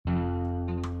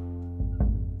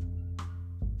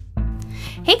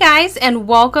Hey guys, and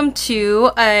welcome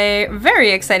to a very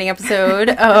exciting episode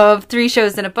of Three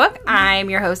Shows in a Book.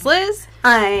 I'm your host, Liz.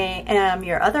 I am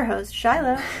your other host,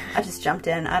 Shiloh. I just jumped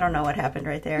in. I don't know what happened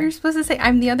right there. You're supposed to say,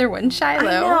 I'm the other one, Shiloh.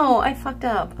 I know. I fucked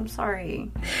up. I'm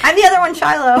sorry. I'm the other one,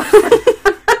 Shiloh.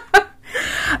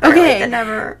 Okay.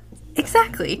 Never.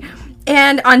 Exactly.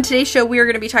 And on today's show, we are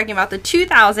going to be talking about the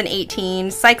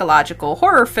 2018 psychological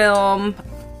horror film,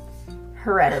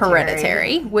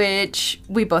 Hereditary, which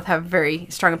we both have very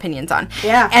strong opinions on.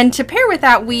 Yeah. And to pair with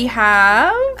that, we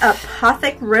have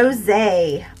Apothic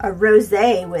Rosé. A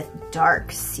rosé with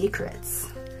dark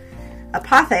secrets.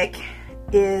 Apothic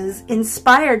is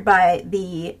inspired by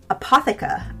the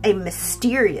Apotheca, a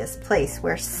mysterious place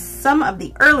where some of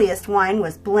the earliest wine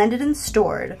was blended and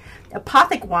stored.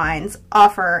 Apothic wines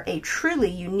offer a truly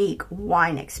unique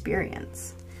wine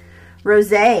experience.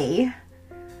 Rosé.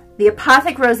 The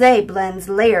Apothic Rosé blends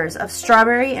layers of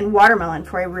strawberry and watermelon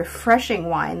for a refreshing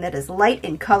wine that is light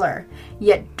in color,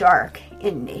 yet dark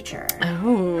in nature.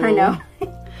 Oh. I know.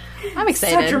 I'm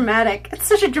excited. So dramatic. It's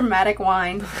such a dramatic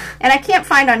wine. And I can't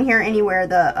find on here anywhere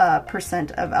the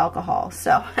percent of alcohol,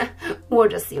 so we'll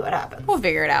just see what happens. We'll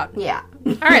figure it out. Yeah.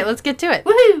 All right, let's get to it.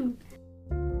 Woohoo!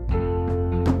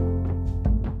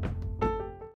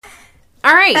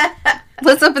 All right,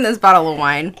 let's open this bottle of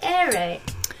wine. All right.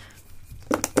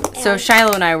 So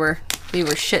Shiloh and I were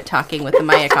shit talking with the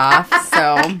mic off,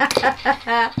 so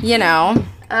you know,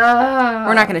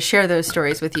 we're not going to share those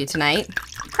stories with you tonight.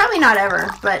 Probably not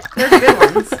ever, but they're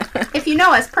good ones. If you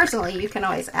know us personally, you can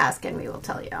always ask and we will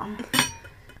tell you.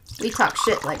 We talk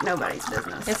shit like nobody's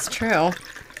business. It's true.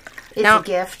 It's Now- a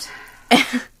gift.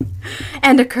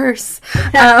 And a curse.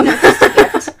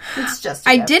 It's just a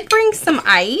I gift. did bring some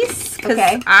ice because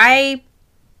Okay. I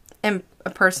am a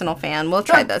personal fan. We'll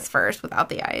try Sure. this first without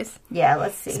the ice. Yeah,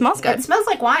 let's see. Smells good. It smells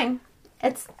like wine.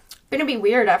 It's going to be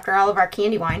weird after all of our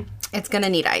candy wine. It's going to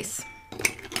need ice.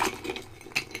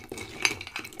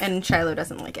 And Shiloh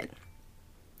doesn't like it.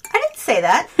 I didn't say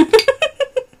that.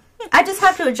 I just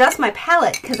have to adjust my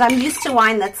palate because I'm used to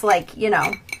wine that's like, you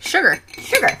know, Sugar.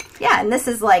 sugar. Yeah, and this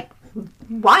is like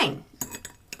wine.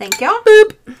 Thank you.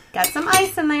 Boop. Got some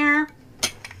ice in there.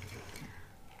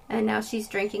 And now she's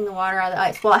drinking the water out of the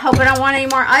ice. Well, I hope I don't want any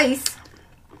more ice.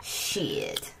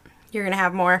 Shit. You're going to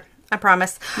have more. I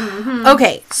promise. Mm-hmm.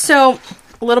 Okay, so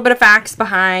a little bit of facts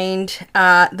behind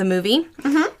the movie.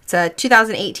 Mm-hmm. It's a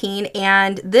 2018,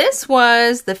 and this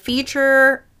was the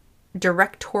feature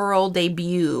directorial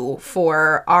debut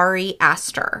for Ari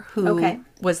Aster, who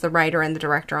was the writer and the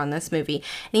director on this movie.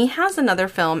 And he has another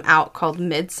film out called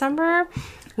Midsummer,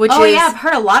 which is... yeah, I've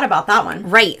heard a lot about that one.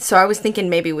 Right, so I was thinking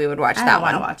maybe we would watch that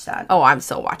one. I want to watch that. Oh, I'm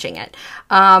still watching it.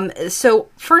 So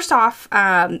first off,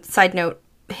 side note,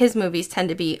 his movies tend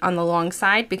to be on the long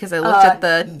side because I looked at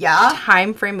the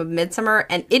time frame of Midsummer,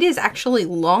 and it is actually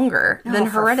longer than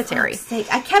Hereditary. For fuck's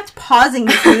sake. I kept pausing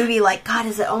this movie like, God,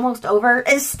 is it almost over?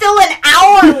 Is still an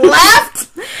hour left?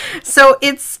 So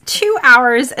it's 2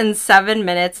 hours and 7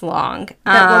 minutes long.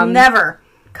 That will never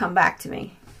come back to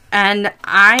me. And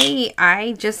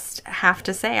I just have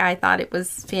to say, I thought it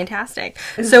was fantastic.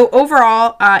 So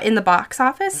overall, in the box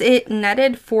office, it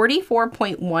netted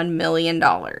 $44.1 million.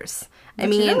 I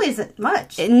mean, it really isn't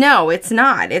much. No, it's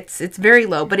not. It's very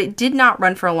low, but it did not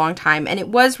run for a long time, and it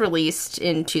was released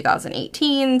in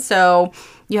 2018, so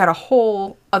you had a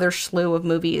whole other slew of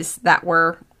movies that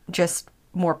were just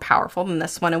more powerful than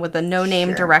this one, and with a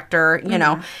no-name director, you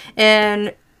know,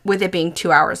 and with it being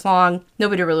 2 hours long,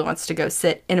 nobody really wants to go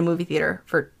sit in a movie theater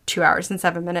for 2 hours and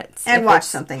 7 minutes. And watch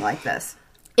something like this.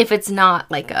 If it's not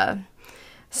like a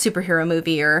superhero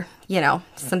movie or, you know,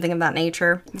 something of that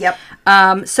nature. Yep.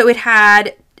 So it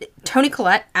had Toni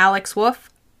Collette, Alex Wolff,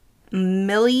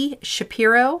 Millie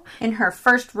Shapiro. In her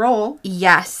first role.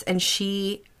 Yes, and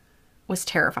she was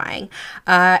terrifying.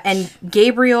 And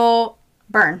Gabriel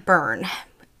Byrne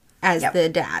as the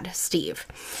dad, Steve.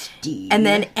 And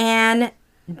then Anne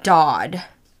Dodd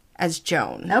as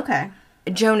Joan. Okay.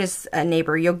 Joan is a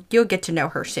neighbor. You'll get to know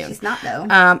her soon. She's not,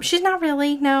 though. She's not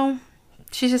really, no.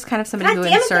 She's just kind of somebody God who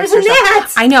damn it, inserts there's a herself.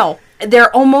 gnat! I know.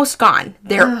 They're almost gone.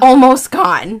 Almost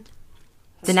gone.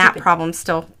 The gnat problem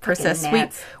still persists.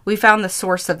 We found the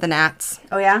source of the gnats.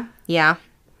 Oh, yeah? Yeah.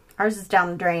 Ours is down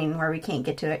the drain where we can't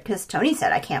get to it because Tony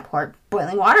said I can't pour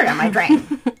boiling water down my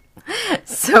drain.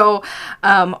 So,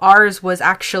 ours was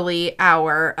actually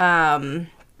our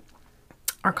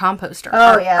composter.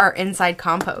 Oh, yeah. Our inside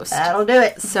compost. That'll do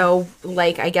it. So,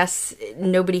 like, I guess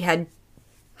nobody had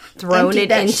thrown Emptied it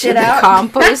that into shit the out.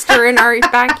 composter in our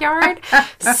backyard.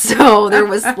 So there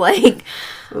was like,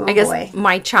 Oh, I guess boy.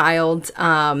 my child,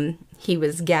 he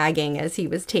was gagging as he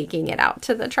was taking it out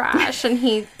to the trash, and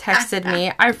he texted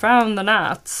me, "I found the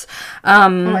nuts."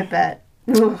 Oh, I bet.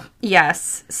 Ugh.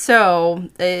 Yes. So,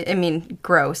 I mean,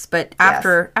 gross. But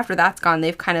after that's gone,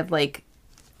 they've kind of like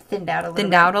Thinned out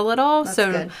a little. That's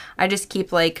so good. I just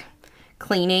keep like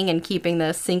cleaning and keeping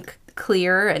the sink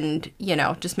clear, and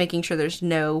just making sure there's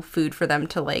no food for them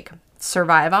to like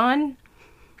survive on.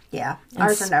 Yeah,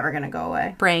 ours are never gonna go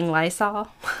away. Spraying Lysol.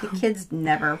 The kids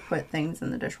never put things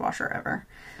in the dishwasher ever.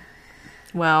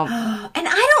 Well, And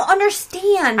I don't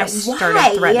understand I started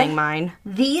why threatening mine.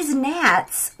 these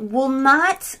gnats will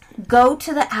not go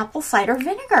to the apple cider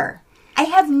vinegar. I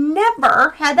have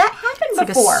never had that happen It's like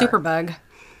before. a super bug.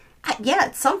 Yeah,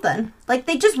 it's something. Like,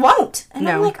 they just won't. And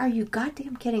I'm No. like, are you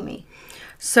goddamn kidding me?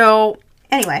 So,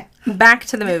 Anyway. back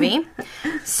to the movie.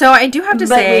 So, I do have to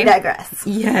But say... we digress.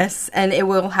 Yes, and it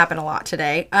will happen a lot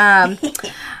today.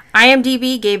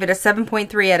 IMDb gave it a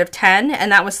 7.3 out of 10,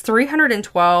 and that was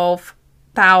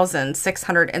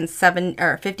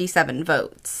 312,657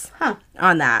 votes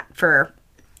on that to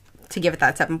give it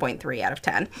that 7.3 out of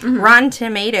 10. Rotten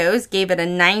Tomatoes gave it a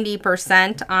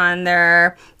 90% on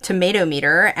their tomato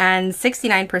meter and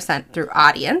 69% through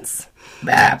audience.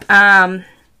 That's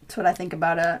what I think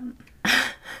about it.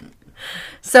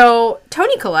 So,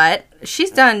 Toni Collette,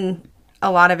 she's done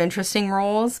a lot of interesting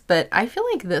roles, but I feel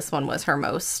like this one was her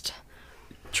most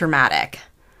dramatic.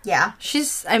 Yeah.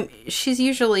 She's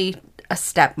usually a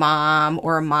stepmom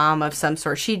or a mom of some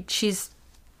sort. She's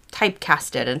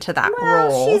typecasted into that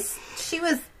role. She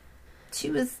was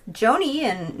Joni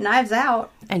in Knives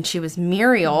Out. And she was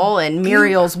Muriel in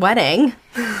Muriel's Wedding.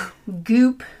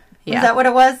 Goop. Yeah. Is that what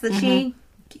it was that she...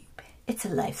 It's a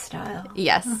lifestyle.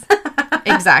 Yes,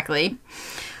 exactly.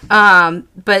 But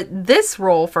this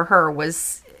role for her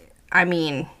was, I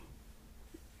mean,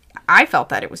 I felt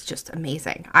that it was just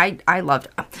amazing. I loved,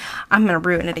 I'm going to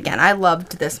ruin it again. I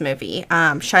loved this movie.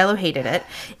 Shiloh hated it.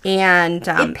 And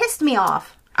It pissed me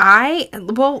off.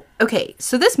 okay,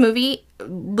 so this movie,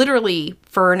 literally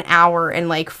for an hour and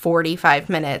like 45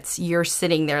 minutes, you're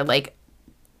sitting there like,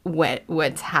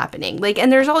 what's happening? Like,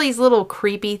 and there's all these little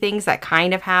creepy things that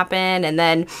kind of happen, and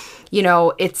then,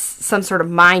 it's some sort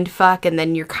of mind fuck, and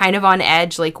then you're kind of on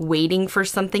edge, like waiting for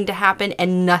something to happen,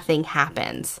 and nothing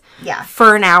happens. Yeah.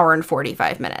 For an hour and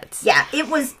 45 minutes. Yeah, it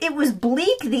was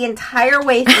bleak the entire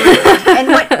way through. And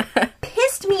what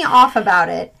pissed me off about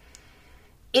it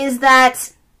is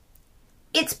that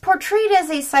it's portrayed as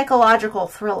a psychological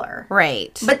thriller.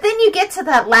 Right. But then you get to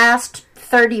that last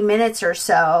 30 minutes or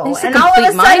so, It's a and all of a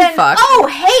complete sudden, mindfuck. oh,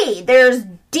 hey, there's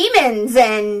demons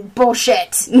and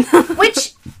bullshit.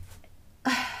 Which,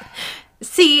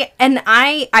 See, and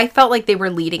I felt like they were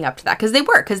leading up to that, because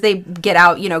they get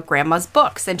out, grandma's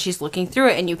books, and she's looking through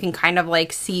it, and you can kind of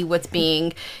like see what's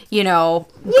being, gone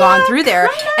through there.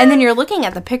 kinda. And then you're looking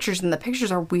at the pictures, and the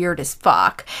pictures are weird as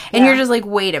fuck. And you're just like,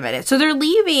 wait a minute. So they're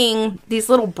leaving these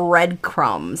little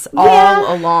breadcrumbs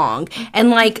all along.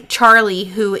 And like Charlie,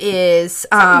 who is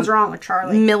something's wrong with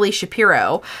Charlie. Millie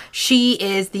Shapiro, she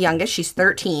is the youngest. She's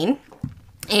 13.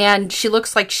 And she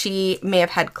looks like she may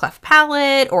have had cleft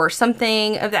palate or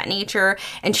something of that nature.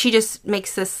 And she just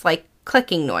makes this, like,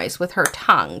 clicking noise with her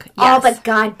tongue. All Yes. the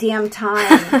goddamn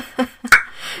time.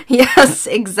 Yes,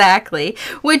 exactly.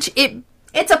 Which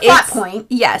It's a plot point.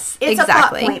 Yes, It's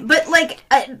exactly. a plot point. But, like...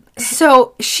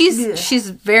 So she's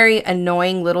very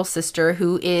annoying little sister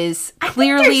who is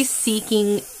clearly there's-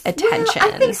 seeking attention.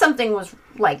 Well, I think something was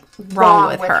like wrong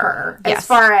with her. Yes. As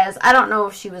far as I don't know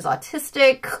if she was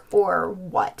autistic or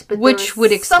what, but Which there was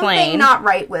would explain- something not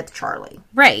right with Charlie,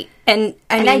 Right. And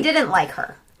I and mean, I didn't like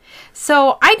her.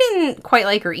 So I didn't quite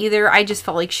like her either. I just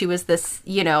felt like she was this,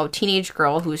 teenage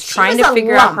girl who was trying was to a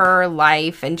figure out lump. her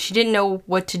life, and she didn't know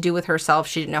what to do with herself.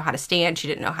 She didn't know how to stand. She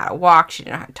didn't know how to walk. She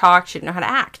didn't know how to talk. She didn't know how to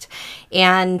act.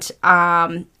 And,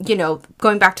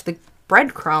 going back to the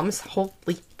breadcrumbs,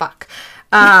 holy fuck.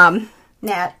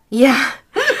 Nat. Yeah.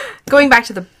 Going back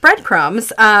to the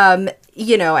breadcrumbs,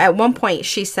 at one point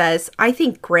she says, I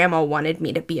think Grandma wanted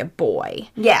me to be a boy.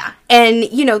 Yeah. And,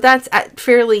 that's at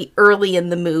fairly early in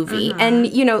the movie.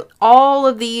 And, all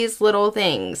of these little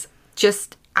things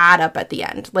just add up at the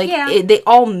end. Like, they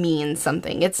all mean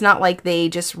something. It's not like they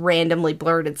just randomly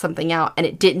blurted something out and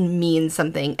it didn't mean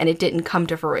something and it didn't come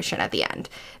to fruition at the end.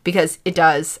 Because it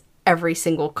does. Every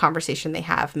single conversation they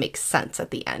have makes sense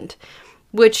at the end.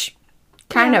 Which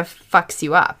kind of fucks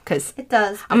you up. Because It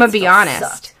does. I'm going to be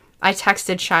honest. I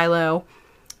texted Shiloh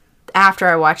after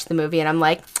I watched the movie, and I'm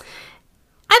like,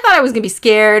 I thought I was going to be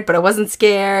scared, but I wasn't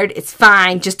scared. It's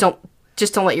fine. Just don't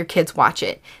let your kids watch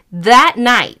it. That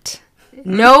night,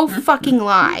 no fucking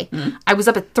lie, I was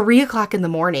up at 3 o'clock in the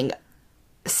morning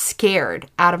scared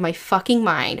out of my fucking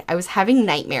mind. I was having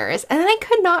nightmares, and then I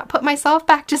could not put myself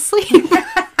back to sleep.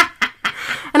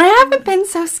 And I haven't been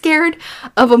so scared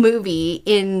of a movie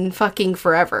in fucking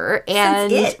forever.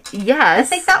 And Since It. yes, I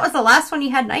think that was the last one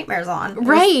you had nightmares on.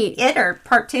 Right. It or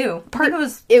part 2.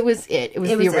 it was the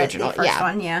original. the first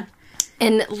one, yeah.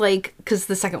 And like, because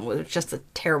the second one was just a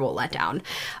terrible letdown.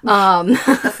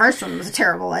 The first one was a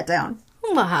terrible letdown.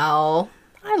 Well,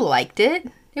 I liked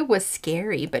it. It was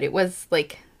scary, but it was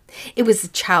like, it was a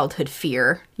childhood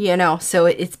fear, you know? So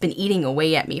it's been eating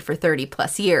away at me for 30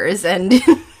 plus years. And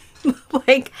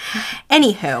like,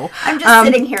 anywho. I'm just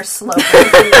sitting here slow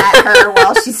looking at her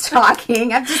while she's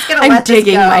talking. I'm just going to let this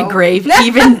digging go. my grave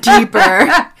even deeper.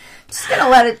 Just going to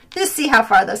let it, just see how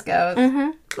far this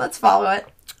goes. Let's follow it.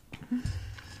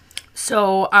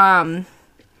 So, I'm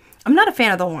not a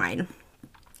fan of the wine.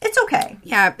 It's okay.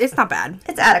 Yeah, it's not bad.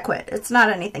 It's adequate. It's not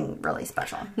anything really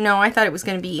special. No, I thought it was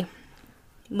going to be a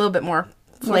little bit more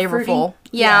More flavorful. fruity?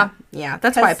 Yeah.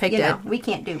 That's why I picked you know, it. we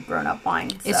can't do grown-up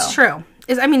wine. So. It's true.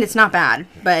 I mean, it's not bad,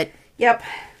 but Yep.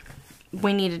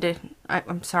 we needed to...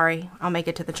 I'm sorry. I'll make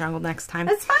it to the jungle next time.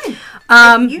 It's fine.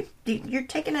 You're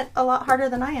taking it a lot harder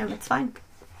than I am. It's fine.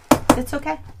 It's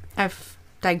okay. I've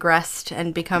digressed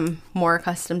and become more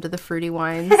accustomed to the fruity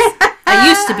wines. I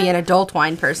used to be an adult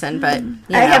wine person, but you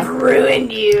know, I have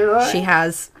ruined you. She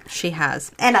has.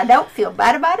 And I don't feel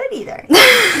bad about it either.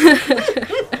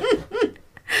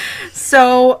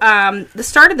 So, the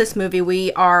start of this movie,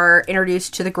 we are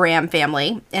introduced to the Graham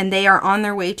family, and they are on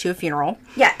their way to a funeral.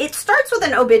 Yeah, it starts with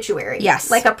an obituary.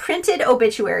 Yes. Like a printed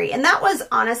obituary. And that was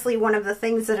honestly one of the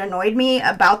things that annoyed me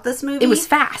about this movie. It was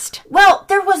fast. Well,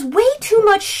 there was way too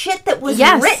much shit that was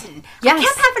written. Yes. I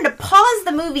kept having to pause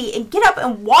the movie and get up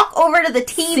and walk over to the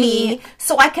TV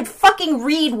so I could fucking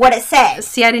read what it says.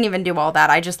 See, I didn't even do all that.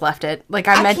 I just left it. Like,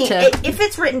 I meant to... If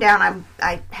it's written down,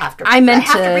 I have to I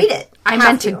have to read it. I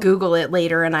meant to Google it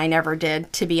later, and I never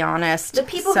did, to be honest. The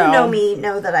people who know me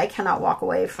know that I cannot walk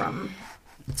away from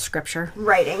scripture.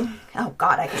 Writing. Oh,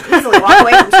 God, I can easily walk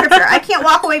away from scripture. I can't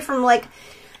walk away from, like,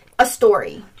 a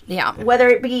story. Yeah. Whether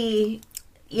it be,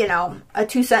 you know, a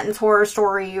 2-sentence horror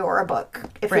story or a book.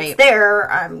 If it's there,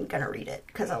 I'm going to read it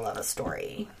because I love a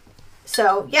story.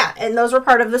 So, yeah, and those were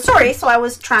part of the story, so I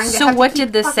was trying to So what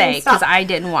did this say? Because I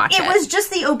didn't watch it. It was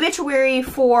just the obituary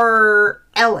for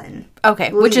Ellen. Okay,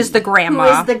 Lee, which is the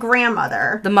grandma. Who is the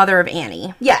grandmother. The mother of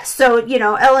Annie. Yes, so, you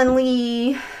know, Ellen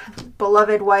Lee,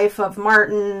 beloved wife of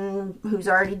Martin, who's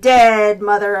already dead,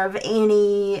 mother of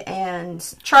Annie, and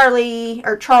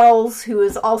Charles, who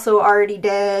is also already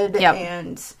dead,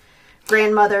 and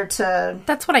grandmother to...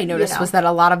 That's what I noticed, was that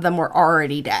a lot of them were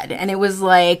already dead. And it was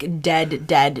like, dead.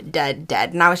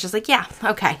 And I was just like, yeah,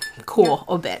 okay, cool,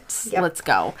 obits. Let's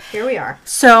go. Here we are.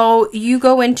 So you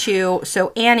go into...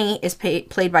 So Annie is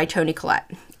played by Toni Collette.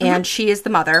 And she is the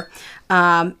mother.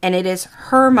 And it is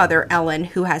her mother, Ellen,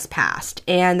 who has passed.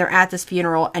 And they're at this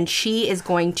funeral, and she is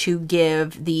going to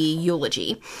give the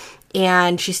eulogy.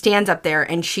 And she stands up there,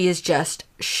 and she is just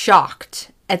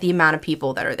shocked at the amount of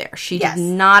people that are there. She did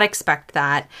not expect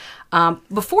that.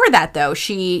 Before that, though,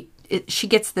 she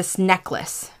gets this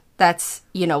necklace that's,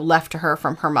 you know, left to her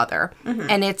from her mother.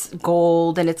 And it's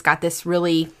gold, and it's got this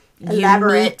really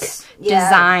elaborate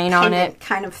design on it.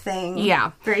 Kind of thing.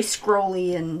 Yeah. Very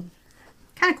scrolly and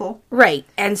kind of cool. Right.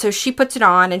 And so she puts it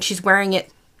on, and she's wearing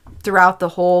it throughout the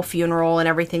whole funeral and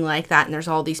everything like that. And there's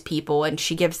all these people, and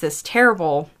she gives this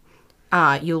terrible...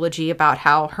 eulogy about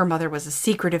how her mother was a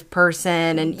secretive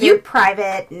person and very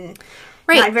private and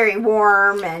not very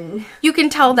warm, and you can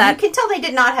tell that they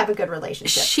did not have a good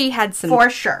relationship. She had some for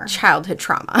sure childhood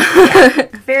trauma.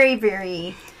 Very,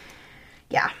 very,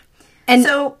 And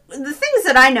so the things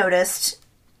that I noticed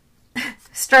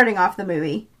starting off the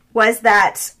movie was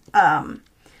that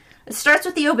it starts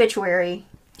with the obituary,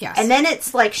 and then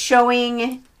it's like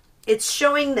showing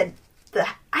the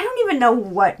I don't even know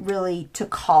what really to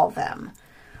call them.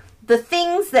 The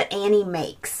things that Annie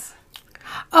makes.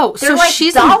 Oh, they're like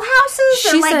she's dollhouses?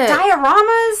 They're like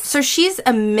dioramas? So she's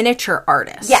a miniature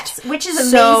artist. Yes, which is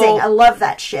amazing. I love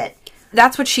that shit.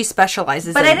 That's what she specializes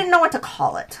in. But I didn't know what to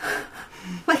call it.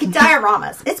 Like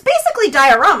dioramas. It's basically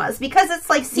dioramas because it's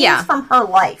like scenes from her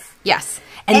life. Yes.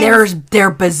 And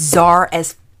they're bizarre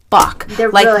as fuck. They're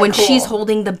like really when cool. she's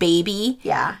holding the baby.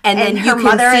 Yeah. And then her you can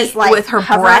mother see is like with her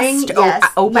hovering,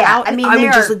 breast open out. I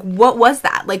mean just like, what was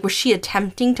that? Like, was she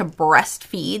attempting to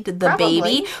breastfeed the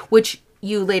baby? Which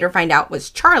you later find out was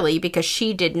Charlie, because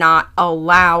she did not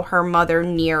allow her mother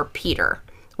near Peter,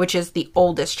 which is the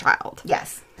oldest child.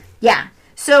 Yes. Yeah.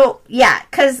 So, yeah,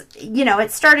 because, you know,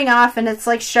 it's starting off and it's,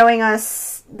 like, showing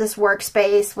us this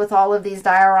workspace with all of these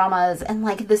dioramas. And,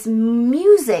 like, this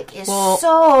music is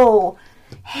so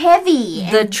heavy.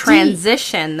 The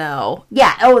transition, though.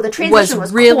 Yeah. Oh, the transition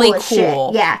was really cool.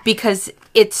 Yeah. Because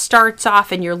it starts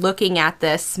off and you're looking at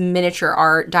this miniature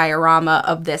art diorama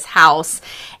of this house.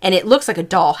 And it looks like a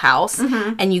doll house.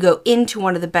 And you go into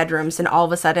one of the bedrooms and all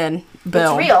of a sudden,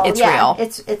 boom. It's real. It's yeah. real.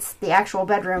 It's the actual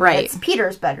bedroom. Right. It's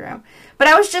Peter's bedroom. But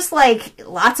I was just like,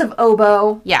 lots of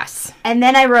oboe. Yes. And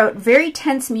then I wrote very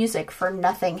tense music for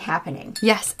nothing happening.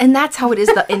 Yes. And that's how it is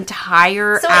the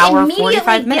entire So hour, it immediately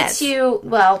 45 minutes. gets you,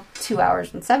 well, 2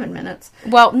 hours and 7 minutes.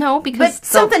 Well, no, because... But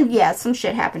something, some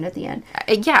shit happened at the end.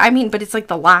 Yeah, I mean, but it's like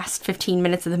the last 15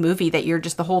 minutes of the movie that you're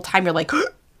just the whole time you're like...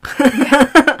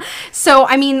 So,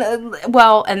 I mean,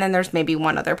 well, and then there's maybe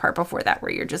one other part before that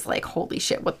where you're just like, holy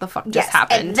shit, what the fuck just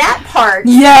happened? And that part...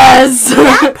 Yes!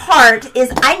 That part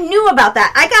is... I knew about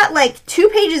that. I got like 2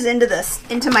 pages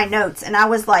into my notes, and I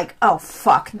was like, oh,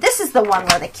 fuck. This is the one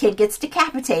where the kid gets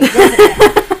decapitated, isn't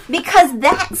it? Because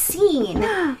that scene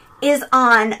is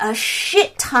on a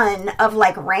shit ton of,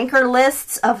 like, ranker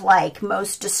lists of, like,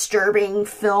 most disturbing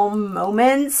film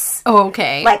moments. Oh,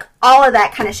 okay. Like, all of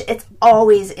that kind of shit. It's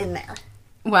always in there.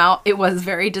 Well, it was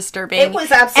very disturbing. It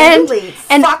was absolutely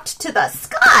fucked to the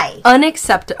sky.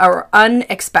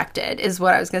 Unexpected is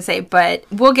what I was going to say, but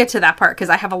we'll get to that part because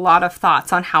I have a lot of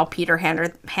thoughts on how Peter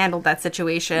handled that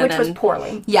situation. Which was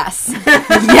poorly. Yes.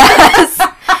 Yes.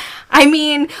 I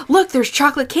mean, look, there's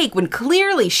chocolate cake when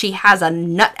clearly she has a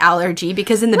nut allergy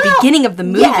because in the beginning of the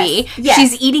movie,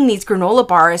 she's eating these granola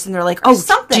bars and they're like, oh,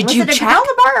 something. Did you was it check? a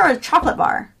granola bar or a chocolate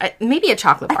bar? Maybe a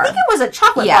chocolate bar. I think it was a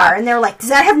chocolate bar. And they were like, does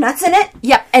that have nuts in it?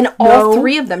 Yeah, and all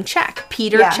 3 of them check.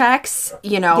 Peter checks,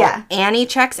 Annie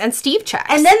checks, and Steve checks.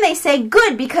 And then they say,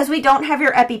 good, because we don't have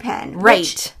your EpiPen.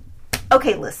 Right.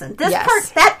 Okay, listen. This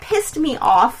part, that pissed me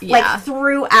off, like,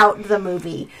 throughout the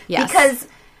movie. Yes. Because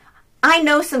I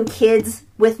know some kids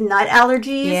with nut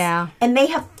allergies. Yeah. And they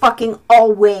have fucking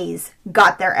always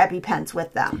got their EpiPens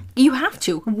with them. You have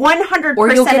to. 100%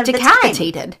 or you'll get of the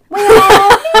decapitated. Time. Well,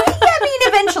 I mean,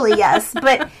 eventually, yes.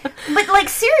 But like,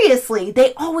 seriously,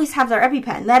 they always have their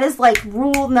EpiPen. That is, like,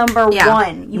 rule number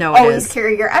 1. You always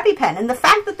carry your EpiPen. And the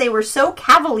fact that they were so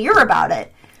cavalier about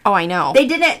it. Oh, I know. They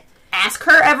didn't ask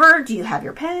her ever, do you have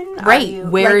your pen? Right.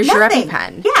 Where's your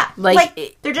EpiPen? Yeah.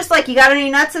 Like they're just like, you got any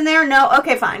nuts in there? No?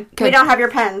 Okay, fine. Good. We don't have your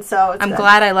pen, so I'm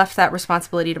glad I left that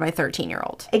responsibility to my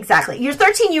 13-year-old. Exactly. Your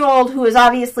 13-year-old who is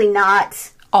obviously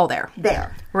not... all there.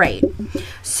 There. Right.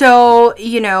 So,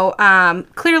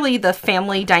 clearly the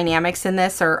family dynamics in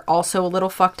this are also a little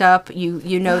fucked up.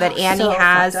 You know that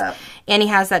Annie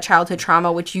has that childhood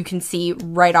trauma, which you can see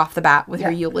right off the bat with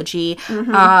her eulogy.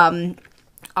 Mm-hmm.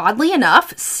 Oddly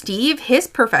enough, Steve, his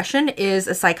profession is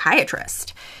a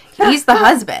psychiatrist. He's the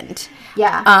husband.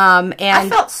 Yeah. And I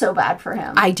felt so bad for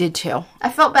him. I did too. I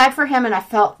felt bad for him, and I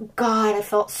felt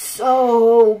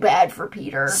so bad for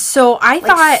Peter. So I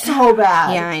thought so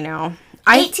bad. Yeah, I know.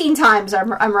 18 times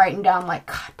I'm writing down like,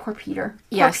 God, poor Peter.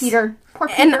 Yes. Poor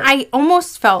Peter. And I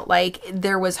almost felt like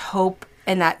there was hope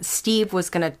and that Steve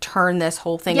was going to turn this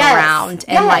whole thing around.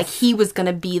 And, like, he was going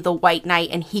to be the white knight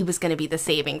and he was going to be the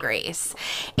saving grace.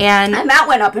 And that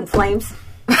went up in flames.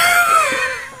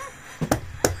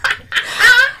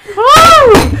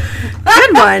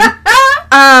 Good one.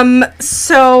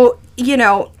 So,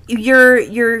 you're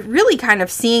really kind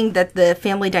of seeing that the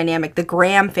family dynamic, the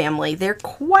Graham family, they're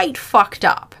quite fucked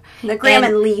up. The Graham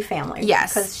and Lee family.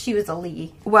 Yes. Because she was a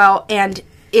Lee. Well, and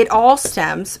it all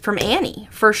stems from Annie,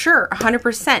 for sure,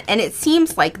 100%. And it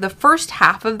seems like the first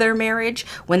half of their marriage,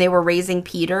 when they were raising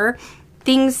Peter,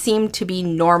 things seemed to be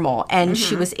normal and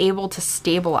she was able to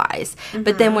stabilize.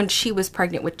 But then when she was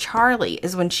pregnant with Charlie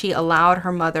is when she allowed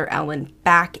her mother, Ellen,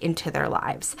 back into their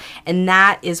lives. And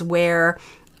that is where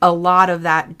a lot of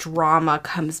that drama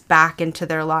comes back into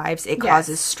their lives. It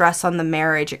causes stress on the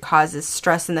marriage. It causes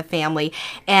stress in the family.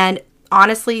 And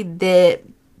honestly, the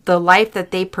life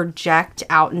that they project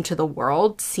out into the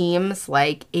world seems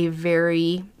like a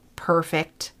very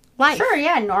perfect life. Sure,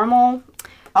 yeah, normal,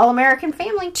 all-American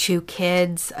family. 2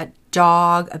 kids, a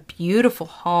dog, a beautiful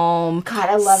home. God,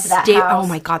 I love that house. Oh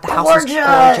my God, the house is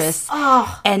gorgeous.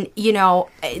 Oh. And,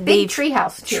 big tree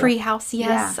house, too. Tree house,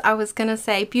 yes. Yeah. I was going to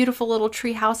say, beautiful little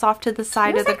tree house off to the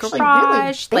side of the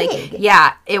garage. Really big. Like,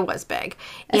 yeah, it was big.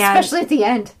 Especially at the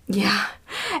end. Yeah.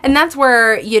 And that's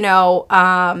where,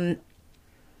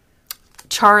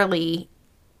 Charlie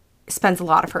spends a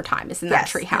lot of her time is in that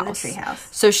tree house. In the tree house.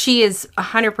 So she is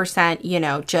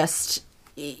 100%, just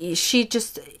she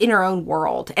just in her own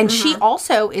world. And she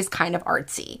also is kind of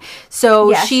artsy.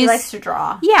 So she likes to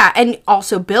draw. Yeah, and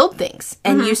also build things.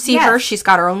 And you see her, she's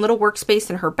got her own little workspace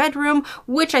in her bedroom,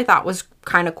 which I thought was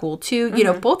kind of cool too. You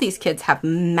know, both these kids have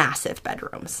massive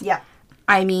bedrooms. Yeah.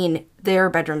 I mean, their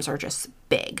bedrooms are just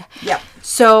big. Yep.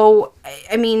 So,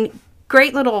 I mean,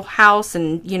 great little house,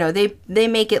 and, you know, they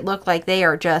make it look like they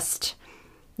are just,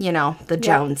 you know, the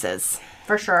Joneses.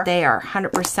 For sure. They are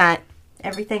 100%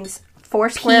 everything's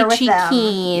foursquare with peachy them.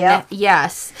 keen. Yep.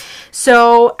 Yes.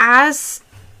 So as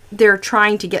they're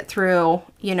trying to get through,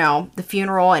 you know, the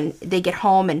funeral, and they get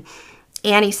home, and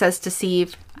Annie says to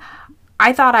Steve,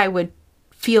 I thought I would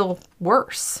feel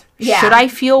worse. Yeah. Should I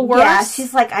feel worse? Yeah,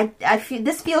 she's like, I feel,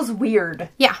 this feels weird.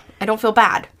 Yeah, I don't feel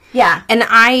bad. Yeah. And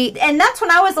that's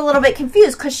when I was a little bit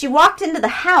confused, because she walked into the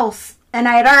house, and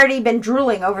I had already been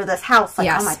drooling over this house. Like,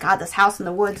 oh my God, this house in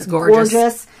the woods is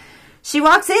gorgeous. She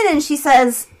walks in, and she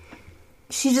says,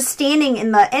 she's just standing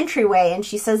in the entryway, and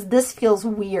she says, this feels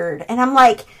weird. And I'm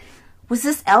like, was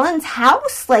this Ellen's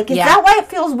house? Like, is that why it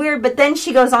feels weird? But then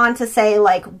she goes on to say,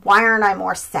 like, why aren't I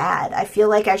more sad? I feel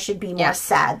like I should be more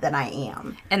sad than I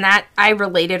am. And that, I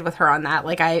related with her on that.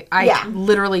 Like, I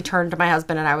literally turned to my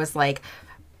husband, and I was like,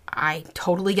 I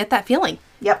totally get that feeling.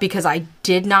 Yep. Because I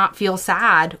did not feel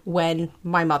sad when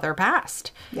my mother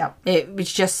passed. Yep. It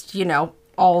was just, you know,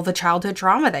 all the childhood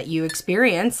trauma that you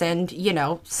experience, and, you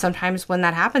know, sometimes when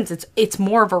that happens, it's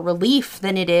more of a relief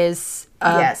than it is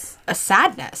a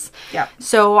sadness. Yep.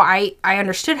 So I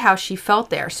understood how she felt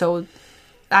there. So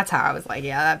that's how I was like,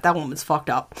 yeah, that woman's fucked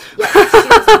up. Yeah, she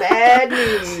was bad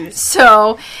news.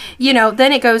 So, you know,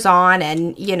 then it goes on,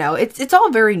 and, you know, it's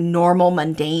all very normal,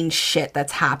 mundane shit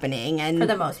that's happening. And for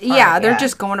the most part, yeah, they're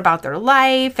just going about their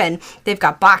life, and they've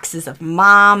got boxes of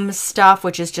mom's stuff,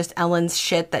 which is just Ellen's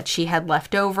shit that she had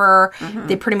left over.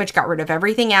 They pretty much got rid of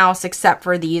everything else except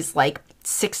for these, like,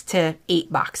 6 to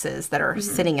 8 boxes that are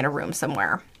sitting in a room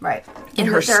somewhere. Right. In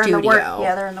her studio.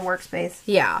 They're in the workspace.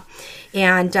 Yeah.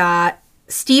 And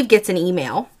Steve gets an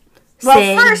email.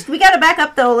 Well, first, we got to back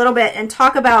up, though, a little bit and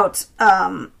talk about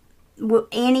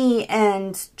Annie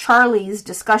and Charlie's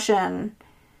discussion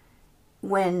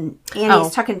when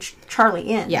Annie's tucking Charlie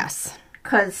in. Yes.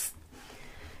 Because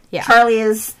Charlie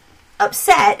is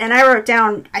upset, and I wrote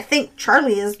down, I think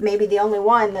Charlie is maybe the only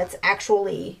one that's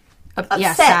actually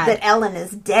upset that Ellen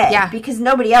is dead. Yeah. Because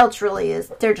nobody else really is.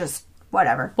 They're just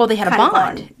whatever. Well, they had a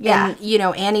bond. Yeah. And, you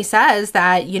know, Annie says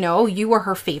that, you know, you were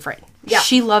her favorite. Yeah.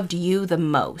 She loved you the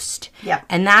most. Yeah.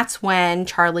 And that's when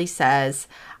Charlie says,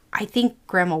 I think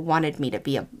Grandma wanted me to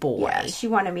be a boy. Yeah, she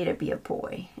wanted me to be a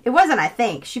boy. It wasn't, I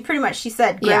think. She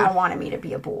said Grandma wanted me to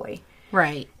be a boy.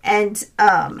 Right. And,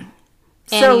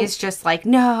 Annie's just like,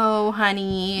 no,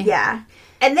 honey. Yeah.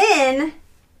 And then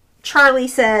Charlie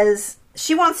says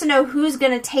she wants to know who's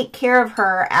going to take care of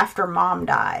her after Mom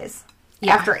dies.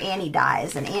 Yeah. After Annie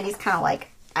dies. And Annie's kind of like,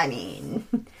 I mean,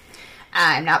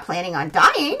 I'm not planning on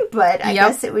dying, but I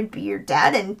guess it would be your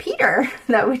dad and Peter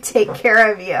that would take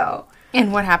care of you.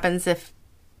 And what happens if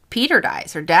Peter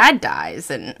dies or Dad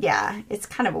dies? And yeah, it's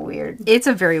kind of it's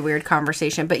a very weird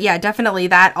conversation. But yeah, definitely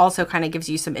that also kind of gives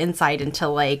you some insight into,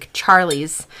 like,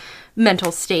 Charlie's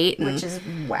mental state. Which is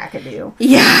wackadoo.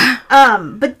 Yeah.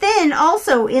 But then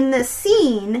also in this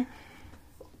scene,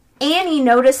 Annie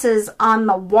notices on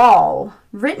the wall,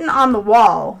 written on the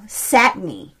wall,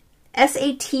 Satony.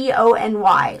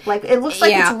 Satony. Like, it looks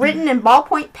like it's written in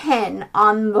ballpoint pen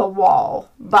on the wall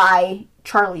by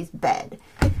Charlie's bed.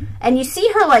 And you see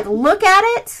her, like, look at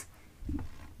it,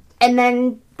 and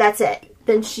then that's it.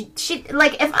 Then she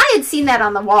like, if I had seen that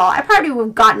on the wall, I probably would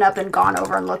have gotten up and gone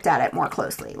over and looked at it more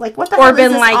closely. Like, what the hell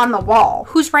is this on the wall?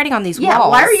 Who's writing on these walls? Yeah,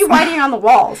 why are you writing on the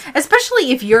walls?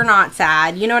 Especially if you're not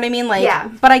sad, you know what I mean?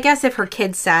 Like, but I guess if her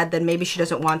kid's sad, then maybe she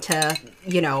doesn't want to,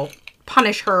 you know,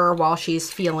 punish her while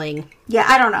she's feeling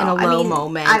I don't know. In a low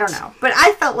moment. I don't know. But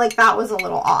I felt like that was a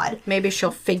little odd. Maybe she'll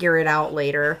figure it out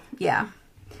later. Yeah.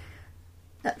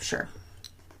 Sure.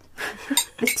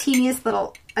 The teeniest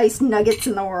little ice nuggets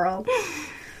in the world.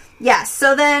 Yeah,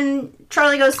 so then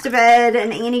Charlie goes to bed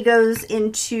and Annie goes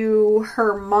into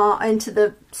into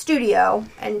the studio,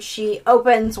 and she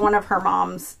opens one of her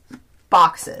mom's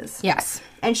boxes. Yes.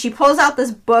 And she pulls out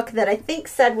this book that I think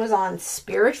said was on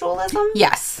spiritualism.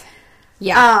 Yes.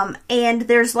 Yeah. And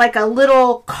there's like a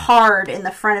little card in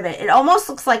the front of it. It almost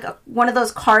looks like one of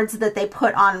those cards that they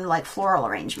put on, like, floral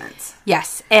arrangements.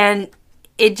 Yes. And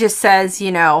it just says,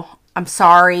 you know, I'm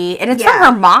sorry. And it's from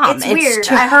her mom. It's weird. It's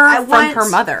to her from her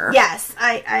mother. Yes.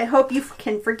 I hope you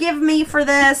can forgive me for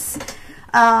this.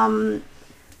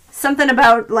 Something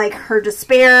about, like, her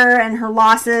despair and her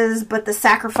losses, but the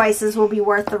sacrifices will be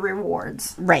worth the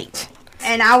rewards. Right.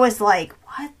 And I was like,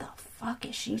 fuck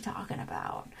is she talking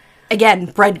about? Again,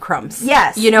 breadcrumbs.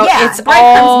 Yes. It's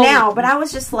breadcrumbs all now, but I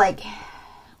was just like,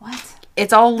 what?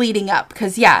 It's all leading up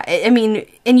because I mean,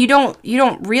 and you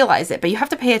don't realize it, but you have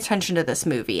to pay attention to this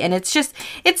movie, and it's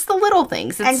the little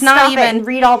things. It's and not stop even it and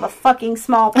read all the fucking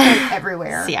small print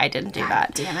everywhere. See, I didn't do God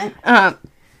that. Damn it.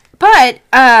 But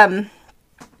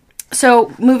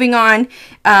so moving on,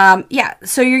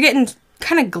 so you're getting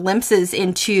kind of glimpses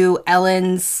into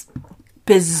Ellen's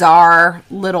bizarre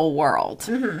little world.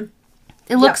 Mm-hmm.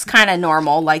 It looks kind of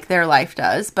normal, like their life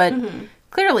does, but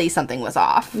clearly something was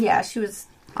off. Yeah, she was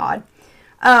odd.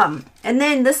 And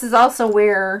then this is also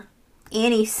where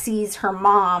Annie sees her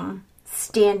mom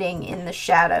standing in the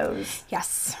shadows.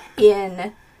 Yes.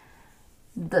 In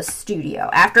the studio.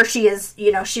 After she is,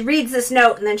 she reads this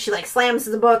note and then she like slams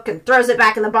the book and throws it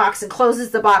back in the box and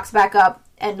closes the box back up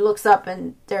and looks up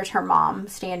and there's her mom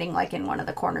standing like in one of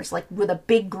the corners, like with a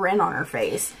big grin on her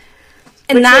face.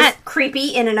 And that is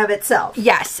creepy in and of itself.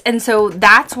 Yes. And so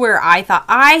that's where I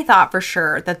thought for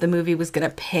sure that the movie was going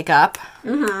to pick up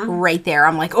right there.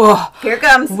 I'm like, oh, here it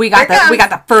comes. We got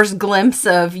the first glimpse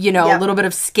of, a little bit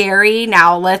of scary.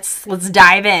 Now let's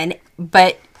dive in.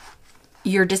 But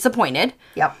you're disappointed.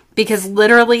 Yep. Because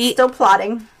literally still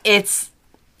plotting.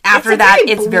 After that,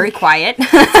 it's very quiet.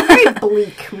 It's a very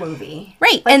bleak movie.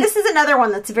 Right. Like, and this is another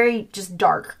one that's very just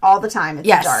dark all the time. It's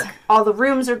dark. All the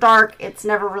rooms are dark. It's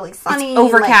never really sunny. It's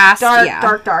overcast.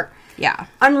 Like, dark. Yeah.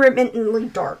 Unremittingly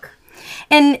dark.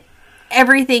 And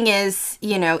everything is,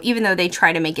 even though they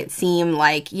try to make it seem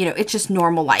like, it's just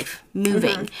normal life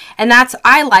moving. And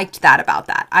I liked that about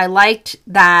that. I liked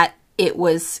that it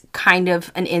was kind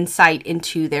of an insight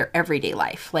into their everyday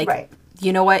life. Like,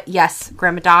 you know what? Yes,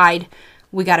 Grandma died.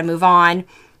 We got to move on,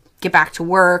 get back to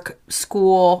work,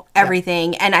 school,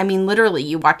 everything. And I mean, literally,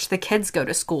 you watch the kids go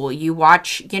to school. You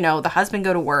watch, the husband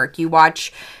go to work. You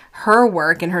watch her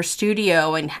work in her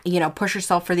studio and, push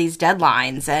herself for these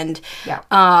deadlines. And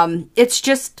it's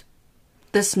just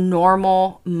this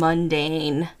normal,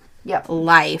 mundane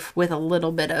life with a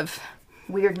little bit of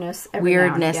weirdness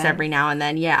every now and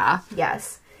then. Yeah.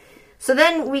 Yes. So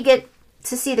then we get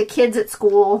to see the kids at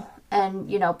school and,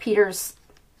 Peter's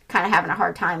kind of having a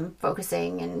hard time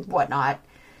focusing and whatnot.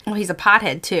 Well, he's a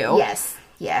pothead too. Yes.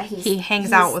 Yeah. He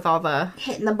hangs out with all the...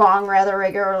 hitting the bong rather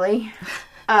regularly.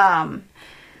 So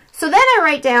then I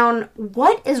write down,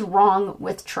 what is wrong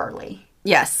with Charlie?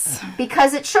 Yes.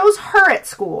 Because it shows her at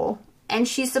school, and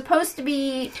she's supposed to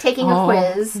be taking a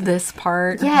quiz. This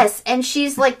part. Yes, and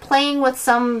she's like playing with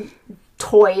some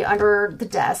toy under the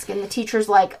desk, and the teacher's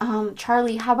like,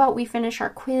 Charlie, how about we finish our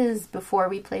quiz before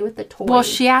we play with the toy? Well,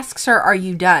 she asks her, are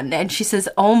you done? And she says,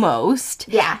 almost.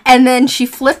 Yeah. And then she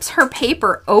flips her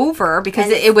paper over because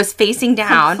it was facing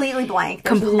down. Completely blank.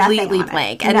 There's completely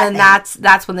blank. And then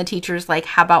that's when the teacher's like,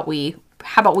 how about we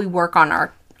work on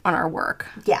our work?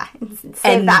 Yeah.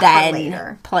 And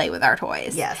then play with our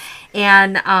toys. Yes.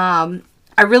 And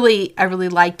I really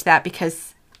liked that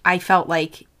because I felt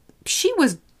like she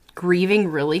was grieving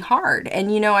really hard.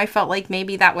 And, I felt like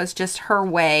maybe that was just her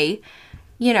way.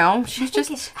 She's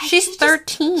 13. She's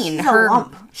a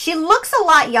lump. She looks a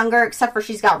lot younger, except for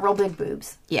she's got real big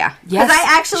boobs. Yeah. Yes. Because I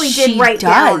actually did write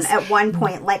down at one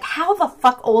point, like, how the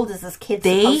fuck old is this kid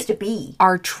supposed to be? They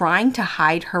are trying to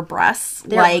hide her breasts.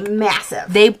 They're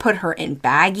massive. They put her in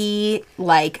baggy,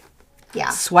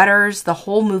 sweaters. The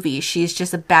whole movie, she's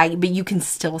just a baggy, but you can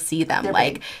still see them. They're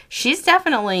big. She's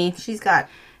definitely...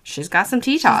 She's got some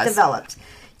T-toss. She's developed.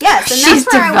 Yes, and that's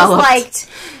where I was like... That's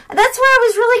where I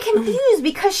was really confused,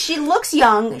 because she looks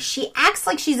young. She acts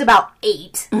like she's about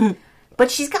 8. But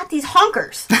she's got these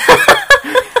honkers.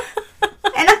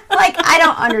 And I'm like, I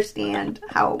don't understand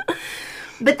how...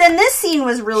 But then this scene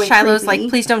was really Shiloh's creepy. like,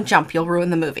 please don't jump. You'll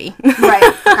ruin the movie.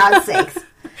 Right, for God's sakes.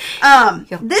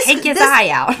 Take his eye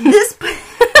out.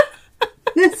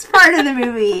 This part of the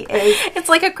movie is... It's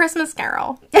like a Christmas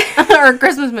Carol. Or a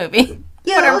Christmas movie.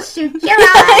 You'll shoot your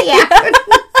eye out.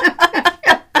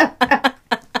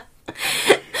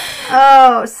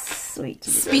 Oh, sweet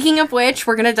Jesus. Speaking of which,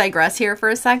 we're going to digress here for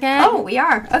a second. Oh, we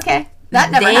are. Okay.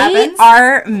 That never happens. They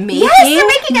are making... Yes, they're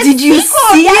making a Did you sequel.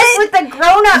 see Yes, it? with the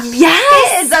grown-up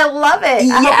kids. I love it.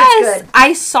 I hope it's good.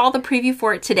 I saw the preview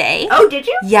for it today. Oh, did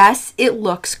you? Yes, it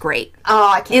looks great. Oh,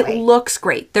 I can't wait. It looks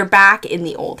great. They're back in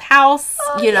the old house,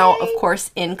 yay. of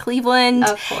course, in Cleveland.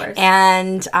 Of course.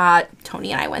 And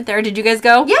Tony and I went there. Did you guys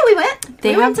go? Yeah, we went.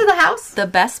 We went to the house. The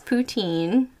best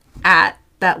poutine at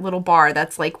that little bar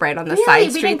that's like right on the side we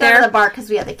street didn't there. go to the bar because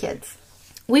we had the kids.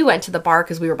 We went to the bar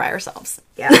because we were by ourselves.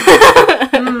 Yeah.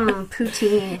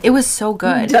 Poutine. It was so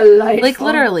good. Delightful. Like,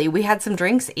 literally, we had some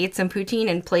drinks, ate some poutine,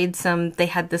 and played some... They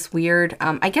had this weird...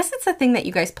 I guess it's a thing that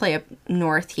you guys play up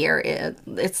north here.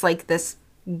 It's like this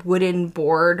wooden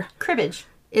board. Cribbage.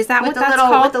 Is that With what that's little,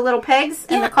 called? with the little pegs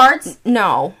and the cards?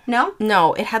 No. No?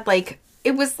 No, it had like...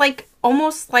 It was like,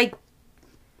 almost like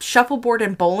shuffleboard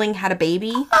and bowling had a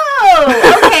baby.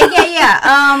 Oh, okay,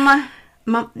 yeah.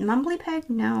 Mumbly peg?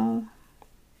 No.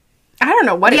 I don't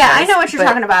know what it Yeah, was. I know what you're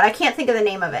talking about. I can't think of the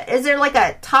name of it. Is there like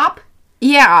a top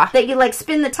Yeah. that you like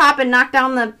spin the top and knock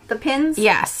down the pins?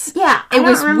 Yes. Yeah, I It don't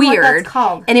was remember what weird. that's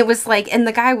called. And it was like, and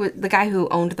the guy who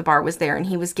owned the bar was there, and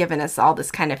he was giving us all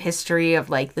this kind of history of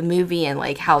like the movie and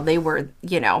like how they were,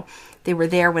 they were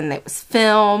there when it was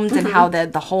filmed and how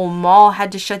the whole mall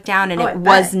had to shut down, and Oh, it I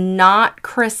was bet. not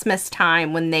Christmas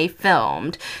time when they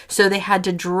filmed. So they had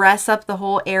to dress up the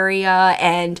whole area,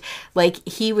 and like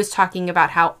he was talking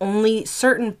about how only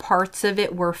certain parts of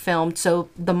it were filmed. So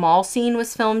the mall scene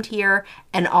was filmed here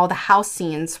and all the house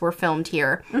scenes were filmed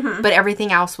here, but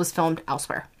everything else was filmed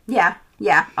elsewhere. Yeah,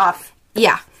 off.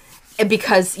 Yeah. And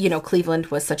because, Cleveland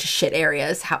was such a shit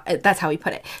area, that's how he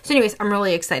put it. So anyways, I'm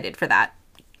really excited for that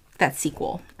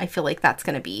sequel. I feel like that's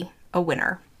going to be a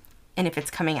winner. And if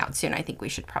it's coming out soon, I think we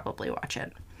should probably watch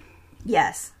it.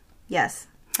 Yes.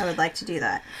 I would like to do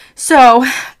that. So,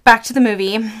 back to the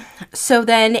movie. So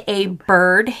then a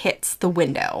bird hits the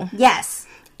window. Yes.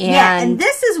 And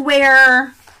this is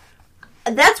where...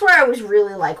 That's where I was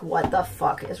really like, what the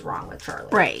fuck is wrong with Charlie?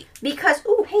 Right. Because,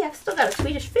 ooh, hey, I've still got a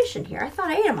Swedish fish in here. I thought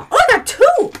I ate them all. Oh, I got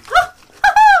two!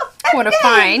 What a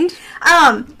Yay!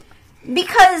 find.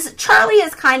 Because Charlie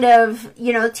is kind of,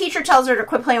 the teacher tells her to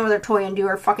quit playing with her toy and do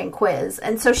her fucking quiz.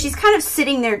 And so she's kind of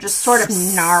sitting there just sort of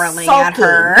Snarling sulking.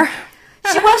 at her.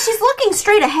 She's looking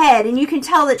straight ahead, and you can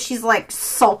tell that she's, like,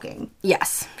 sulking.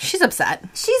 Yes. She's upset.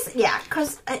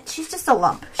 Because she's just a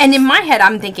lump. And in my head,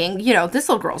 I'm thinking, this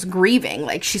little girl's grieving.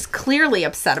 Like, she's clearly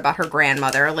upset about her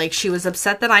grandmother. Like, she was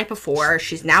upset the night before.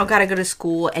 She's now got to go to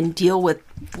school and deal with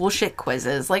bullshit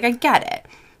quizzes. Like, I get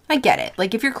it.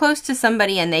 Like, if you're close to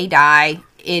somebody and they die,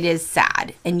 it is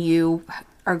sad. And you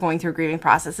are going through a grieving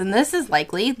process. And this is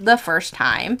likely the first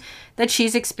time that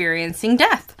she's experiencing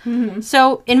death. Mm-hmm.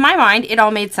 So, in my mind, it all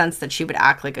made sense that she would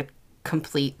act like a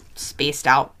complete spaced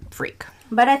out freak.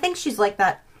 But I think she's like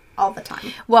that all the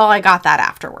time. Well, I got that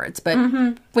afterwards. But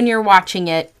when you're watching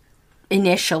it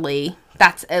initially,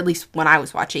 that's at least when I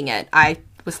was watching it, I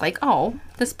was like, oh,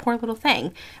 this poor little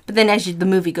thing. But then as the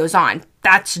movie goes on,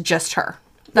 that's just her.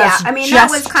 That's that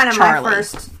was kind of Charlie. my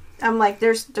first. I'm like,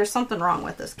 there's something wrong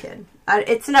with this kid.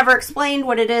 It's never explained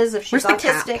what it is, if she's Where's the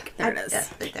autistic. cap? There it is.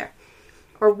 Right there.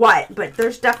 Or what, but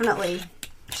there's definitely,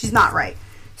 she's not right.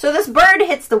 So this bird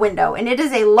hits the window, and it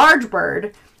is a large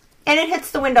bird, and it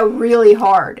hits the window really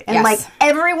hard. And, Yes.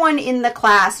 everyone in the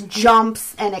class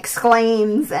jumps and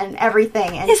exclaims and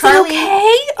everything. And Is it Charlie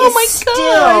okay? Oh is my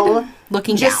still God.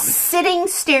 Looking just down. sitting,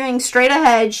 staring straight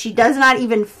ahead. She does not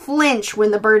even flinch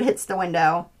when the bird hits the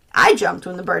window. I jumped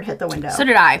when the bird hit the window. So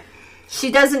did I. She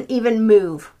doesn't even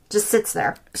move. Just sits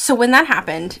there. So when that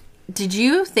happened, did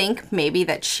you think maybe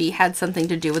that she had something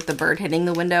to do with the bird hitting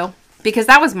the window? Because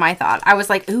that was my thought. I was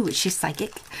like, ooh, is she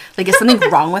psychic? Like, is something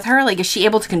wrong with her? Like, is she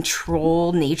able to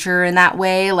control nature in that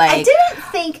way? Like, I didn't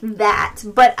think that,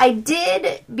 but I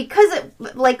did, because it,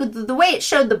 the way it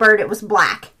showed the bird, it was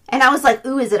black. And I was like,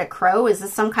 ooh, is it a crow? Is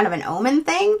this some kind of an omen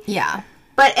thing? Yeah.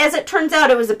 But as it turns out,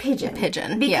 it was a pigeon.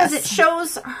 Pigeon, Because yes. it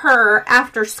shows her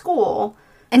after school.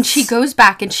 And she goes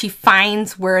back and she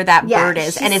finds where that bird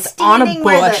is, she's and it's on a standing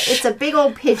where bush. it's a big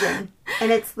old pigeon. And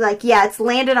it's like, it's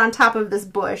landed on top of this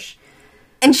bush.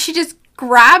 And she just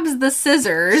grabs the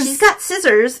scissors. She's got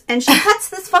scissors, and she cuts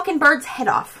this fucking bird's head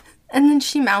off. And then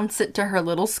she mounts it to her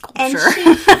little And sculpture. she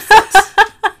keeps it.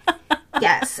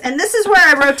 Yes. And this is where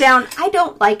I wrote down, I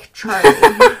don't like Charlie.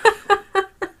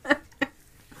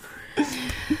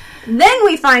 Then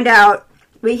we find out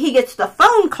he gets the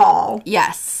phone call.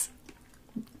 Yes.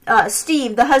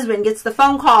 Steve, the husband, gets the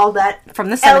phone call that From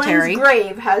the cemetery. Ellen's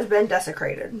grave has been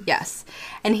desecrated. Yes.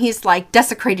 And he's like,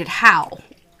 desecrated how?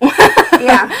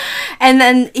 Yeah. And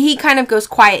then he kind of goes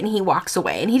quiet and he walks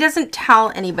away. And he doesn't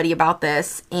tell anybody about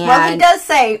this. And Well, he does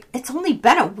say, it's only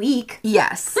been a week.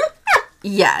 Yes.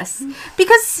 Yes.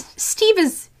 Because Steve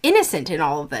is innocent in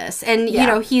all of this. And,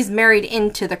 Yeah. he's married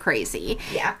into the crazy.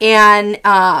 Yeah. And,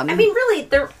 I mean, really,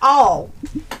 they're all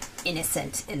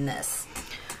innocent in this.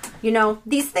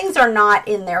 These things are not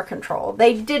in their control.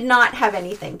 They did not have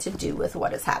anything to do with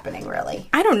what is happening, really.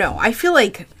 I don't know. I feel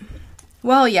like,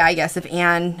 well, yeah, I guess if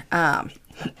Anne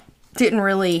didn't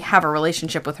really have a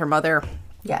relationship with her mother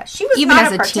Yeah, she was even not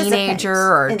as a participant teenager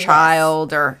or a in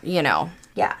child or, Yeah.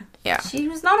 Yeah. She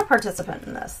was not a participant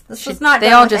in this. This was not they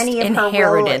done all with just any of her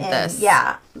inherited will this.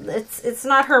 Yeah. It's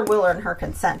not her will or her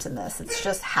consent in this. It's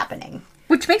just happening.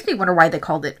 Which makes me wonder why they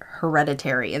called it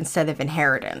hereditary instead of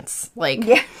inheritance. Like,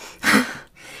 Yeah.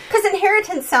 Because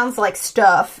inheritance sounds like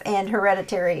stuff, and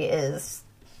hereditary is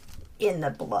in the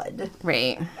blood.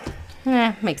 right.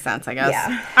 Makes sense, I guess.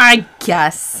 Yeah. I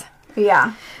guess.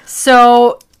 Yeah.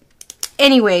 So,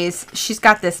 anyways, she's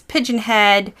got this pigeon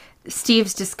head.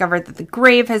 Steve's discovered that the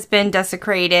grave has been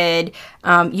desecrated.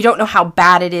 You don't know how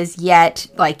bad it is yet.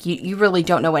 Like, you really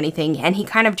don't know anything. And he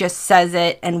kind of just says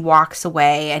it and walks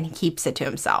away, and he keeps it to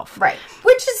himself. Right.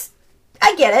 Which is,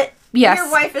 I get it. Yes.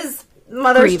 Your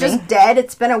mother's Grieving. just dead.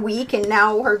 It's been a week, and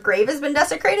now her grave has been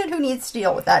desecrated. Who needs to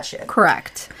deal with that shit?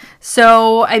 Correct.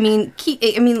 So, I mean,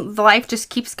 the life just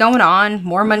keeps going on.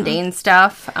 More mundane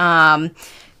stuff.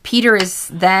 Peter is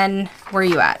then... Where are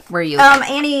you at? Where are you?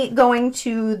 Annie going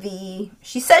to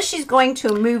she says she's going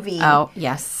to a movie. Oh,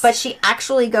 yes. But she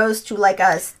actually goes to like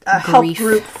a help Grief.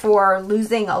 group for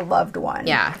losing a loved one.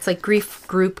 Yeah, it's like grief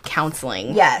group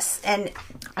counseling. Yes, and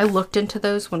I looked into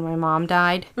those when my mom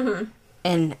died. Mm-hmm.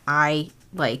 And I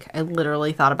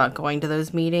literally thought about going to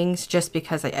those meetings just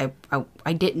because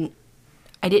I didn't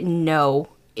know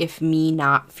if me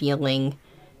not feeling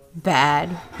bad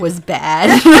was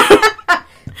bad.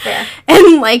 fair.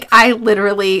 And I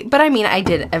literally, but I mean, I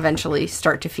did eventually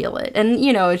start to feel it. And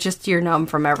it's just you're numb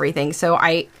from everything. So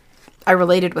I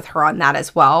related with her on that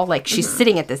as well. Like, she's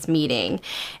sitting at this meeting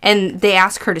and they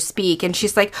ask her to speak and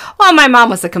she's like, well, my mom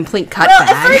was a complete cutbag. Well,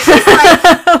 at first she's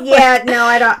like, yeah, no,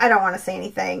 I don't want to say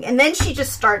anything. And then she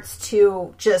just starts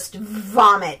to just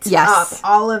vomit Yes. up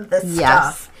all of the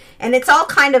Yes. stuff. And it's all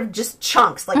kind of just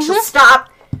chunks. Like, she'll stop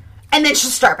and then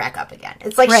she'll start back up again.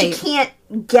 It's like Right. she can't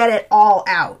get it all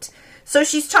out. So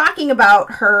she's talking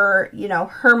about her,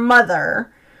 her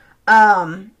mother,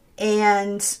 and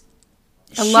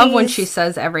I love when she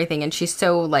says everything and she's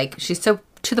so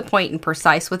to the point and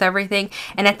precise with everything.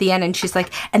 And at the end, and she's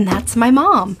like, and that's my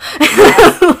mom.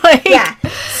 Yeah.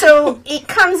 So it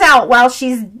comes out while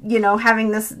she's,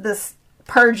 having this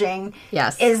purging.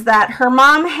 Yes. Is that her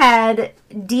mom had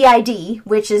DID,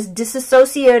 which is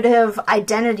dissociative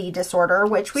identity disorder,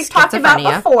 which we've talked about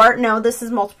Schizophrenia. before. No, this is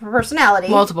multiple personality.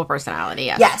 Multiple personality,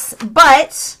 yes. Yes.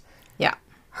 But Yeah.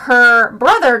 her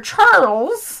brother,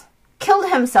 Charles,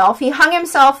 killed himself. He hung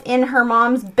himself in her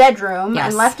mom's bedroom Yes.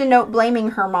 and left a note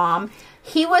blaming her mom.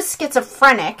 He was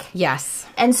schizophrenic. Yes.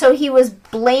 And so he was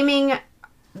blaming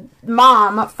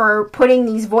mom for putting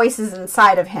these voices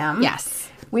inside of him. Yes.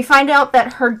 We find out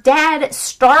that her dad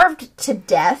starved to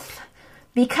death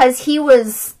because he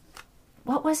was,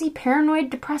 what was he, paranoid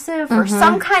depressive or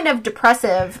some kind of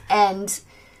depressive, and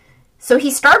so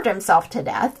he starved himself to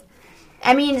death.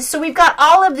 I mean, so we've got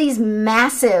all of these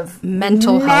massive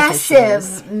mental health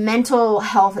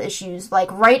issues,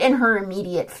 like right in her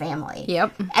immediate family.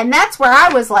 Yep. And that's where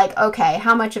I was like, okay,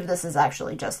 how much of this is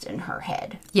actually just in her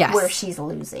head? Yes. Where she's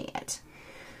losing it.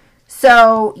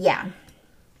 So, yeah.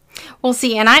 Well,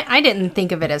 see, and I didn't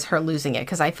think of it as her losing it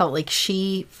because I felt like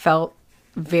she felt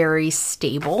very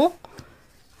stable.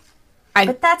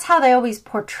 But that's how they always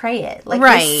portray it. Like,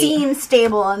 Right. they seem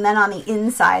stable, and then on the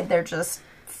inside, they're just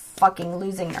fucking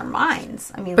losing their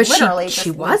minds. I mean, But literally. she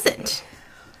just wasn't.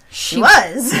 She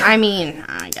was. I mean,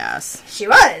 I guess. She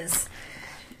was.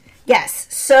 Yes.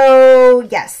 So,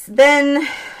 yes. Then.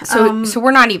 So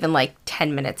we're not even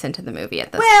 10 minutes into the movie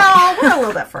at this point. Well, we're a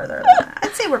little bit further than that.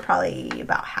 I'd say we're probably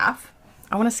about half.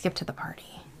 I want to skip to the party.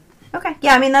 Okay.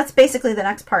 Yeah, I mean, that's basically the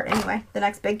next part anyway. The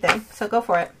next big thing. So go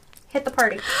for it. Hit the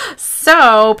party.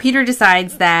 So Peter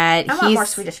decides that I want more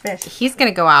Swedish fish. he's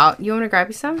going to go out. You want me to grab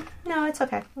you some? No, it's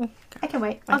okay. I can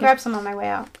wait. I'll grab some on my way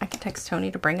out. I can text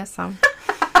Tony to bring us some.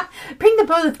 Bring the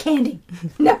bowl of candy.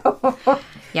 No.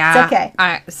 Yeah. It's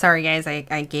okay. Sorry, guys.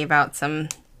 I gave out some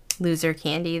loser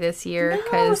candy this year No,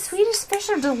 because Swedish fish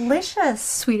are delicious.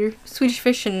 Swedish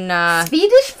fish and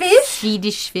Swedish fish?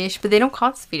 Swedish fish, but they don't call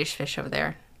it Swedish fish over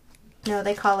there. No,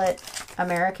 they call it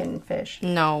American fish.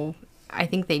 No, I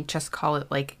think they just call it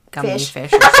gummy Fish.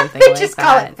 fish or something They like just that.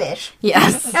 call it fish.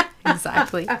 Yes,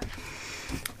 exactly.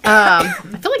 I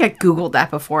feel like I Googled that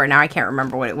before. Now I can't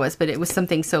remember what it was, but it was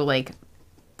something so bland,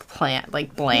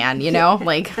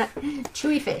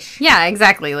 Chewy fish. yeah,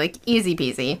 exactly, easy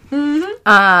peasy.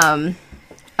 Mm-hmm.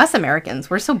 Us Americans,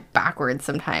 we're so backwards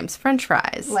sometimes. French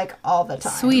fries, All the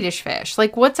time. Swedish fish.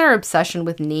 What's our obsession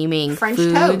with naming French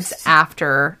foods toast.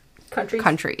 after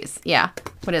Countries. Yeah,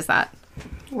 what is that?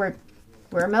 We're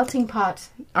a melting pot.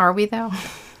 Are we though? I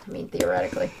mean,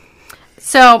 theoretically.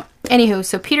 So, anywho,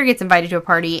 so Peter gets invited to a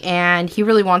party and he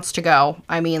really wants to go.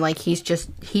 I mean, like, he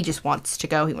just wants to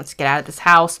go. He wants to get out of this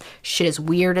house. Shit is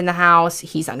weird in the house.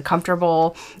 He's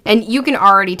uncomfortable. And you can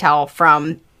already tell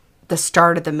from the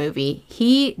start of the movie,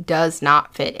 he does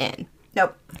not fit in.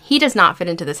 Nope. He does not fit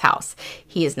into this house.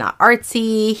 He is not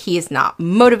artsy. He is not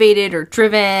motivated or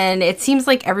driven. It seems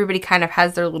like everybody kind of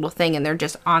has their little thing and they're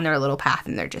just on their little path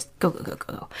and they're just go, go, go,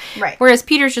 go. Right. Whereas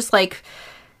Peter's just like,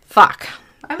 fuck.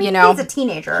 I mean, you know, he's a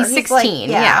teenager. He's 16,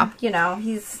 yeah. You know,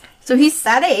 he's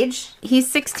that age. He's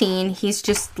 16. He's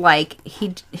just like,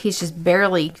 he's just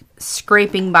barely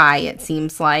scraping by, it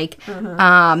seems like.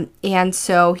 Mm-hmm. And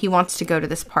so he wants to go to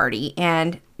this party.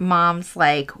 And Mom's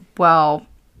like, well,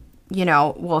 you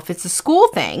know, well, if it's a school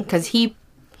thing, because he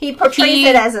portrays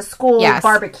it as a school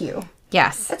barbecue.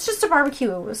 Yes. It's just a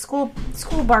barbecue. A school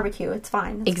barbecue. It's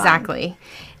fine. It's exactly. Fine.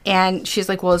 And she's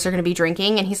like, well, is there going to be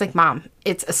drinking? And he's like, Mom,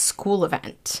 it's a school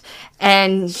event.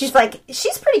 And she's like,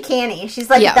 she's pretty canny.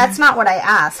 She's like, that's not what I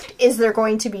asked. Is there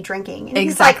going to be drinking? And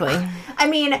exactly. He's like, I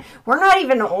mean, we're not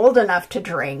even old enough to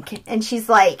drink. And she's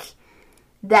like,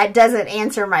 that doesn't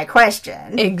answer my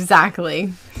question.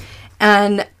 Exactly.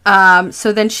 And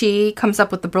so then she comes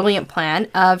up with the brilliant plan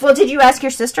of... Well, did you ask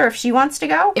your sister if she wants to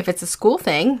go? If it's a school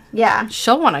thing, yeah,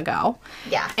 she'll want to go.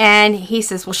 Yeah. And he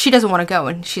says, well, she doesn't want to go.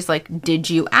 And she's like, did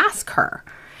you ask her?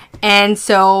 And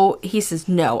so he says,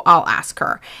 no, I'll ask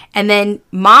her. And then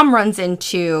Mom runs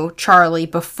into Charlie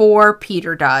before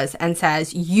Peter does and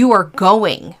says, you are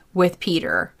going with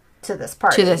Peter to this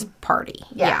party.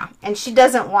 Yeah. And she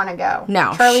doesn't want to go.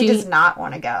 No. Charlie does not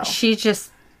want to go. She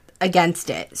just... against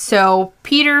it. So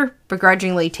Peter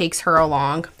begrudgingly takes her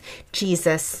along.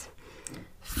 Jesus.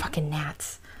 Fucking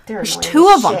gnats. There's two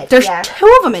of them. There's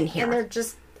two of them in here. And they're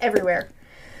just everywhere.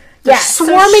 They're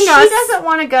swarming us. She doesn't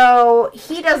want to go.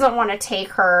 He doesn't want to take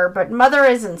her, but Mother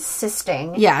is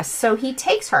insisting. Yes. So he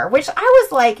takes her, which I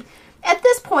was like, at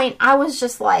this point, I was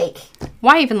just like...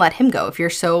 why even let him go if you're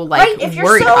so, like, right, if you're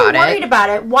worried so about worried about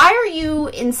it, why are you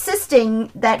insisting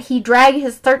that he drag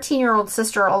his 13-year-old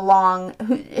sister along?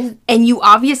 And you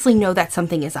obviously know that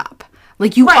something is up.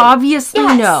 Like, you obviously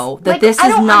know that like, this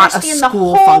is not a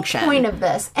school function. The whole point of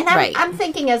this. And I'm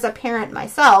thinking as a parent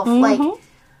myself, like,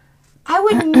 I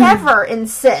would never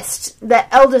insist that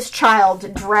eldest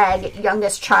child drag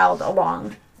youngest child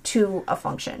along to a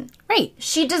function. Right.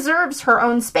 She deserves her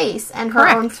own space and her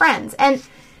own friends. And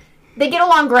they get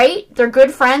along great. They're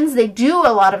good friends. They do a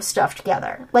lot of stuff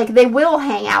together. Like, they will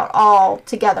hang out all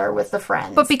together with the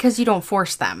friends. But because you don't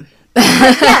force them.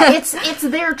 Yeah, it's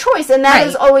their choice. And that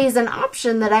is always an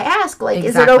option that I ask. Like,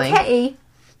 is it okay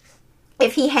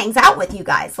if he hangs out with you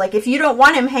guys? Like, if you don't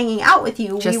want him hanging out with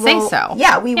you, just say so.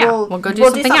 Yeah, we'll go do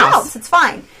something else. It's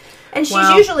fine. And she's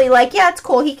usually like, yeah, it's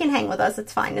cool. He can hang with us.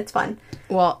 It's fine. It's fun.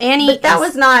 Well, Annie... but that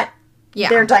was not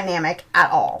their dynamic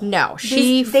at all. No.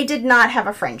 They did not have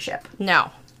a friendship.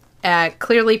 No.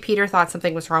 Clearly, Peter thought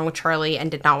something was wrong with Charlie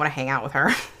and did not want to hang out with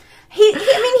her. He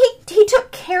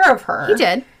took care of her. He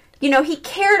did. You know, he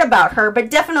cared about her,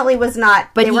 but definitely was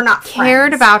not... But they were not friends.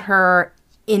 Cared about her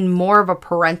in more of a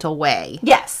parental way.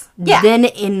 Yes. Yeah. Than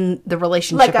in the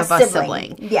relationship of a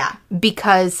sibling. Yeah.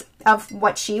 Because... of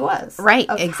what she was. Right,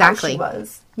 of exactly. How she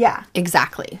was. Yeah.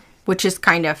 Exactly. Which is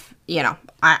kind of, you know,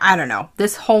 I don't know.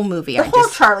 This whole movie, the whole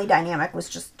Charlie dynamic was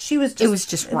just, she was just... it was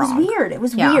just wrong. It was weird. It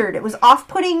was weird. It was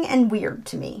off-putting and weird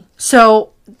to me.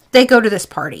 So, they go to this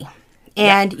party.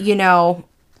 And, you know,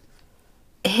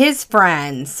 his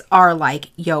friends are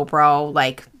like, yo, bro,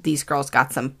 like, these girls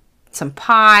got some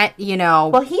pot, you know.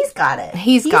 Well, he's got it.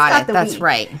 He's got it. That's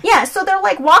right. Yeah, so they're,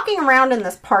 like, walking around in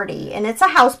this party. And it's a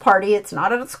house party. It's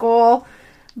not at a school.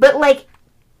 But, like...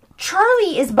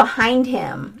 Charlie is behind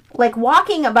him, like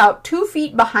walking about 2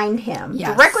 feet behind him,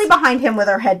 directly behind him with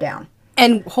her head down.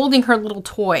 And holding her little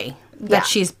toy that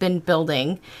she's been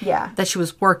building, that she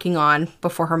was working on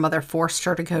before her mother forced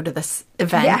her to go to this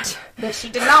event. That she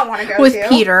did not want to go with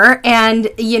Peter. And,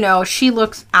 you know, she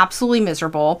looks absolutely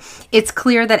miserable. It's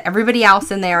clear that everybody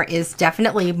else in there is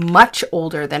definitely much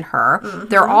older than her. Mm-hmm.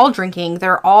 They're all drinking.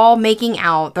 They're all making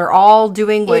out. They're all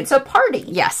doing what... It's a party.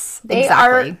 Yes, they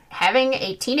are having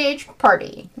a teenage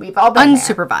party. We've all been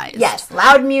unsupervised. There. Yes,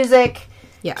 loud music.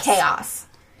 Yes. Chaos.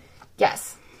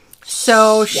 Yes.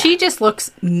 So she just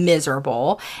looks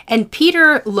miserable, and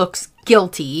Peter looks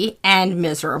guilty and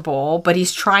miserable, but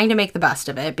he's trying to make the best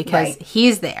of it because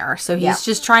he's there. So he's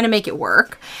just trying to make it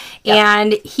work. Yep.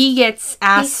 And he gets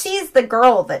asked... He sees the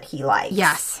girl that he likes.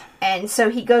 Yes. And so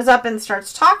he goes up and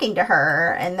starts talking to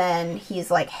her, and then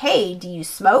he's like, hey, do you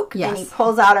smoke? Yes. And he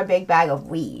pulls out a big bag of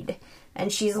weed.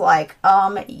 And she's like,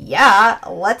 yeah,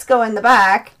 let's go in the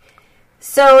back.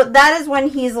 So that is when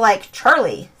he's like,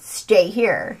 Charlie, stay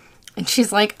here. And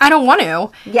she's like, I don't want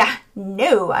to. Yeah,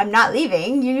 no, I'm not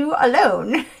leaving you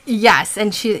alone. Yes,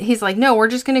 and he's like, no, we're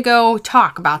just going to go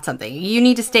talk about something. You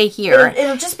need to stay here.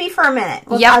 It'll just be for a minute.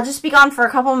 Yep. I'll just be gone for a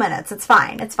couple minutes. It's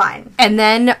fine. It's fine. And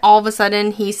then all of a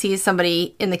sudden he sees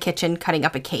somebody in the kitchen cutting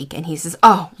up a cake and he says,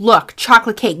 oh, look,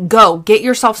 chocolate cake. Go get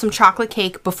yourself some chocolate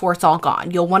cake before it's all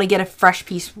gone. You'll want to get a fresh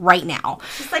piece right now.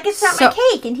 She's like, it's not my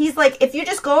cake. And he's like, if you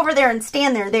just go over there and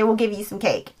stand there, they will give you some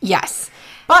cake. Yes.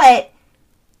 But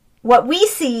what we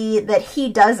see that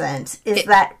he doesn't is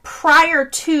that prior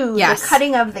to the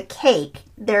cutting of the cake,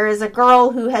 there is a girl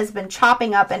who has been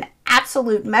chopping up an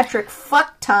absolute metric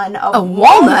fuck ton of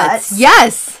walnuts.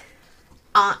 Yes.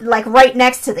 Like right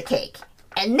next to the cake.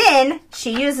 And then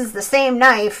she uses the same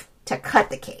knife to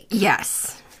cut the cake.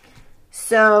 Yes.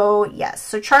 So, yes.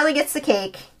 So Charlie gets the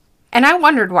cake. And I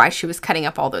wondered why she was cutting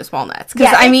up all those walnuts.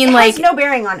 Because, Yeah, it like, has no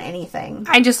bearing on anything.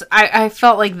 I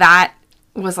felt like that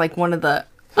was like one of the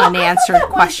unanswered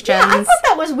questions. I thought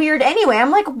that was weird anyway.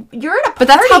 I'm like, you're at a party. But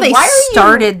that's how they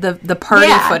started the party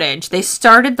footage. They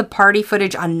started the party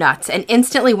footage on nuts. And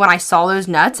instantly when I saw those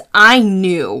nuts, I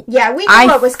knew. Yeah, we knew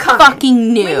what was coming. I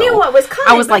fucking knew. We knew what was coming.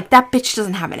 I was like, that bitch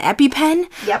doesn't have an EpiPen.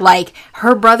 Yep. Like,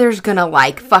 her brother's gonna,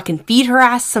 like, fucking feed her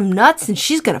ass some nuts and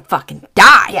she's gonna fucking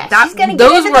die. Yeah, she's gonna get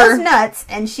into those nuts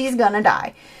and she's gonna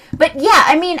die. But yeah,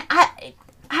 I mean,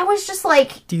 I was just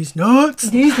like, These nuts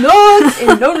in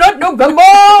No Nut November.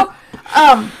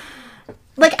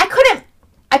 Like I couldn't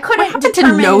what happened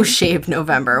to No Shave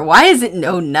November? Why is it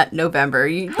No Nut November?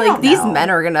 These men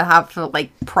are gonna have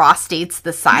like prostates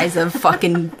the size of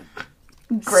fucking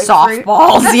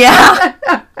softballs. Yeah.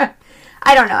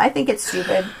 I don't know. I think it's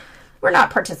stupid. We're not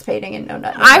participating in No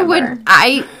Nut November.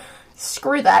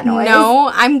 Screw that noise.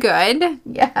 No, I'm good.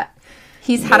 Yeah.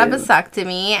 He's had a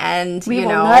vasectomy, and we you will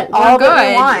know nut all we're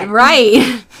good,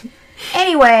 right?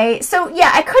 Anyway, so yeah,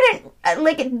 I couldn't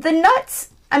like the nuts.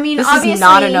 I mean, this obviously, is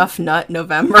not enough Nut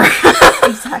November.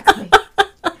 Exactly.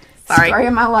 Sorry. Story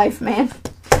of my life, man. So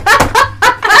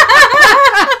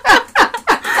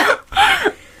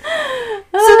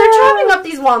they're chopping up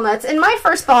these walnuts, and my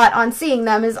first thought on seeing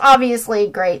them is obviously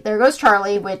great. There goes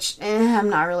Charlie, which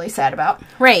I'm not really sad about.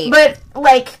 Right. But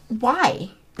like, why?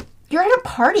 You're at a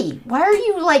party. Why are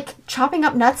you, like, chopping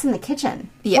up nuts in the kitchen?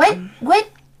 Yeah. What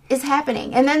is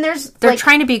happening? And then they're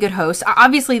trying to be good hosts.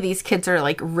 Obviously, these kids are,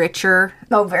 like, richer.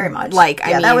 Oh, very much. Like,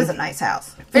 I mean, that was a nice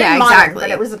house. Very modern, exactly.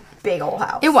 But it was a big old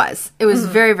house. It was. It was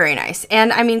very, very nice.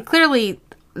 And, I mean, clearly,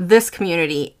 this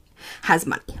community has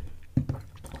money.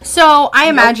 So, I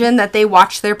imagine that they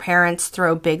watch their parents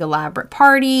throw big, elaborate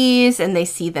parties, and they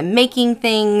see them making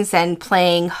things and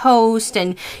playing host.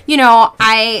 And, you know,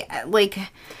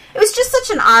 it was just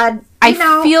such an odd, I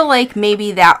feel like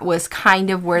maybe that was kind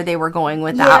of where they were going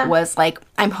with that, was like,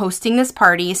 I'm hosting this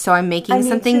party, so I'm making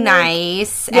something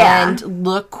nice and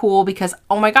look cool because,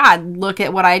 oh my God, look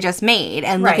at what I just made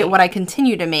and look at what I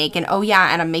continue to make and oh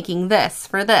yeah, and I'm making this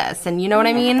for this and you know what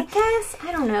I mean? I guess,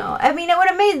 I don't know. I mean, it would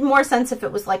have made more sense if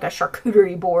it was like a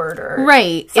charcuterie board or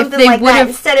something if they like would that have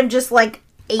instead of just like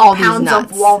 8 pounds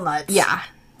of walnuts. Yeah.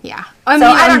 I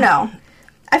don't know.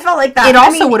 I felt like that. It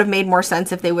also would have made more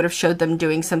sense if they would have showed them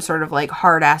doing some sort of like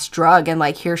hard ass drug and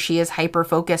like here she is hyper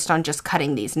focused on just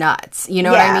cutting these nuts. You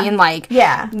know what I mean? Like,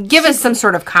 give us some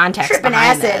sort of context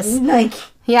behind acid. this. Like,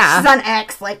 she's on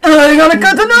X. Like, I gotta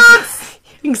cut the nuts.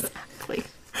 Exactly.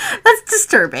 That's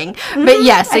disturbing. But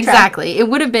yes, exactly. It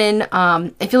would have been.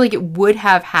 I feel like it would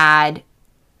have had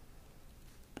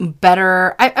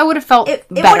better. I would have felt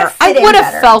better. I would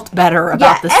have felt better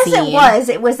about the scene. As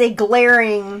it was a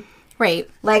glaring. Right.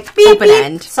 Like, beep, open beep,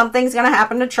 end. Something's going to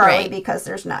happen to Charlie because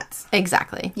there's nuts.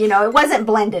 Exactly. You know, it wasn't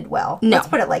blended well. No. Let's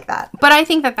put it like that. But I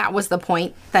think that was the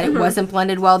point, that it wasn't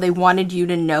blended well. They wanted you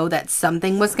to know that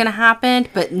something was going to happen,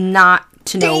 but not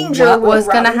to know what was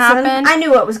going to happen. I knew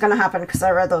what was going to happen because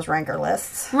I read those ranker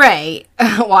lists. Right.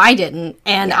 Well, I didn't.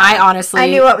 And I honestly... I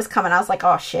knew what was coming. I was like,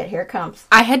 oh shit, here it comes.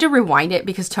 I had to rewind it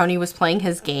because Tony was playing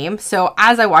his game. So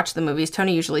as I watch the movies,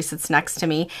 Tony usually sits next to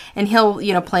me and he'll,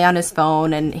 play on his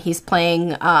phone and he's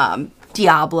playing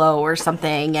Diablo or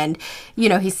something. And,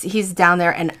 he's down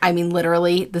there and I mean,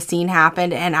 literally the scene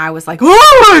happened and I was like,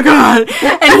 oh my God.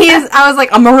 And I was like,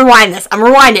 I'm going to rewind this. I'm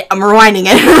rewinding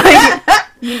it. Like,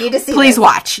 you need to see Please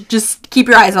watch. Just keep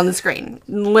your eyes on the screen.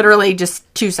 Literally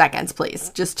just 2 seconds, please.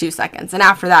 Just 2 seconds. And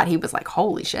after that, he was like,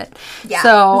 holy shit. Yeah,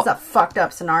 so, it's a fucked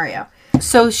up scenario.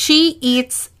 So she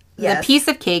eats the piece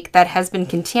of cake that has been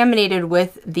contaminated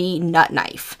with the nut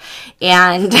knife.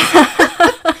 And...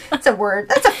 That's a word.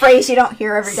 That's a phrase you don't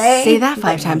hear every day. Say that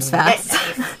 5 times fast.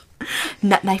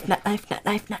 Nut knife, nut knife, nut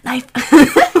knife, nut knife.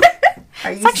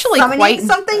 Are you It's actually summoning quite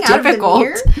something out of the difficult.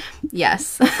 mirror?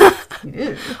 Yes.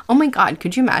 Ew. Oh my God,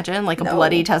 could you imagine like a No.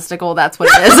 bloody testicle? That's what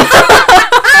it is.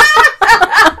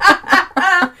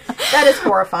 That is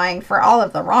horrifying for all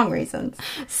of the wrong reasons.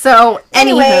 So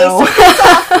Anyways,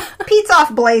 anywho, Pete's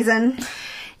off blazing.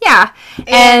 yeah,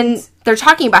 and they're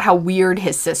talking about how weird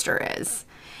his sister is.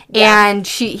 Yeah. And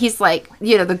he's like,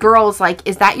 you know, the girl's like,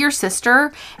 is that your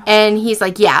sister? And he's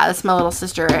like, yeah, that's my little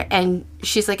sister. And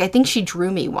she's like, I think she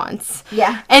drew me once.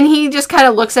 Yeah. And he just kind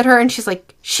of looks at her and she's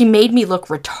like, she made me look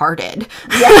retarded.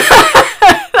 Yeah.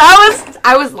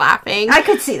 I was laughing. I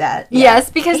could see that. Yeah. Yes,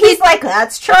 because He's like,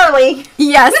 that's Charlie.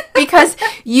 yes, because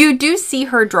you do see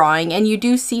her drawing and you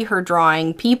do see her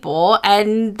drawing people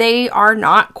and they are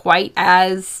not quite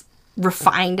as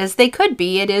refined as they could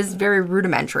be. It is very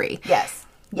rudimentary. Yes.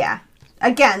 Yeah.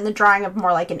 Again, the drawing of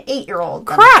more like an 8-year-old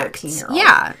than Correct. a 13-year-old.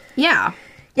 Yeah. Yeah.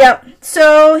 Yep.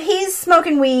 So he's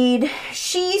smoking weed.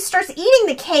 She starts eating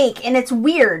the cake, and it's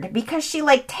weird because she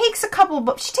like takes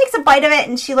she takes a bite of it,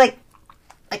 and she like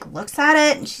looks at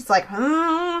it, and she's like,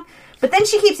 but then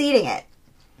she keeps eating it.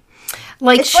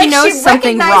 Like It's she knows she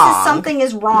something recognizes wrong. something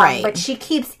is wrong, Right. but she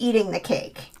keeps eating the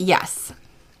cake. Yes.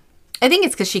 I think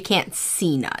it's because she can't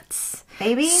see nuts.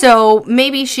 Maybe. So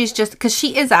maybe she's just, because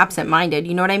she is absent-minded,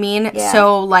 you know what I mean? Yeah.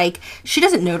 So, like, she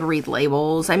doesn't know to read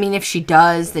labels. I mean, if she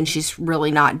does, then she's really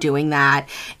not doing that.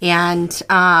 And,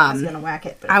 I was gonna whack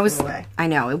it, but it flew away. I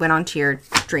know, it went onto your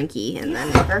drinky, and then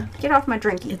Fucker. Get off my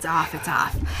drinky. it's off.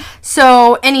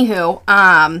 So, anywho,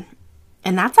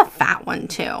 and that's a fat one,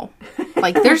 too.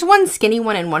 Like, there's one skinny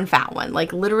one and one fat one.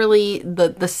 Like, literally,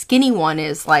 the skinny one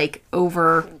is, like,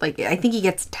 over, like, I think he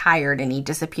gets tired and he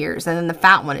disappears. And then the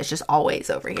fat one is just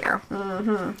always over here.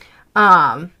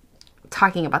 Mm-hmm.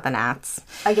 Talking about the gnats.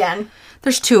 Again.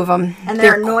 There's 2 of them. And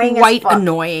they're annoying as quite fuck.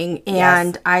 annoying.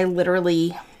 And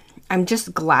I'm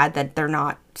just glad that they're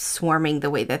not swarming the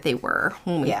way that they were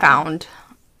when we found...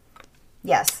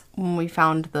 Yes. When we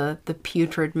found the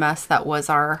putrid mess that was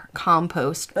our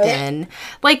compost bin.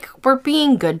 Like, we're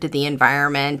being good to the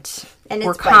environment. And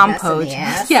we're it's biting us in the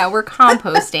ass. Yeah, we're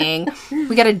composting.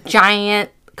 We got a giant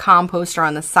composter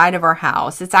on the side of our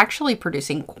house. It's actually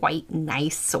producing quite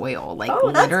nice soil. Like,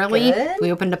 Oh, that's literally, good.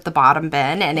 we opened up the bottom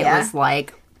bin and it was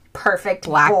like Perfect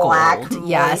black gold. moist.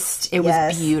 Yes, it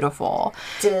was beautiful.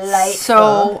 Delightful.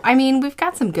 So, I mean, we've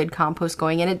got some good compost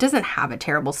going, and it doesn't have a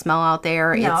terrible smell out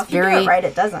there. No, It's if you very do it right,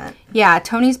 it doesn't. yeah,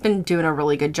 Tony's been doing a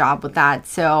really good job with that.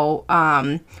 So,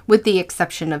 with the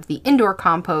exception of the indoor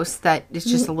compost, that is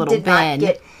just a little Did not bin.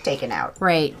 get taken out.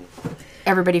 Right.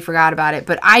 Everybody forgot about it,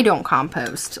 but I don't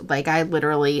compost. Like, I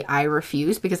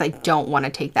refuse because I don't want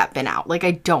to take that bin out. Like, I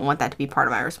don't want that to be part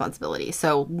of my responsibility.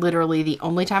 So, literally, the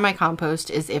only time I compost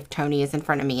is if Tony is in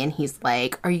front of me and he's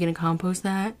like, are you going to compost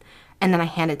that? And then I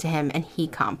hand it to him and he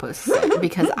composts it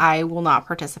because I will not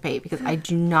participate because I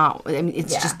do not, I mean,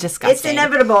 it's just disgusting. It's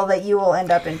inevitable that you will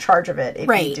end up in charge of it if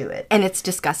you do it. And it's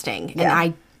disgusting. Yeah.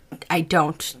 And I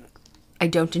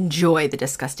don't enjoy the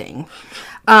disgusting.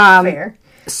 Fair.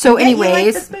 So Yet you like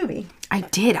anyways, this movie. I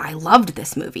did. I loved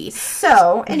this movie.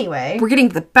 So, anyway. We're getting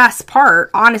to the best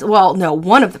part. Well, no,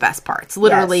 one of the best parts.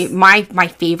 Literally, Yes. my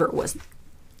favorite was,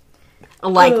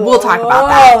 like, we'll talk about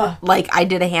that. Like, I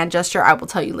did a hand gesture. I will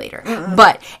tell you later.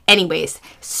 But anyways,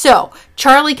 so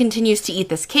Charlie continues to eat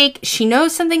this cake. She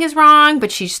knows something is wrong,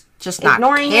 but she's just not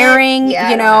Ignoring it. caring. Yeah,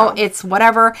 I you don't know, know. it's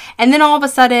whatever. And then all of a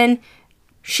sudden,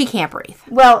 she can't breathe.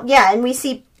 Well, yeah, and we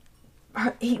see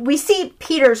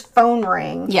Peter's phone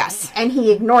ring. Yes. And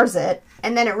he ignores it.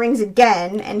 And then it rings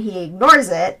again, and he ignores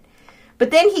it.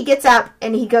 But then he gets up,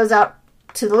 and he goes out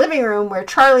to the living room where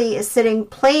Charlie is sitting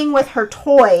playing with her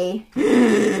toy.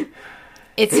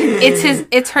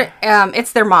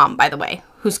 It's their mom, by the way,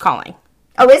 who's calling.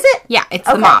 Oh, is it? Yeah, it's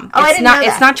the Okay. mom. Oh, I It's didn't not know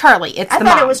that. it's not Charlie, it's I the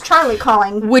thought mom. it was Charlie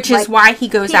calling. Which is why he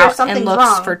goes Peter, out and something's looks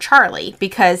wrong. for Charlie,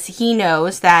 because he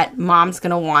knows that mom's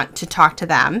going to want to talk to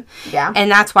them. Yeah. And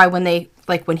that's why when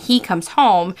he comes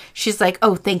home, she's like,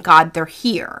 "Oh, thank God they're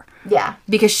here." Yeah.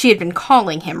 Because she had been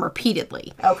calling him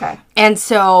repeatedly. Okay. And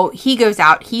so he goes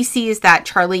out, he sees that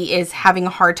Charlie is having a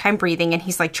hard time breathing, and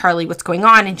he's like, "Charlie, what's going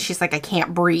on?" And she's like, "I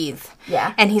can't breathe."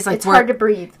 Yeah. And he's like, it's hard to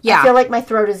breathe. Yeah. I feel like my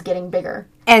throat is getting bigger.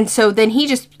 And so then he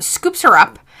just scoops her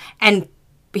up, and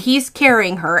he's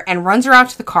carrying her and runs her out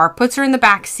to the car, puts her in the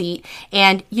back seat,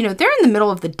 and, you know, they're in the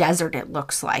middle of the desert, it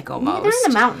looks like, almost. They're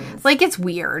in the mountains. Like, it's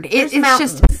weird. It's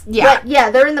mountains. just, yeah. But, yeah,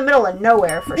 they're in the middle of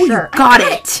nowhere for sure. Got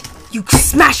it! You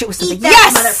smash it with something. Eat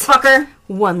that, Yes! motherfucker.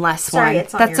 One less Sorry, one.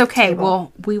 it's on That's your okay.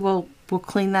 table. We'll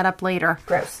clean that up later.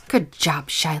 Gross. Good job,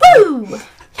 Shiloh. Ooh.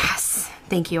 Yes.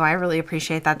 Thank you. I really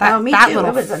appreciate that. Oh, me That too.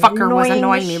 little It was fucker was annoying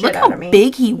annoying the me. shit Look out how of me.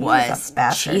 big he He was was. a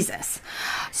bastard. Jesus.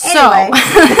 Anyway.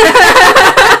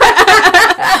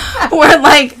 So we're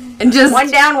like just One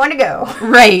down, one to go.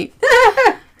 right.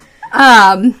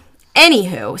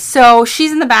 Anywho, so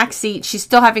she's in the back seat. She's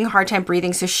still having a hard time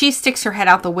breathing, so she sticks her head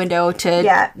out the window to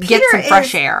get Peter some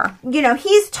fresh air. You know,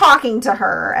 he's talking to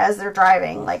her as they're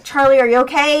driving. Like, Charlie, are you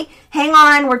okay? Hang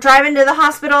on, we're driving to the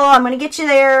hospital. I'm going to get you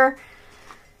there.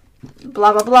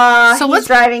 Blah, blah, blah. So he's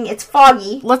driving. It's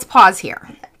foggy. Let's pause here.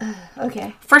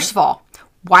 Okay. First of all,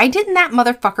 why didn't that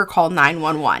motherfucker call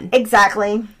 911?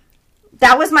 Exactly.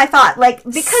 That was my thought. Like,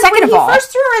 because Second when of he all-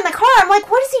 first threw her in the car, I'm like,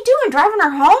 what is he doing? Driving her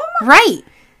home? Right.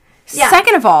 Yeah.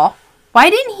 Second of all, why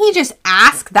didn't he just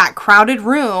ask that crowded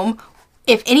room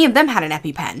if any of them had an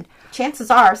EpiPen?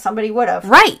 Chances are somebody would have.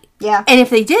 Right. Yeah. And if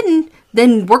they didn't,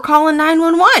 then we're calling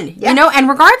 911. Yeah. You know, and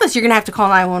regardless, you're going to have to call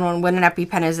 911 when an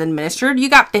EpiPen is administered. You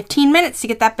got 15 minutes to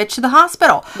get that bitch to the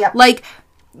hospital. Yep. Like,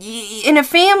 in a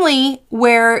family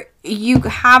where you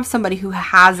have somebody who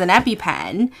has an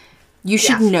EpiPen, you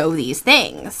should know these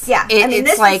things. Yeah. I mean,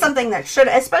 it's this is something that should,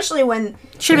 especially when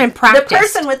should have been the practiced.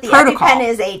 person with the protocol. EpiPen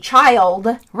is a child.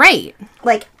 Right.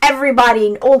 Like,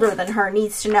 everybody older than her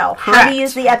needs to know how Correct. to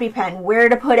use the EpiPen, where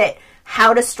to put it,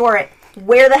 how to store it,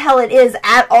 where the hell it is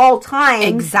at all times.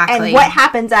 Exactly. And what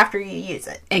happens after you use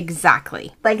it.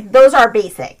 Exactly. Like, those are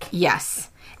basic. Yes.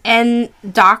 And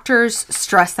doctors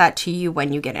stress that to you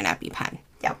when you get an EpiPen.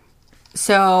 Yep.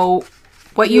 So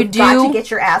what You've you do... got to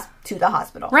get your ass to the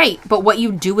hospital. Right. But what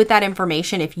you do with that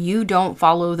information, if you don't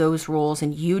follow those rules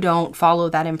and you don't follow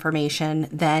that information,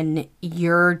 then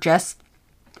you're just,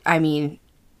 I mean,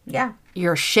 Yeah.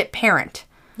 you're a shit parent.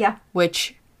 Yeah.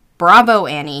 Which, bravo,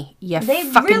 Annie. You They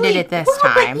fucking really, did it this well,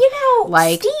 time. But, you know,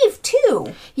 like, Steve,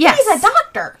 too. Yes. He's a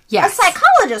doctor. Yes. A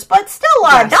psychologist, but still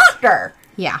a Yes. doctor.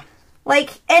 yeah.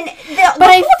 Like, and the But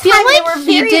I whole feel time they like were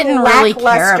he very didn't really care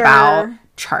lackluster. about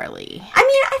Charlie. I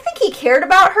mean, I think he cared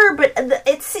about her, but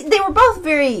they were both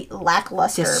very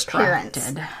lackluster parents,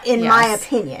 Distracted. in my Yes.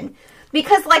 opinion.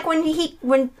 Because, like, when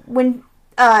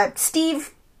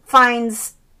Steve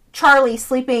finds Charlie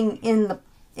sleeping in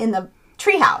the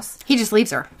treehouse, He just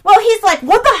leaves her. well, he's like,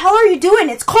 "What the hell are you doing?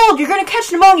 It's cold. You're going to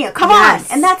catch pneumonia. Come Yes.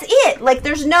 on!" And that's it. Like,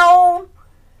 there's no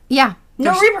Yeah.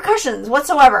 no repercussions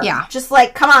whatsoever. Yeah. Just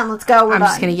like, come on, let's go. We're I'm done.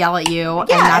 just going to yell at you.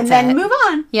 Yeah, and that's then it. move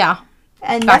on. Yeah.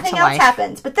 And Back nothing to else life.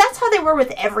 happens. But that's how they were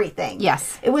with everything.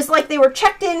 Yes. It was like they were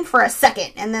checked in for a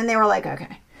second, and then they were like,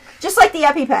 okay. Just like the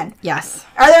EpiPen. Yes.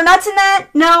 Are there nuts in that?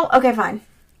 No? Okay, fine.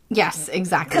 Yes,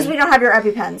 exactly. Because we don't have your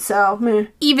EpiPen, so, meh.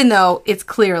 Even though it's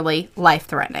clearly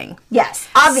life-threatening. Yes,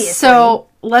 obviously. So,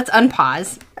 let's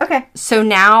unpause. Okay. So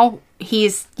now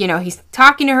he's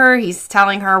talking to her. He's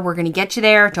telling her, we're going to get you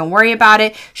there. Don't worry about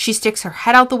it. She sticks her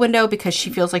head out the window because she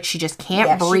feels like she just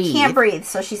can't breathe. She can't breathe,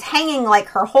 so she's hanging, like,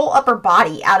 her whole upper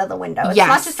body out of the window. It's Yes.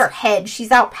 not just her head.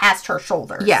 She's out past her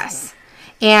shoulders. Yes.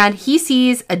 And he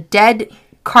sees a dead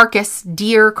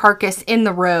deer carcass in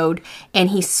the road, and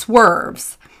he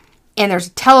swerves. And there's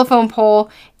a telephone pole,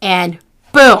 and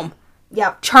boom.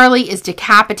 Yep. Charlie is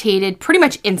decapitated pretty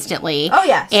much instantly. Oh,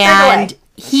 yeah. Straight And away.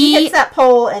 he hits that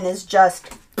pole and is just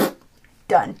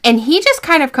done. and he just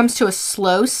kind of comes to a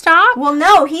slow stop. Well,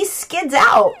 no, he skids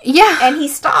out. Yeah. And he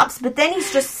stops, but then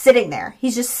he's just sitting there.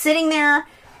 He's just sitting there,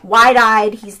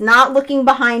 wide-eyed. He's not looking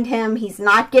behind him. He's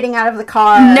not getting out of the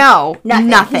car. No,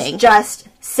 nothing. He's just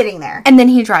sitting there. And then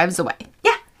he drives away.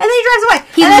 Yeah, and then he drives away.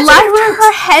 He And that's left what I wrote.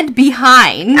 her head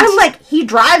behind. I'm like, he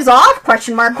drives off,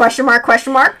 question mark, question mark,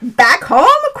 question mark, back home,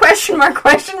 question mark,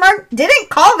 didn't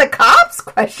call the cops,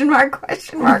 question mark,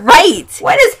 question mark. Right.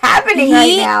 What is happening right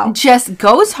He now? just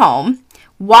goes home,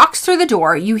 walks through the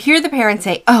door. You hear the parents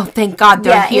say, "Oh, thank God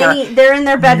they're here." Annie, they're in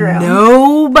their bedroom.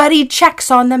 Nobody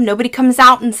checks on them. Nobody comes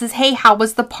out and says, "Hey, how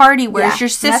was the party? Where's Yeah, your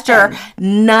sister?"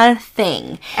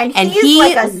 Nothing. And And he's he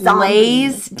like a zombie.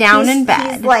 lays down in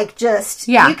bed. He's like just,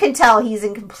 Yeah. you can tell he's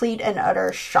in complete and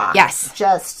utter shock. Yes.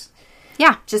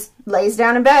 Yeah. Just lays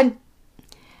down in bed.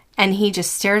 And he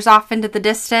just stares off into the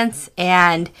distance,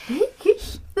 and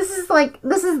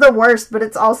This is the worst, but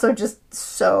it's also just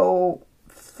so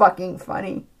fucking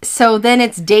funny. so then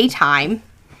it's daytime,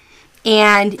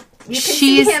 and You can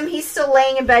she's see him, he's still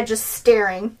laying in bed just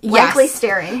staring. Blankly Yes.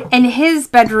 staring. and his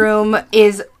bedroom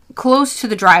is close to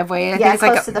the driveway. I think it's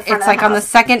close like to the front it's of the like on the house.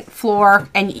 second floor,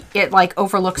 and it like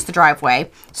overlooks the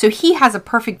driveway. So he has a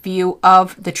perfect view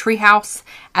of the treehouse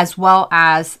as well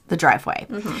as the driveway.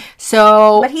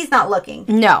 So But he's not looking.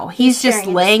 no, he's just staring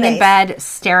into laying in space. bed,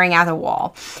 staring at the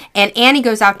wall. And Annie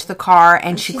goes out to the car,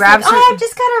 and she She's grabs like, her. oh, I've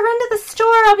just got to run to the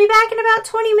store. I'll be back in about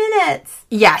 20 minutes.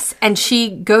 Yes, and she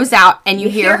goes out, and you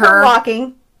hear her.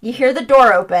 walking. You hear the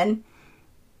door open.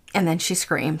 And then she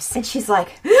screams. And she's like,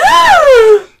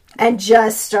 and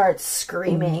just starts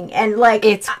screaming. And like,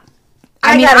 I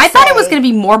thought it was going to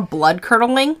be more blood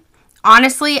curdling.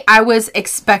 Honestly, I was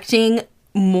expecting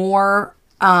more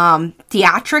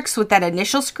theatrics with that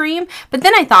initial scream. But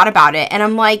then I thought about it and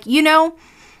I'm like, you know,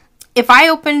 if I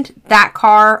opened that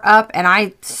car up and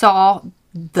I saw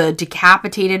the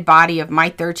decapitated body of my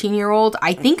 13-year-old,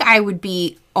 I think I would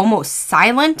be almost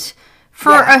silent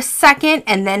for a second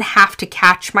and then have to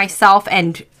catch myself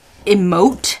and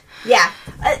emote. Yeah.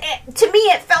 To me,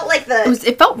 it felt like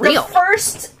it felt real.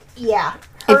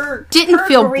 It didn't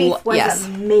feel grief was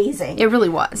amazing. It really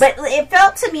was. But it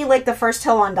felt to me like the first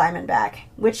hill on Diamondback,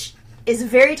 which is a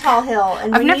very tall hill.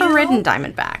 And I've never ridden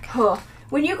Diamondback.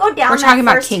 When you go down, we're talking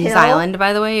about Kings Island,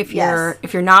 by the way. If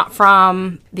you're not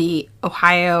from the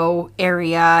Ohio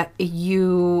area,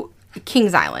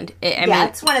 Kings Island. I mean,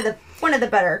 it's one of the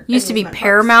better. Used to be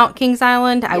Paramount Kings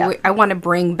Island. I want to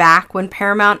bring back when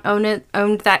Paramount owned it.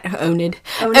 Excuse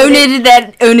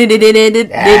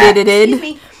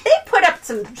me. They put up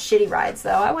some shitty rides, though.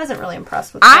 I wasn't really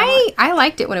impressed with Paramount. I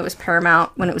liked it when it was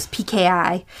Paramount, when it was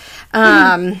PKI.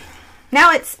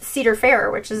 Now it's Cedar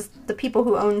Fair, which is the people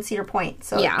who own Cedar Point.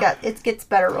 So it gets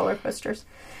better roller coasters.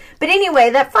 But anyway,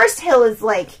 that first hill is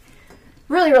like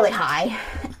really, really high.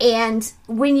 And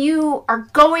when you are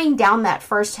going down that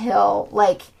first hill,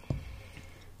 like,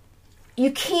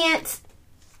 you can't,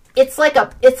 it's like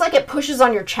it pushes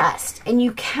on your chest and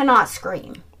you cannot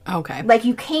scream. Okay. Like,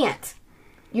 you can't.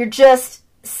 You're just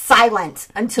silent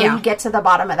until you get to the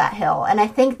bottom of that hill. And I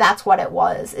think that's what it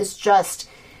was, is just,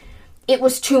 it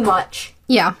was too much.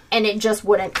 Yeah. And it just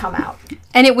wouldn't come out.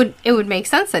 And it would make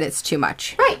sense that it's too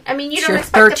much. Right. I mean, you don't your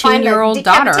expect to find the 13-year-old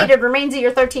decapitated daughter. remains of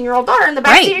your 13-year-old daughter in the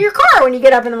backseat of your car when you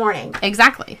get up in the morning.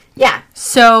 Exactly. Yeah.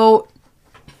 So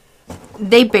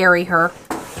they bury her.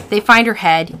 They find her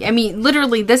head. I mean,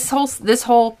 literally, this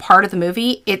whole part of the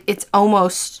movie, it's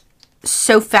almost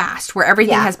so fast, where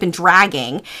everything has been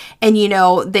dragging, and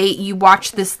you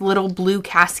watch this little blue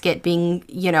casket being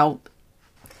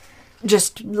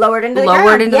just lowered into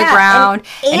the ground,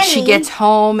 and she gets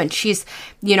home and she's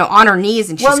on her knees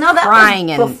and she's crying.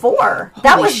 That was before.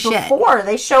 That was before.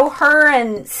 They show her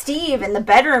and Steve in the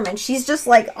bedroom and she's just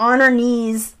like on her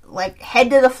knees, like head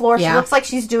to the floor. She looks like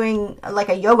she's doing like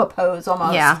a yoga pose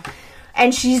almost. Yeah.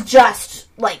 And she's just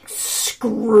like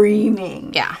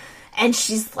screaming. Yeah. And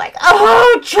she's like,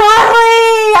 "Oh,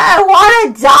 Charlie, I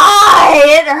want to die.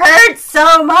 It hurts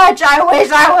so much. I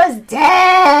wish I was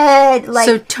dead." Like,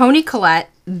 so Toni Collette,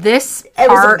 this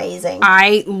part, was amazing.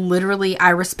 I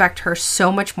respect her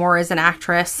so much more as an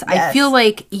actress. Yes. I feel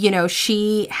like,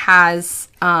 she has,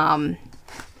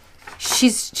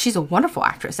 she's a wonderful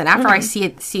actress. And after I see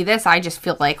this, I just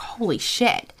feel like, holy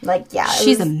shit. Like,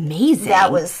 she's amazing.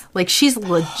 That was like, she's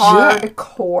legit.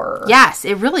 Hardcore. Yes,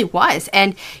 it really was.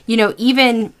 And,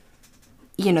 even,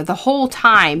 the whole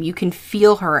time you can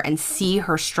feel her and see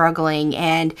her struggling,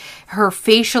 and her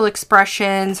facial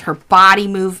expressions, her body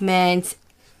movements,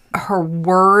 her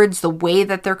words, the way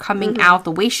that they're coming out,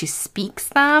 the way she speaks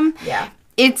them. Yeah.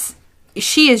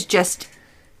 She is just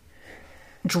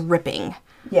dripping.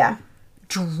 Yeah.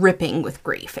 Dripping with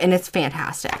grief, and it's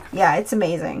fantastic. Yeah, it's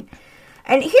amazing.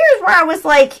 And here's where I was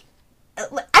like, I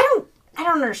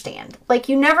don't understand. Like,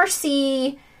 you never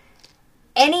see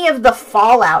any of the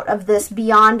fallout of this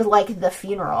beyond like the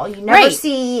funeral. You never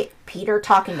see Peter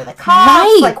talking to the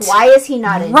cops. Like, why is he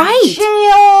not in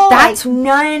jail? That's like,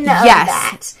 none of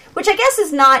that. Which I guess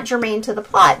is not germane to the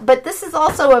plot, but this is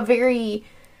also a very...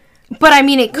 But I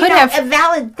mean, it could have a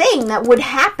valid thing that would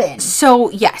happen. So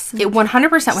yes, it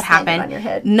 100% would happen. On your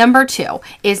head. Number 2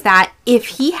 is that if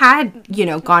he had,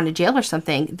 gone to jail or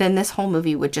something, then this whole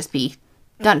movie would just be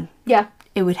done. Yeah.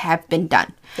 It would have been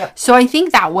done. Yep. So I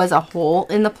think that was a hole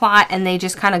in the plot, and they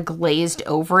just kind of glazed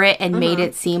over it and made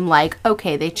it seem like,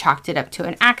 okay, they chalked it up to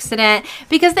an accident,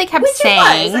 because they kept saying...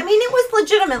 It was. I mean, it was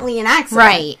legitimately an accident.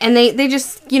 Right. And they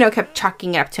just, kept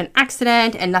chalking it up to an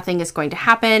accident, and nothing is going to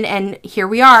happen. And here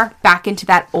we are, back into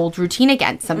that old routine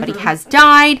again. Somebody has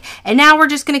died, and now we're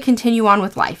just going to continue on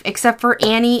with life. Except for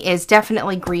Annie is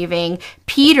definitely grieving.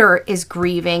 Peter is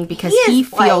grieving because he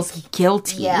feels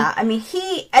guilty. Yeah. I mean,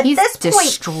 he's this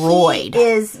destroyed. He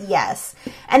is, yes.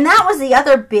 And that was the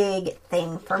other big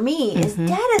thing for me, is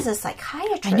Dad is a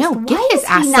psychiatrist. I know. Get his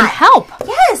ass some help.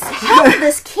 Yes. Help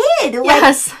this kid.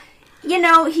 Yes.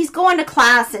 Like, he's going to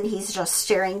class and he's just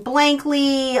staring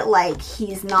blankly. Like,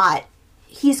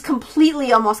 he's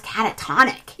completely almost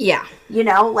catatonic. Yeah.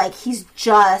 Like, he's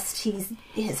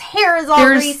his hair is all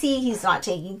greasy. He's not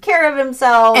taking care of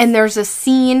himself. And there's a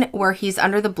scene where he's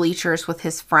under the bleachers with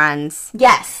his friends.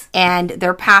 Yes. And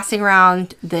they're passing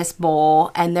around this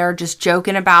bowl, and they're just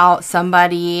joking about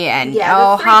somebody. And the three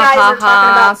guys are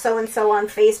talking about so and so on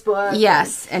Facebook.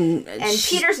 Yes, and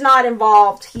Peter's not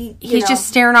involved. He's just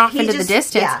staring off into the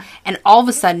distance, and all of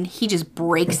a sudden he just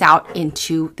breaks out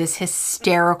into this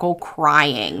hysterical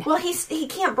crying. Well, he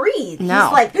can't breathe. No.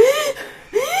 He's like,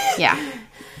 yeah.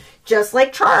 Just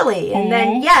like Charlie. And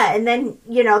then,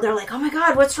 they're like, oh my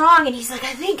God, what's wrong? And he's like,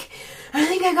 I think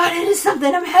I got into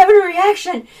something. I'm having a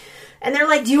reaction. And they're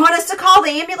like, do you want us to call the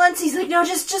ambulance? He's like, no,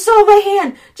 just hold my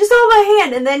hand. Just hold my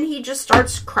hand. And then he just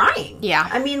starts crying. Yeah.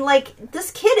 I mean, like, this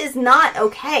kid is not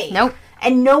okay. Nope.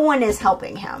 And no one is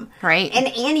helping him. Right. And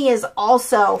Annie is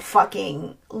also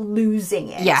fucking losing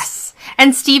it. Yes.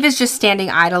 And Steve is just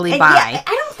standing idly by. Yeah,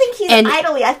 I don't think he's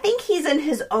idly. I think he's in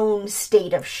his own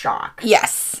state of shock.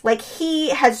 Yes. Like,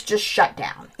 he has just shut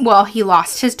down. Well, he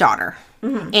lost his daughter.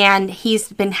 Mm-hmm. And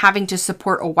he's been having to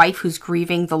support a wife who's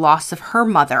grieving the loss of her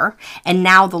mother and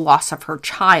now the loss of her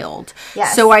child.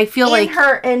 Yes. So I feel like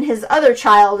his other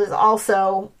child is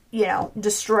also,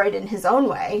 destroyed in his own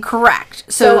way. Correct.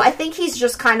 So I think he's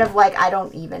just kind of like, I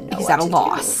don't even know. He's what at a to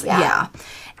loss. do. Yeah.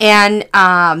 And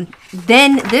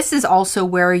then this is also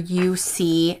where you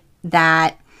see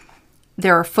that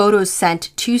there are photos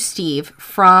sent to Steve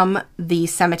from the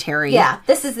cemetery. Yeah,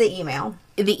 this is the email.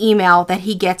 The email that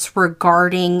he gets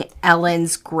regarding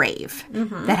Ellen's grave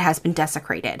that has been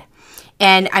desecrated.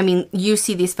 And, I mean, you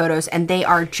see these photos, and they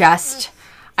are just,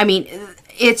 I mean,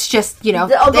 it's just, the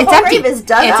it's whole empty. Grave is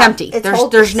dug it's up. empty.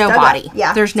 There's no body.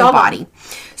 Yeah, there's no body.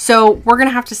 So we're going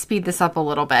to have to speed this up a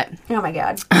little bit. Oh, my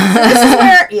God. So this is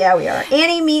where, we are.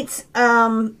 Annie meets,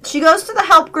 she goes to the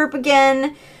help group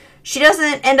again. She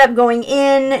doesn't end up going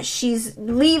in. She's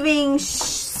leaving.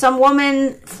 Some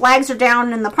woman flags her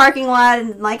down in the parking lot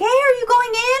and like, hey, are you going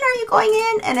in? Are you going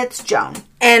in? And it's Joan.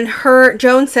 And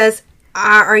Joan says,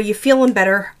 are you feeling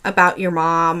better about your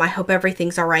mom? I hope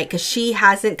everything's all right. Because she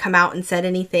hasn't come out and said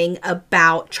anything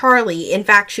about Charlie. In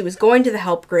fact, she was going to the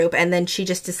help group and then she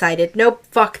just decided, nope,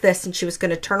 fuck this. And she was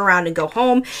going to turn around and go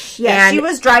home. Yeah, she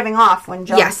was driving off when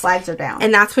Joan flags her down.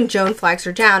 And that's when Joan flags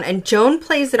her down. And Joan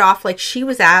plays it off like she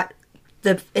was at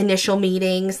the initial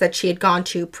meetings that she had gone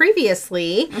to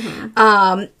previously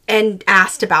and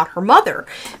asked about her mother.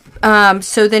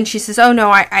 So then she says, oh no,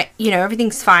 I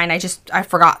everything's fine. I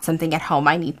forgot something at home.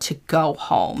 I need to go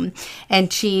home.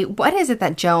 And what is it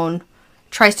that Joan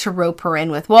tries to rope her in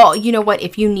with? Well, you know what?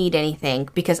 If you need anything,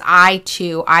 because I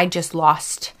just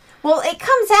lost. Well, it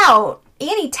comes out.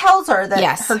 Annie tells her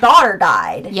that her daughter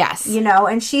died. Yes.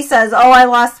 And she says, oh, I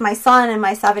lost my son and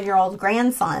my 7-year-old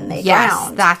grandson. They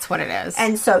drowned. That's what it is.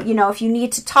 And so, if you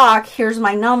need to talk, here's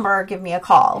my number. Give me a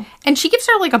call. And she gives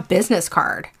her like a business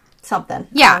card. Something.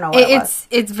 Yeah. I don't know what it was.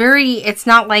 It's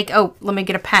not like, oh, let me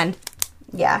get a pen.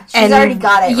 Yeah. She's already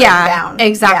got it written down.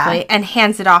 Exactly. Yeah. And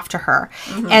hands it off to her.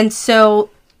 Mm-hmm. And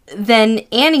so then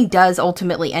Annie does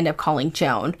ultimately end up calling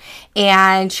Joan,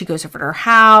 and she goes over to her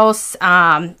house,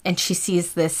 and she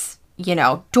sees this,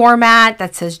 doormat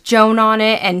that says Joan on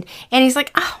it, and Annie's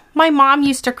like, oh, my mom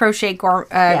used to crochet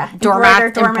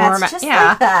doormats just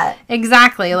like that.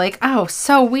 Exactly. Like, oh,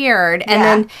 so weird.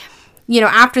 And then,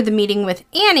 after the meeting with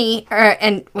Annie,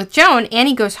 and with Joan,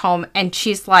 Annie goes home, and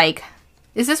she's like,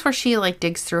 is this where she, like,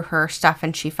 digs through her stuff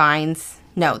and she finds...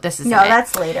 No, this is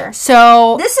that's later.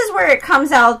 So this is where it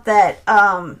comes out that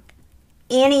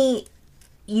Annie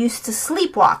used to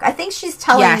sleepwalk. I think she's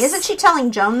telling. Isn't she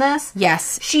telling Joan this?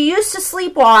 Yes. She used to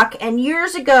sleepwalk, and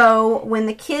years ago, when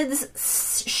the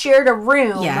kids shared a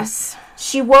room,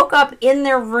 she woke up in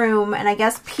their room, and I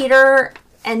guess Peter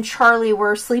and Charlie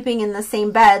were sleeping in the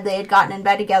same bed. They had gotten in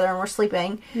bed together and were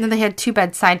sleeping. No, they had two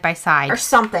beds side by side. Or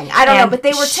something. I don't know, but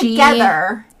they were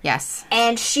together. Yes.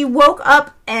 And she woke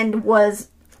up and was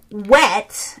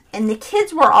wet, and the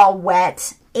kids were all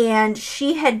wet, and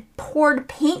she had poured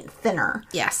paint thinner.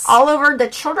 Yes. All over the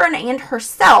children and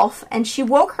herself, and she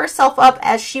woke herself up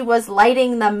as she was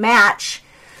lighting the match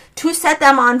to set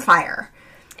them on fire.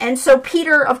 And so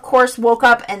Peter, of course, woke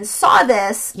up and saw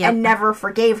this and never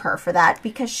forgave her for that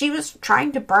because she was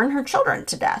trying to burn her children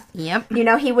to death. Yep.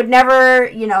 He would never,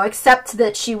 accept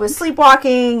that she was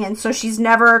sleepwalking, and so she's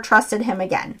never trusted him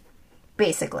again,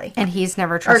 basically. And he's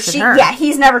never trusted her. Yeah,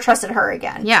 he's never trusted her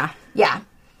again. Yeah. Yeah.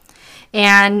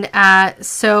 And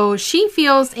so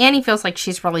Annie feels like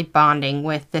she's really bonding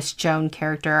with this Joan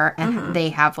character, and they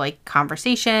have like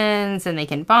conversations and they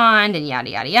can bond and yada,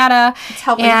 yada, yada. It's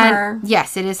helping her.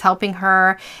 Yes, it is helping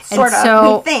her. Sort and of,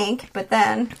 so, we think, but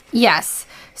then. Yes.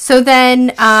 So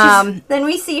then. Then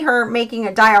we see her making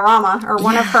a diorama, or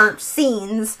one of her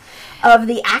scenes of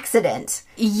the accident.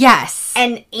 Yes.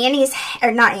 And Charlie's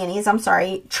head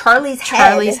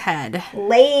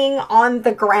laying on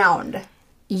the ground.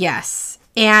 Yes.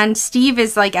 And Steve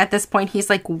is like, at this point, he's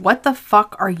like, what the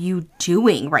fuck are you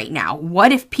doing right now?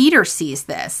 What if Peter sees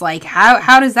this? Like,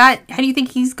 how do you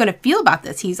think he's going to feel about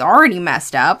this? He's already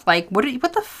messed up. Like,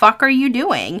 what the fuck are you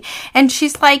doing? And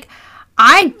she's like,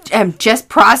 I am just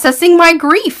processing my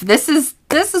grief. This is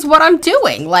what I'm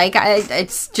doing. Like,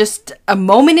 it's just a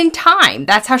moment in time.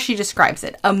 That's how she describes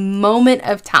it. A moment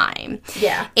of time.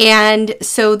 Yeah. And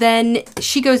so then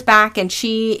she goes back and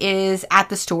she is at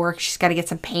the store. She's got to get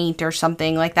some paint or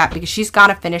something like that because she's got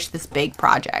to finish this big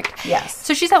project. Yes.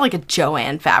 So she's at like a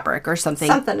Joann Fabric or something.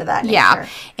 Something to that nature. Yeah.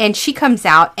 And she comes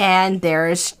out and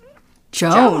there's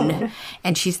Joan.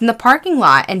 And she's in the parking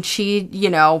lot and she,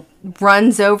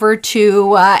 runs over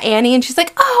to Annie and she's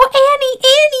like, oh, Annie,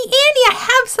 I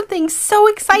have something so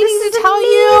exciting to tell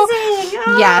you.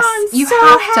 Oh, yes. I'm You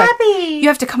so happy. You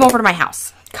have to come over to my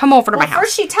house. Come over to my house.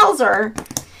 First she tells her.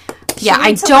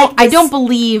 I don't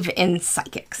believe in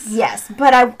psychics. Yes,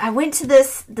 but I went to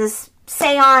this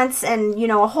seance and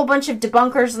a whole bunch of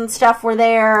debunkers and stuff were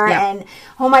there and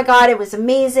oh my god, it was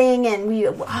amazing, and we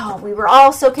were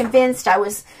all so convinced. I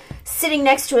was sitting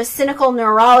next to a cynical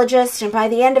neurologist, and by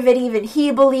the end of it even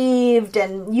he believed,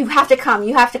 and you have to come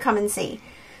and see.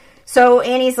 So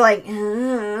Annie's like,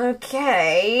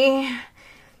 okay.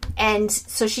 And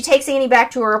so she takes Annie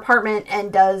back to her apartment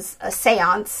and does a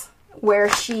seance where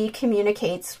she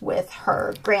communicates with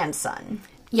her grandson.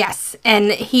 Yes,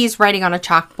 and he's writing on a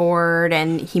chalkboard,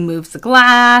 and he moves the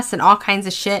glass, and all kinds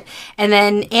of shit. And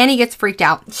then Annie gets freaked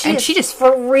out, she just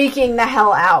freaking the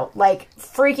hell out, like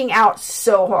freaking out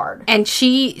so hard. And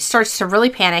she starts to really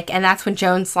panic, and that's when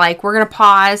Joan's like, "We're gonna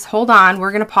pause. Hold on,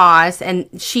 we're gonna pause." And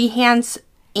she hands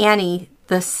Annie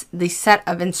the set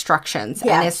of instructions,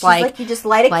 and it's like, you just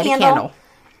light a candle.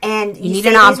 And you need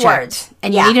an object.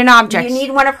 And you need an object. You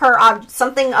need one of her,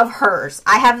 something of hers.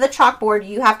 I have the chalkboard.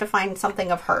 You have to find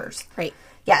something of hers. Right.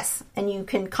 Yes. And you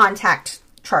can contact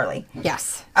Charlie.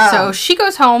 Yes. So she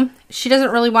goes home. She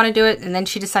doesn't really want to do it. And then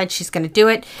she decides she's going to do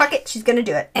it. Fuck it. She's going to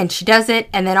do it. And she does it.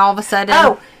 And then all of a sudden.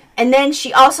 Oh, and then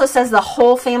she also says the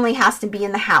whole family has to be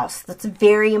in the house. That's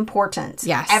very important.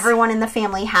 Yes. Everyone in the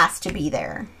family has to be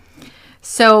there.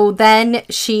 So then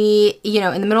she,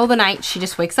 in the middle of the night, she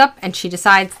just wakes up and she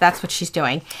decides that's what she's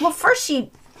doing. Well, first she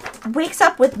wakes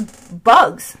up with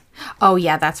bugs. Oh,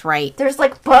 yeah, that's right. There's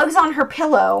like bugs on her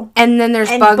pillow. And then there's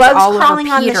bugs all crawling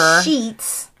over Peter. On the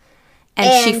sheets.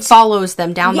 And she follows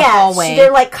them down the hallway.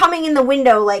 They're like coming in the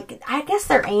window, like, I guess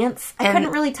they're ants. I couldn't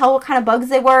really tell what kind of bugs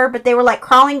they were, but they were like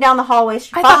crawling down the hallway.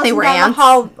 She thought they were ants.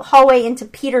 Down the hallway into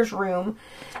Peter's room.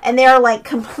 And they are like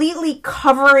completely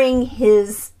covering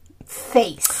his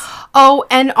face. Oh,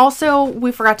 and also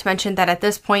we forgot to mention that at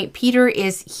this point Peter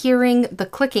is hearing the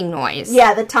clicking noise.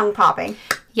 Yeah, the tongue popping.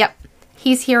 Yep.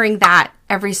 He's hearing that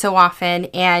every so often,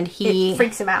 and it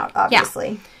freaks him out,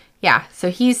 obviously. Yeah. So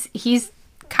he's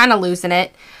kind of losing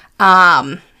it.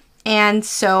 And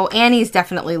so Annie's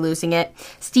definitely losing it.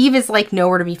 Steve is like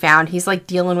nowhere to be found. He's like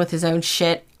dealing with his own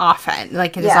shit often,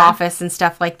 like in his office and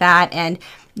stuff like that. And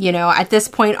at this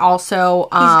point also...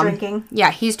 he's drinking.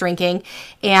 Yeah, he's drinking.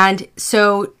 And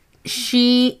so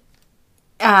she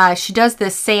does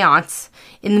this seance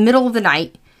in the middle of the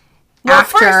night. Well,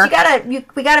 first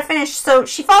we gotta finish. So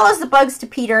she follows the bugs to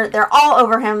Peter. They're all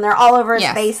over him. They're all over his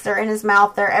face. They're in his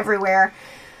mouth. They're everywhere.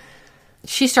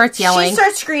 She starts yelling. She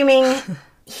starts screaming.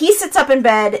 He sits up in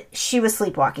bed. She was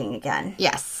sleepwalking again.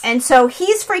 Yes. And so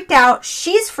he's freaked out.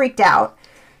 She's freaked out.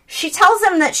 She tells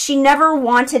him that she never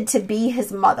wanted to be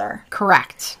his mother.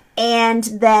 Correct. And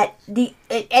that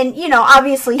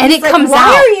obviously he's and it like, comes why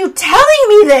out. are you telling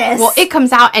me this? Well, it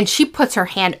comes out and she puts her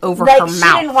hand over her mouth. She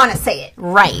didn't want to say it.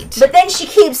 Right. But then she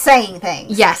keeps saying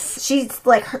things. Yes. She's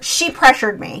like, she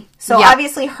pressured me. So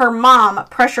obviously her mom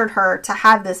pressured her to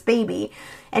have this baby.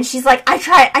 And she's like, I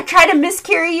tried to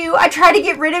miscarry you. I tried to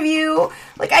get rid of you.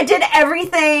 Like, I did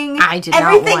everything.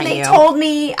 Everything they told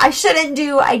me I shouldn't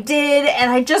do, I did.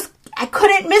 And I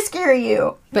couldn't miscarry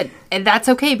you. And that's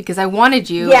okay because I wanted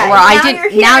you. Yeah, or I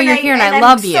did. Now you're here and I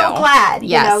love you. I'm so glad.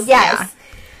 Yes. Yes.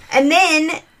 Yeah. And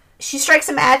then she strikes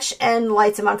a match and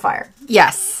lights him on fire.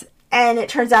 Yes. And it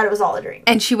turns out it was all a dream.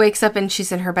 And she wakes up and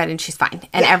she's in her bed and she's fine.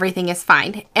 And everything is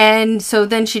fine. And so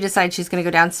then she decides she's going to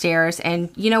go downstairs. And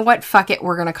you know what? Fuck it.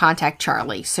 We're going to contact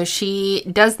Charlie. So she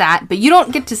does that. But you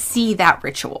don't get to see that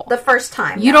ritual. The first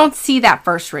time. You don't see that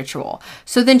first ritual.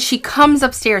 So then she comes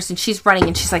upstairs and she's running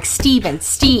and she's like, Steve. And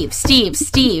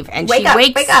she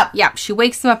wakes up. Yeah, she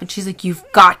wakes him up and she's like, you've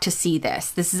got to see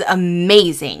this. This is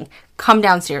amazing. Come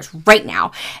downstairs right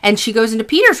now. And she goes into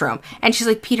Peter's room and she's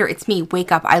like, Peter, it's me.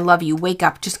 Wake up. I love you. Wake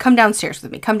up. Just come downstairs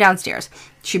with me. Come downstairs.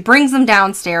 She brings him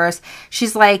downstairs.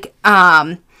 She's like,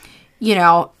 you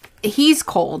know, he's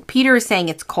cold. Peter is saying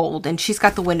it's cold and she's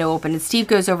got the window open and Steve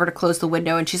goes over to close the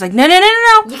window and she's like, no.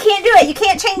 You can't do it. You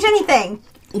can't change anything.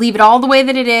 Leave it all the way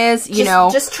that it is.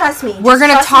 Just trust me. We're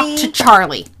going to talk to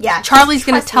Charlie. Yeah. Charlie's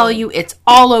going to tell you it's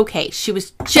all okay. She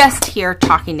was just here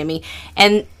talking to me.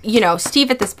 And, you know, Steve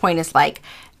at this point is like,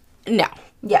 no.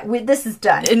 Yeah, this is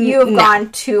done. You have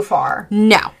gone too far.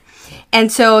 No. And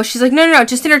so she's like, no,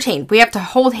 just entertain. We have to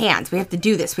hold hands. We have to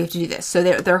do this. So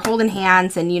they're holding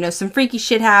hands and, you know, some freaky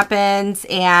shit happens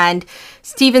and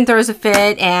Steven throws a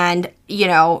fit and, you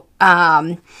know,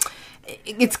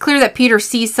 it's clear that Peter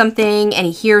sees something and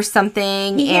he hears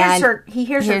something. He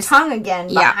hears her tongue again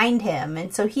behind him.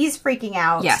 And so he's freaking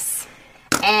out. Yes.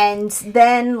 And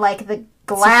then, like, the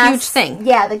glass... It's a huge thing.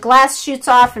 Yeah, the glass shoots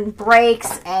off and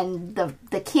breaks, and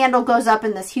the candle goes up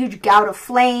in this huge gout of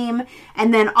flame.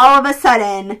 And then all of a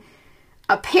sudden,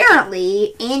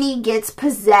 apparently, Annie gets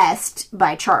possessed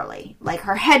by Charlie. Like,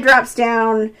 her head drops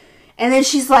down, and then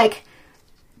she's like,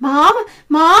 Mommy?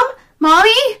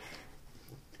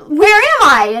 Where am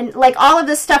I? And like all of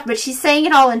this stuff, but she's saying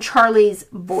it all in Charlie's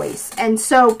voice. And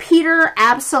so Peter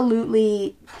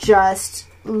absolutely just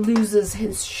loses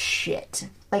his shit.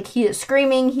 Like, he is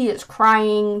screaming, he is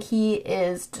crying, he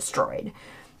is destroyed.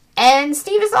 And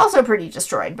Steve is also pretty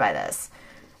destroyed by this.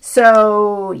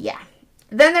 So, yeah.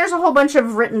 Then there's a whole bunch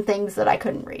of written things that I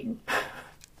couldn't read.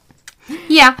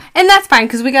 Yeah, and that's fine,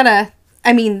 because we gotta...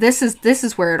 I mean, this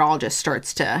is where it all just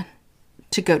starts to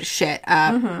go to shit.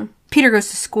 Peter goes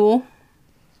to school,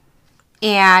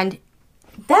 and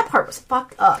that part was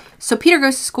fucked up. So Peter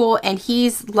goes to school, and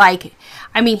he's like,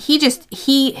 I mean, he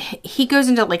goes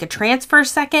into like a trance for a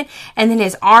second, and then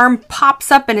his arm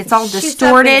pops up, and it's all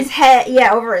distorted.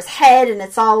 Over his head, and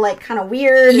it's all like kind of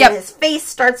weird. Yep. And his face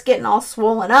starts getting all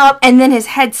swollen up, and then his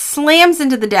head slams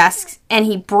into the desk, and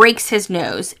he breaks his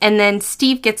nose. And then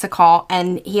Steve gets a call,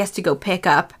 and he has to go pick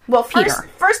up Peter.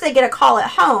 First they get a call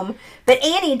at home. But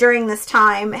Annie, during this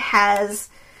time, has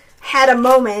had a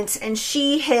moment, and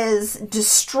she has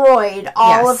destroyed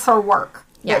all of her work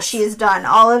that she has done.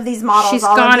 All of these models. She's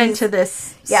gone into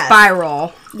this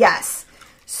spiral. Yes.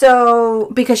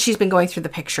 So... Because she's been going through the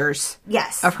pictures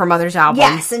of her mother's album.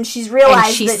 Yes, and she's realized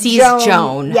and she that sees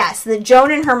Joan. Yes, that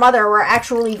Joan and her mother were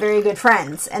actually very good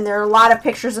friends. And there are a lot of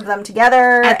pictures of them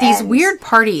together. At these weird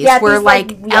parties where,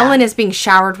 Ellen is being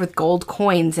showered with gold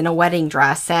coins in a wedding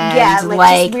dress. And,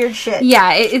 just weird shit.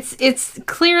 Yeah, it's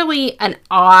clearly an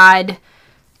odd...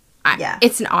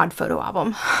 It's an odd photo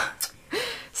album.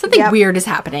 Something weird is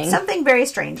happening. Something very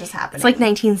strange is happening. It's like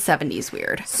 1970s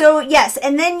weird. So, yes.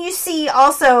 And then you see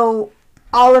also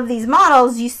all of these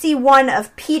models. You see one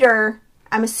of Peter.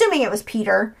 I'm assuming it was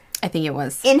Peter. I think it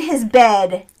was. In his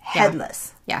bed,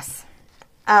 headless. Yes.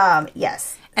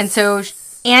 Yes. And so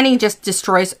Annie just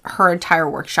destroys her entire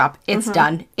workshop. It's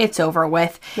done. It's over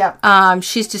with. Yep.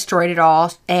 She's destroyed it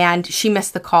all. And she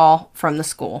missed the call from the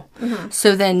school.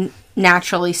 So then,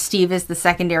 naturally, Steve is the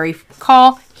secondary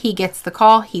call. He gets the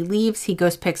call. He leaves. He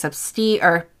goes, picks up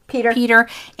Peter,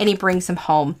 and he brings him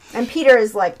home. And Peter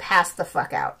is like passed the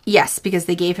fuck out. Yes, because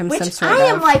they gave him some sort of... I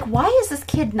am like, why is this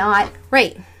kid not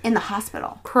in the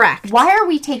hospital? Correct. Why are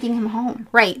we taking him home?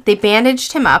 Right. They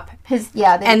bandaged him up. They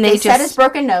set his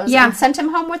broken nose and sent him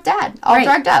home with Dad, all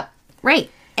drugged up. Right.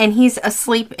 And he's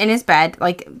asleep in his bed.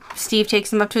 Like, Steve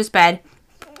takes him up to his bed,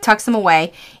 tucks him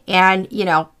away, and, you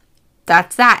know,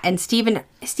 that's that. And Steve and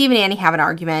Annie have an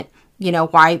argument. You know,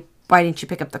 why didn't you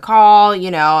pick up the call?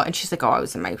 You know, and she's like, oh, I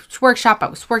was in my workshop. I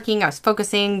was working. I was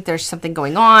focusing. There's something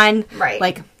going on. Right.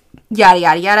 Like, yada,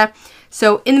 yada, yada.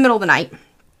 So, in the middle of the night.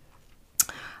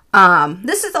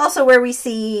 This is also where we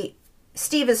see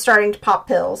Steve is starting to pop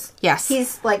pills. Yes.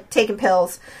 He's, like, taking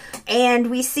pills.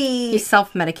 And we see... He's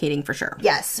self-medicating for sure.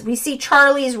 Yes. We see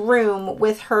Charlie's room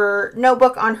with her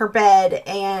notebook on her bed,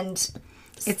 and...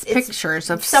 It's pictures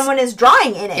of... Someone is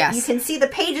drawing in it. Yes. You can see the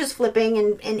pages flipping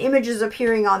and images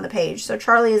appearing on the page. So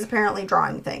Charlie is apparently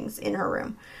drawing things in her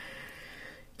room.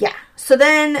 Yeah. So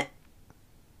then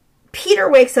Peter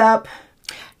wakes up.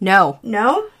 No.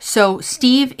 No? So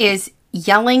Steve is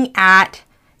yelling at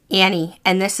Annie,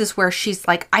 and this is where she's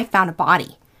like, I found a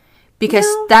body. Because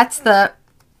No. that's the...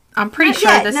 I'm pretty Not sure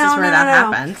yet. this No, is where no, that no,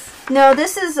 no. happens. No,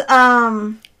 this is,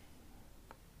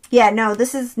 yeah, no,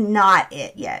 this is not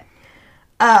it yet.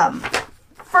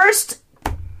 First,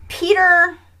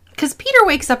 Peter... Because Peter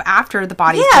wakes up after the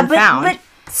body's Yeah, been found. but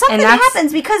something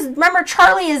happens because, remember,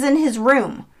 Charlie is in his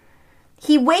room.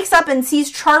 He wakes up and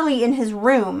sees Charlie in his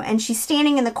room, and she's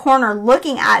standing in the corner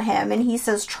looking at him, and he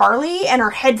says, Charlie, and her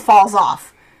head falls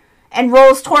off and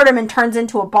rolls toward him and turns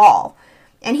into a ball.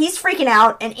 And he's freaking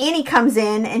out, and Annie comes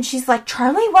in, and she's like,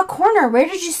 Charlie, what corner? Where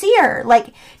did you see her?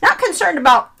 Like, not concerned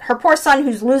about her poor son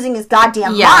who's losing his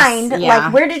goddamn mind. Yeah.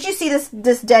 Like, where did you see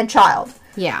this dead child?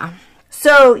 Yeah.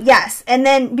 So, yes. And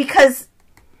then, because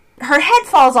her head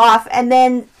falls off, and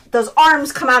then those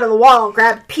arms come out of the wall and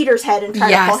grab Peter's head and try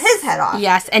to pull his head off.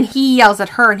 Yes, and he yells at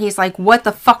her, and he's like, what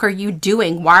the fuck are you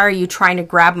doing? Why are you trying to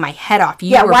grab my head off?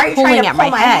 You were why are you pulling trying to at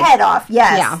pull my head off?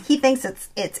 Yes. Yeah. He thinks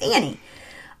it's Annie.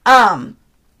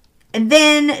 And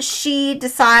then she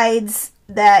decides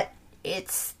that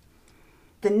it's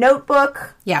the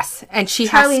notebook. Yes, and she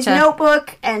Charlie's has to...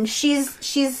 notebook, and she's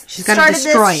gotta started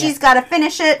destroy this. it. She's got to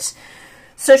finish it.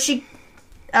 So she,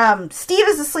 Steve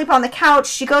is asleep on the couch.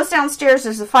 She goes downstairs.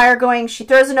 There's a fire going. She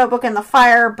throws the notebook in the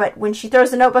fire, but when she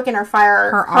throws the notebook in her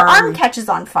fire, her arm catches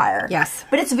on fire. Yes,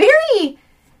 but it's very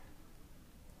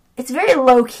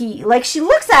low key. Like, she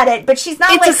looks at it, but she's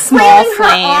not it's like a small flame her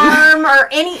arm or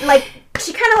any like.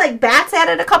 She kind of like bats at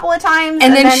it a couple of times,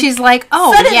 and then she's like,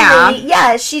 "Oh, suddenly,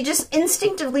 yeah." She just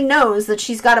instinctively knows that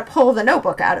she's got to pull the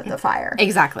notebook out of the fire.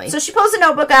 Exactly. So she pulls the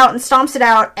notebook out and stomps it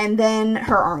out, and then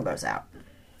her arm goes out.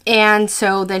 And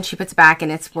so then she puts it back,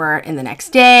 and we're in the next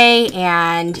day,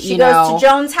 and she goes to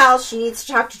Joan's house. She needs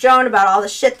to talk to Joan about all the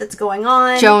shit that's going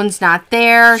on. Joan's not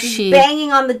there. She's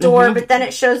banging on the door, but then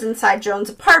it shows inside Joan's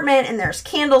apartment, and there's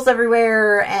candles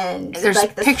everywhere, and there's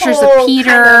like this pictures whole of Peter,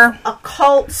 kind of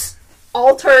occult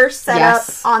altar set up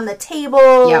on the table,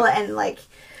 and like.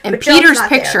 And Peter's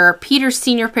picture, Peter's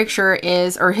senior picture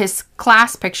is, or his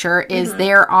class picture is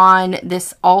there on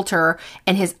this altar,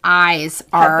 and his eyes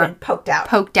are been poked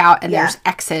out, and there's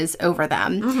X's over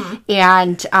them.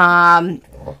 And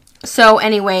so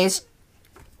anyways,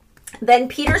 then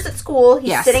Peter's at school.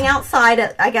 He's sitting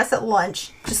outside, I guess at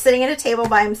lunch, just sitting at a table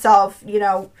by himself, you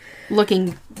know.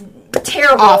 Looking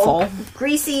terrible. Awful.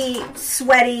 Greasy,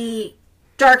 sweaty,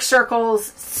 dark circles,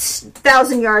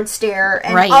 1,000-yard stare,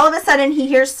 and all of a sudden he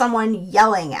hears someone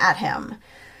yelling at him,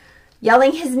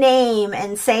 yelling his name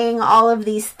and saying all of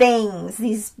these things,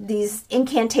 these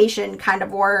incantation kind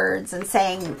of words, and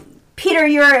saying, Peter,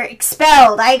 you're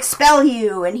expelled, I expel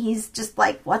you, and he's just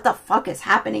like, what the fuck is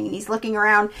happening? And he's looking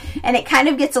around, and it kind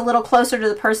of gets a little closer to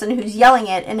the person who's yelling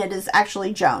it, and it is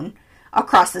actually Joan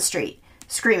across the street,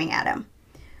 screaming at him.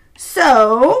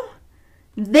 So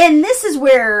then this is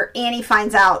where Annie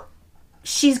finds out.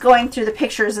 She's going through the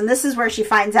pictures, and this is where she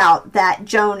finds out that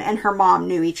Joan and her mom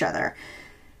knew each other.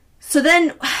 So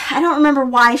then, I don't remember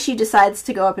why she decides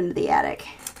to go up into the attic.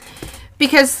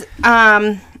 Because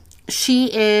she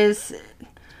is...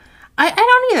 I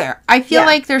don't either. I feel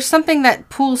like there's something that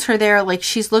pulls her there, like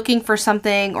she's looking for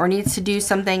something or needs to do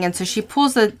something, and so she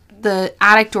pulls the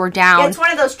attic door down. Yeah, it's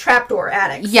one of those trapdoor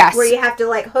attics. Yes. Where you have to,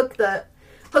 like, hook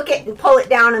it and pull it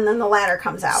down, and then the ladder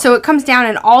comes out. So it comes down,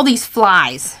 and all these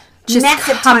flies just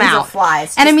massive come tons out. Of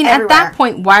flies. And I mean, everywhere. at that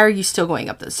point, why are you still going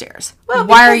up those stairs? Well,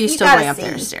 why are you still gotta going up see.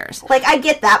 those stairs? Like, I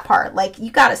get that part. Like,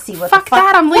 you gotta see what fuck the fuck.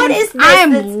 that. I'm leaving. What is this? I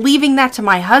am leaving that to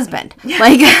my husband.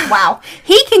 Like, wow,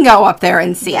 he can go up there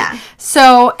and see. Yeah.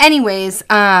 So, anyways,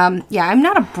 I'm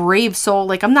not a brave soul.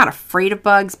 Like, I'm not afraid of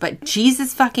bugs. But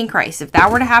Jesus fucking Christ, if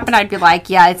that were to happen, I'd be like,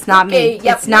 yeah, it's not me.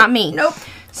 Yep, it's not me. Nope.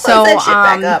 So, close that shit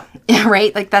back up.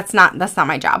 Right? Like, that's not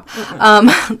my job.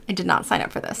 I did not sign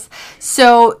up for this.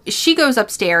 So she goes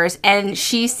upstairs and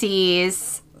she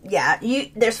sees... Yeah,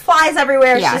 there's flies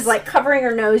everywhere. Yes. She's, like, covering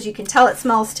her nose. You can tell it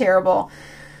smells terrible.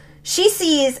 She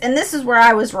sees, and this is where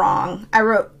I was wrong. I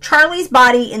wrote Charlie's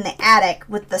body in the attic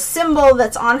with the symbol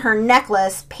that's on her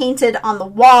necklace painted on the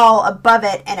wall above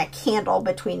it and a candle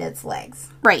between its legs.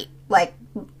 Right. Like,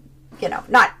 you know,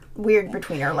 not... weird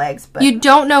between her legs, but you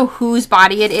don't know whose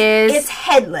body it is. It's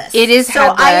headless. It is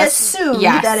headless. So I assumed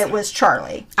that it was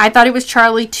Charlie. I thought it was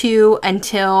Charlie too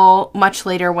until much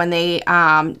later when they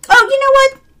oh,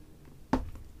 you know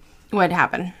what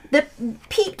happened? The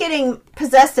Pete getting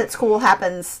possessed at school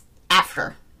happens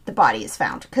after the body is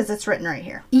found, because it's written right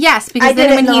here. Yes, because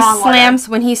then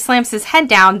when he slams his head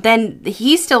down, then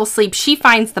he's still asleep. She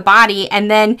finds the body,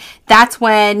 and then that's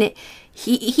when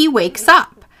he wakes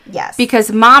up. Yes.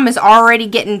 Because mom is already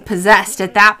getting possessed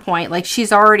at that point. Like,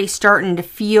 she's already starting to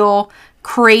feel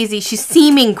crazy. She's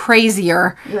seeming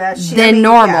crazier Yeah, than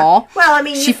normal. Yeah. Well, I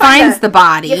mean, she finds the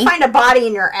body. You find a body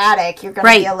in your attic, you're going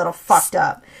to be a little fucked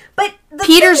up. But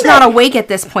Peter's not awake at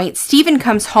this point. Stephen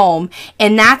comes home,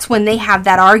 and that's when they have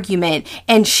that argument.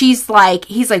 And he's like,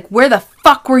 where the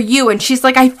fuck were you? And she's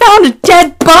like, I found a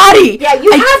dead body. Yeah,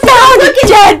 you have found a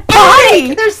dead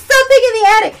body. There's something in the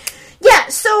attic. Yeah,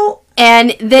 so.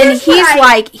 And then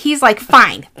he's like,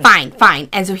 fine.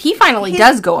 And so he finally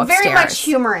does go upstairs. Very much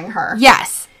humoring her.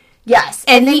 Yes. Yes.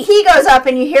 And then he goes up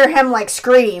and you hear him like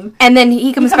scream. And then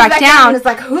he comes back down. And is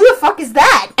like, who the fuck is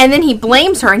that? And then he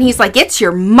blames her and he's like, it's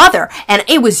your mother. And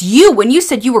it was you when you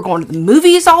said you were going to the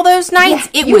movies all those nights.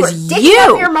 Yeah, it was you.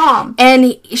 Up your mom.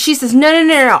 And she says,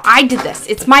 no. I did this.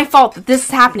 It's my fault that this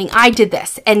is happening. I did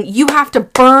this. And you have to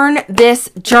burn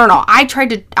this journal. I tried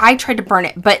to burn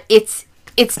it, but it's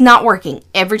not working.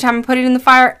 Every time I put it in the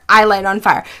fire, I light it on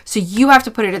fire. So you have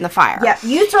to put it in the fire. Yeah,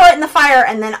 you throw it in the fire,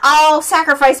 and then I'll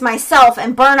sacrifice myself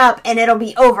and burn up, and it'll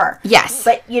be over. Yes.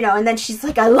 But, and then she's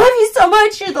like, I love you so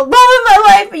much. You're the love of my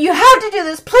life, but you have to do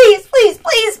this. Please.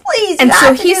 And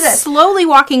so he's slowly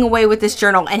walking away with this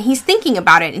journal, and he's thinking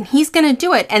about it, and he's going to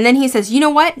do it. And then he says, you know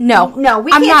what? No,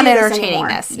 I'm not entertaining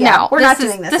this. Yeah, no, we're not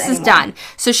doing this This anymore. is done.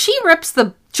 So she rips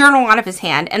the journal out of his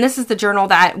hand, and this is the journal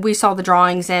that we saw the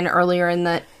drawings in earlier in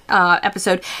the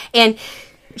episode, and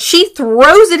she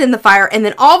throws it in the fire, and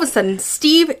then all of a sudden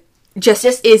Steve just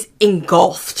is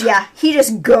engulfed. Yeah, he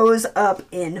just goes up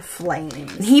in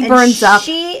flames. He burns up.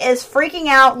 She is freaking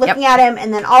out, looking at him,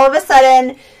 and then all of a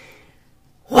sudden,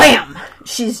 wham!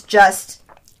 She's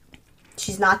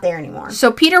not there anymore.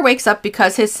 So Peter wakes up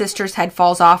because his sister's head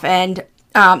falls off, and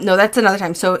no, that's another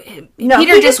time. So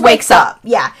Peter just wakes up.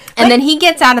 Yeah. And then he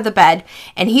gets out of the bed,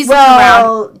 and he's looking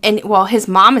around, and his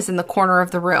mom is in the corner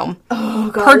of the room.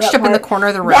 Oh, God. Perched up in the corner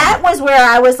of the room. That was where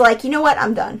I was like, you know what?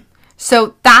 I'm done.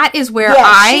 So that is where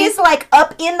she's like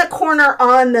up in the corner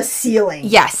on the ceiling.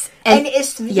 Yes. And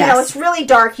it's, it's really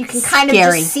dark. You can kind of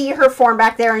just see her form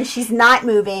back there, and she's not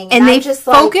moving. And they just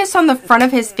focus on the front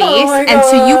of his face, and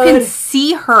so you can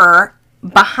see her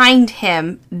behind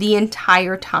him the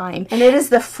entire time. And it is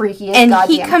the freakiest and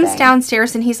he comes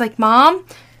downstairs and he's like, Mom,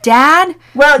 Dad,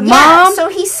 Mom, so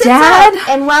he sits up,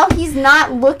 and while he's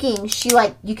not looking, she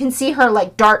you can see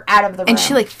her dart out of the room. And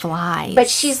she flies. But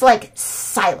she's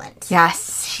silent.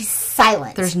 Yes. She's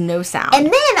silent. There's no sound. And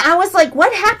then I was like,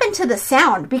 what happened to the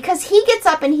sound? Because he gets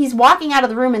up and he's walking out of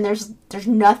the room and there's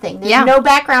nothing. There's no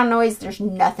background noise. There's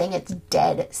nothing. It's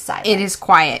dead silent. It is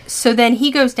quiet. So then he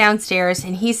goes downstairs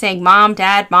and he's saying, Mom,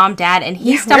 Dad, and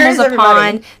he stumbles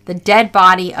upon the dead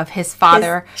body of his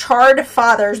father. His charred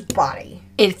father's body.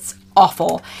 It's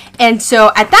awful. And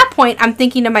so at that point, I'm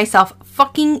thinking to myself,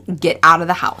 fucking get out of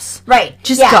the house. Right.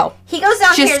 Just go. He goes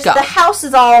downstairs. The house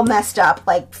is all messed up.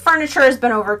 Furniture has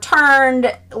been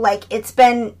overturned. It's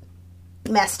been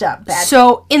messed up bad.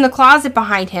 So in the closet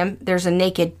behind him, there's a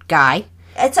naked guy.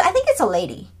 I think it's a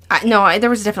lady. No, there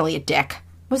was definitely a dick.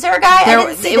 Was there a guy? I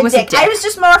didn't see the dick. I was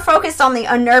just more focused on the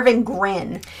unnerving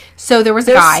grin. So there was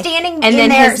a guy. Standing and then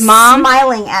there his mom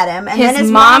smiling at him. And then his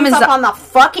mom's up on the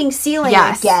fucking ceiling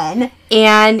again.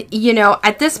 And,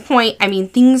 at this point,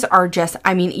 things are just,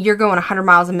 you're going 100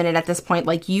 miles a minute at this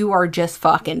point. You are just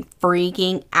fucking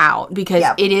freaking out because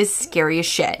it is scary as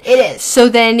shit. It is. So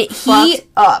then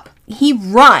he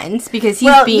runs because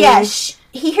he's being... Yeah,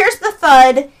 he hears the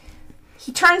thud.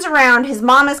 He turns around. His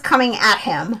mom is coming at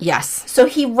him. Yes. So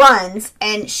he runs,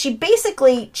 and she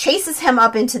basically chases him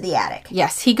up into the attic.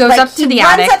 Yes, he goes up to the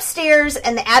attic. He runs upstairs,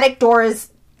 and the attic door is...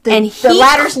 The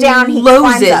ladder's down. He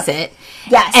closes it.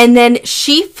 Yes. And then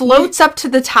she floats up to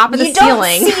the top of the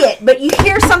ceiling. You don't see it, but you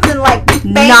hear something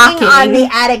banging knocking on the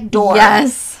attic door.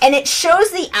 Yes. And it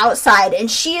shows the outside, and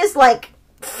she is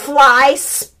fly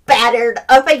spattered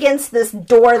up against this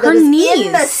door that is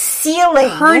in the ceiling.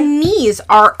 Her knees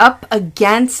are up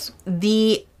against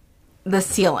the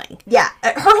ceiling. Yeah,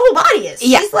 her whole body is.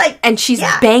 Yeah. She's and she's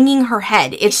banging her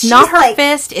head. It's not her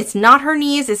fist. It's not her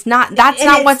knees. It's not. That's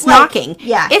not what's knocking.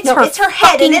 Yeah, it's her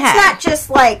head, and it's not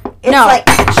just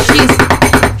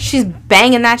she's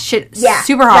banging that shit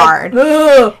super hard.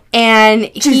 Ugh. And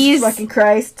he's fucking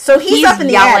Christ. So he's up in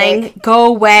the yelling, attic. "Go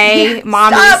away,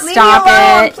 Mommy! Stop leave me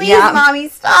alone, it! Please, Mommy,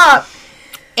 stop!"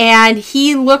 And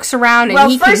he looks around,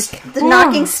 and the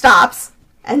knocking stops,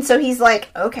 and so he's like,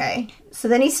 "Okay." So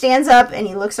then he stands up and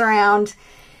he looks around.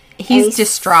 He's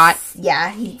distraught.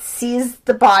 Yeah, he sees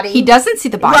the body. He doesn't see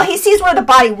the body. Well, he sees where the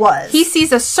body was. He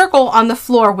sees a circle on the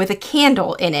floor with a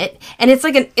candle in it, and it's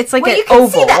like an you oval. can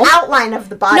see the outline of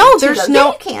the body. No, too, there's though. no.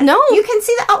 Yeah, you can. No, you can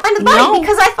see the outline of the body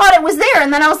because I thought it was there,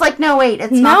 and then I was like, no, wait,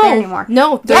 it's not there anymore.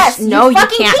 No, yes, no, you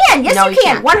fucking can't. can. Yes, No, you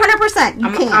can. 100%.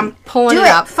 You can. I'm pulling do it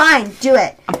up. Fine, do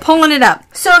it. I'm pulling it up.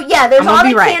 So yeah, there's all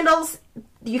the right. candles.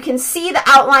 You can see the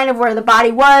outline of where the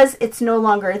body was. It's no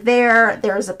longer there.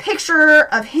 There's a picture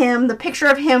of him, the picture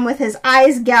of him with his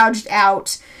eyes gouged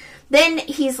out. Then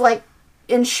he's like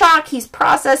in shock. He's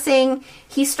processing.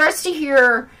 He starts to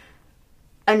hear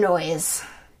a noise.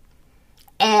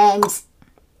 And,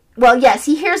 well, yes,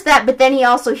 he hears that, but then he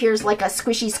also hears like a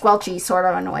squishy, squelchy sort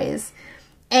of a noise.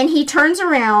 And he turns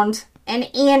around, and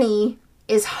Annie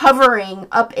is hovering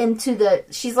up into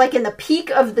she's like in the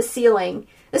peak of the ceiling.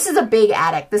 This is a big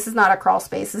attic. This is not a crawl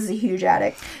space. This is a huge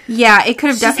attic. Yeah, it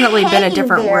could have definitely been a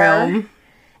different room.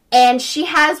 And she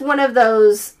has one of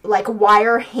those, like,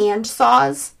 wire hand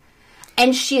saws.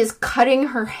 And she is cutting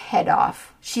her head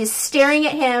off. She's staring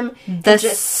at him. The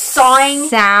just sawing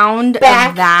sound back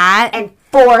of that. and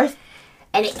forth.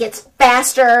 And it gets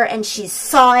faster. And she's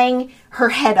sawing her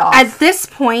head off. At this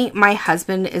point, my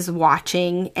husband is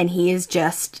watching. And he is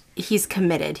just... He's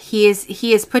committed. He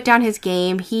has put down his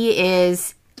game. He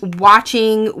is...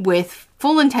 watching with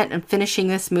full intent of finishing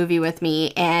this movie with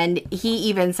me, and he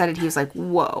even said it. He was like,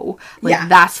 whoa, like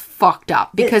that's fucked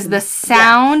up, because the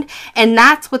sound, and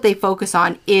that's what they focus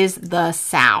on, is the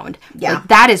sound. Like,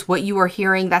 that is what you are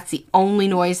hearing. That's the only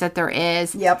noise that there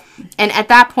is. Yep. And at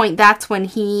that point, that's when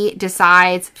he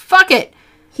decides, fuck it.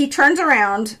 He turns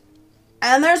around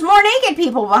and there's more naked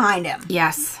people behind him.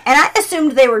 Yes. And I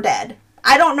assumed they were dead.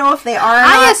 I don't know if they are or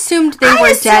I not. assumed they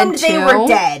were dead too. They were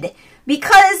dead.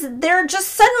 Because they're just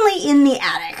suddenly in the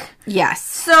attic. Yes.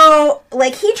 So,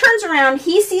 like, he turns around,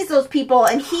 he sees those people,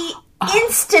 and he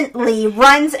instantly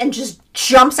runs and just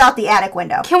jumps out the attic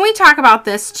window. Can we talk about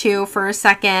this, too, for a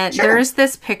second? Sure. There's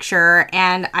this picture,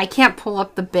 and I can't pull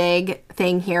up the big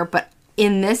thing here, but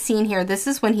in this scene here, this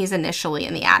is when he's initially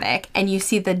in the attic, and you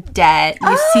see the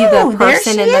see the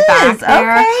person in the back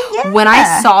there. Okay, yeah. When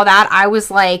I saw that, I was,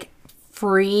 like,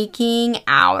 freaking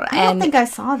out. I don't think I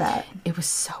saw that. It was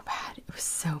so bad. It was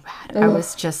so bad. Ugh. I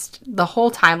was just, the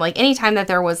whole time, like, anytime that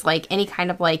there was, like, any kind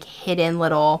of, like, hidden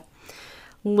little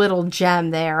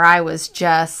gem there, I was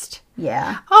just,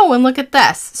 oh, and look at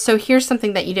this. So here's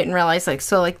something that you didn't realize, like,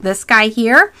 so, like, this guy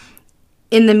here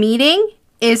in the meeting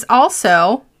is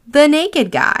also the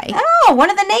naked guy. Oh, one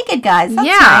of the naked guys. That's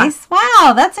nice.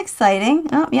 Wow, that's exciting.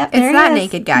 Oh, yep, it's that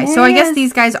naked guy. So I guess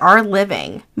these guys are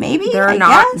living. Maybe. They're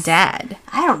not dead.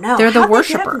 I don't know. They're the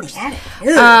worshipers.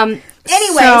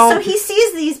 Anyway, so he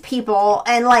sees these people,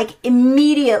 and, like,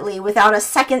 immediately, without a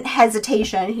second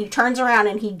hesitation, he turns around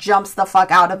and he jumps the fuck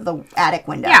out of the attic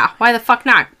window. Yeah, why the fuck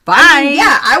not? Bye! I mean,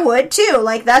 yeah, I would, too.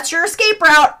 Like, that's your escape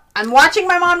route. I'm watching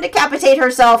my mom decapitate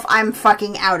herself. I'm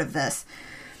fucking out of this.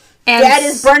 And Dad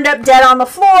is burned up dead on the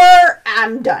floor.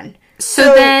 I'm done.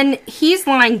 So then, he's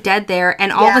lying dead there,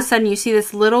 and all of a sudden, you see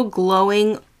this little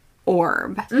glowing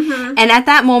orb. Mm-hmm. And at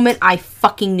that moment, I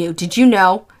fucking knew. Did you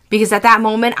know? Because at that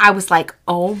moment, I was like,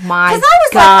 oh my God. Because I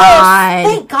was like, oh,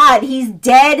 thank God. He's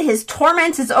dead. His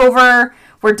torment is over.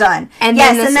 We're done. And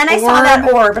then I saw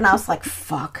that orb, and I was like,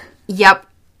 fuck. Yep.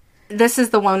 This is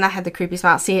the one that had the creepy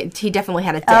smile. See, he definitely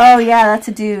had a dick. Oh, yeah, that's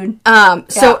a dude.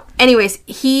 So, anyways,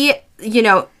 he,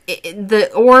 the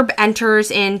orb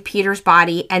enters in Peter's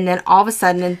body, and then all of a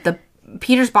sudden,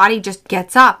 Peter's body just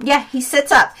gets up. Yeah, he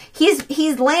sits up.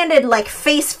 He's landed, like,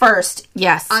 face first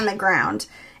on the ground.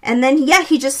 And then,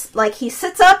 he just, like, he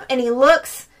sits up and he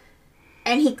looks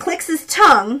and he clicks his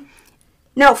tongue.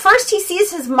 No, first he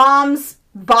sees his mom's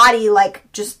body, like,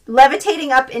 just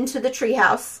levitating up into the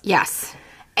treehouse. Yes.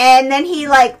 And then he,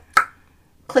 like,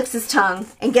 clicks his tongue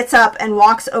and gets up and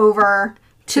walks over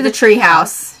to the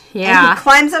treehouse. Yeah. And he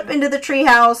climbs up into the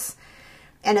treehouse,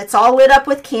 and it's all lit up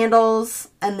with candles,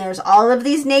 and there's all of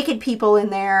these naked people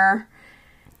in there.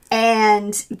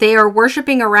 And they are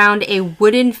worshiping around a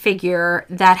wooden figure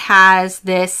that has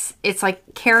this, it's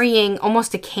like carrying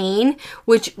almost a cane,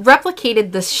 which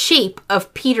replicated the shape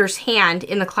of Peter's hand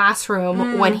in the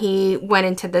classroom when he went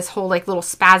into this whole, like, little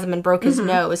spasm and broke his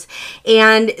nose.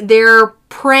 And they're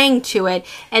praying to it.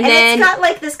 And then it's got,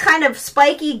 like, this kind of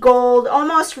spiky gold,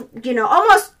 almost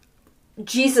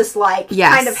Jesus-like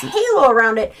kind of halo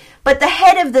around it. But the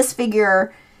head of this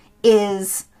figure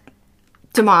is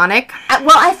demonic.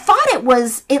 Well, I thought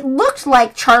it looked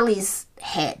like Charlie's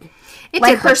head. It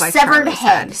like her severed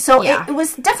head. So it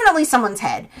was definitely someone's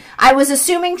head. I was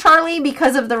assuming Charlie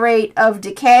because of the rate of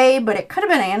decay, but it could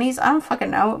have been Annie's. I don't fucking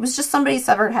know. It was just somebody's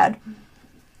severed head.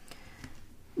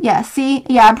 Yeah, see?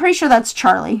 Yeah, I'm pretty sure that's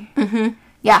Charlie. Mm-hmm.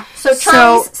 Yeah, so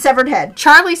Charlie's severed head.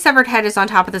 Charlie's severed head is on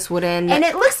top of this wooden... And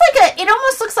it looks like it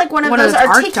almost looks like one of those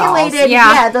articulated...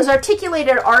 Yeah, those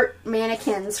articulated art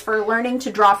mannequins for learning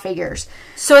to draw figures.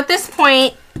 So at this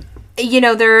point, you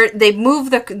know, they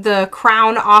move the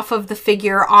crown off of the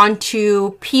figure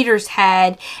onto Peter's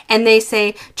head, and they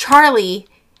say, Charlie,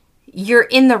 you're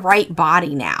in the right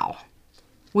body now.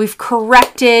 We've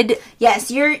corrected... Yes,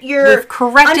 we've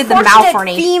corrected the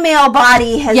malformation. Female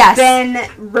body has been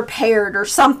repaired or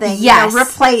something. Yes. You know,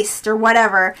 replaced or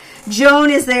whatever. Joan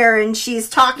is there and she's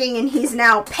talking and he's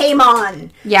now Paimon.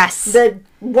 Yes.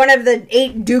 One of the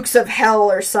 8 Dukes of Hell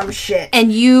or some shit.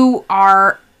 And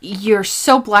you're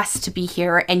so blessed to be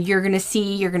here, and you're going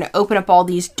to open up all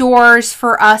these doors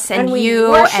for us and you.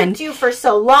 We worshipped you for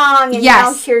so long, and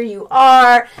now here you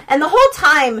are. And the whole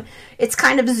time, it's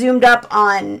kind of zoomed up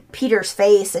on Peter's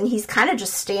face, and he's kind of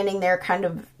just standing there kind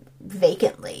of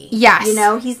vacantly. Yes. You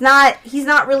know, he's not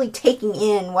really taking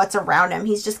in what's around him.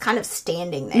 He's just kind of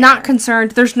standing there. Not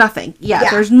concerned. There's nothing.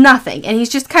 Yeah, there's nothing. And he's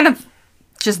just kind of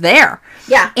just there.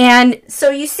 Yeah. And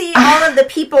so you see all of the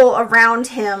people around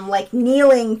him like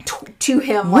kneeling to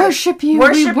him, worship you.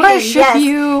 We worship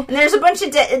you. And there's a bunch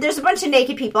of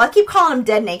naked people. I keep calling them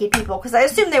dead naked people because I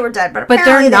assume they were dead, but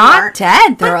they're not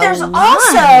dead. They're but there's alive.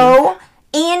 Also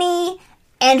Annie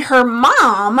and her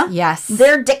mom. Yes.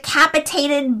 Their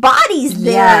decapitated bodies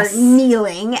there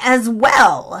kneeling as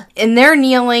well. And they're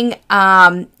kneeling,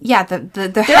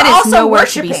 the head is nowhere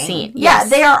to be seen. Yes.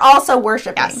 Yeah, they are also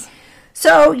worshiping. Yes.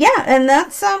 So, yeah, and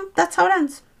that's how it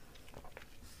ends.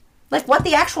 Like, what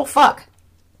the actual fuck?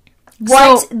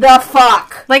 What the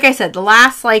fuck? Like I said, the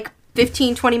last,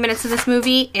 15, 20 minutes of this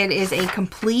movie, it is a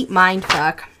complete mind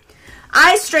fuck.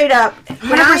 I straight up,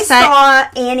 when I saw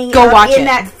Annie in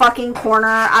that fucking corner,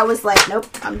 I was like, nope,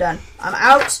 I'm done. I'm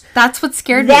out. That's what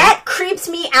scared me. That creeps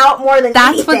me out more than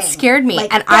anything. That's what scared me.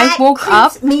 And I woke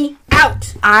up. Creeps me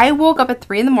out. I woke up at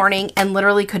 3 in the morning and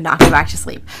literally could not go back to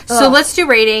sleep. Ugh. So let's do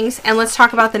ratings and let's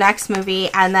talk about the next movie.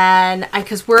 And then,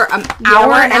 because we're an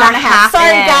hour and a half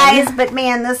Sorry, guys, but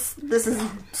man, this is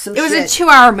some shit. It was a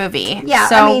 2-hour movie. Yeah.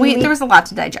 So there was a lot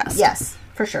to digest. Yes,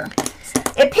 for sure.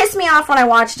 It pissed me off when I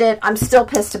watched it. I'm still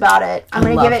pissed about it. I'm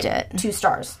going to give it 2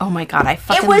 stars. Oh my god, I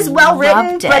fucking loved it. It was well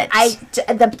written, but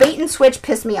the bait and switch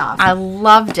pissed me off. I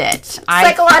loved it.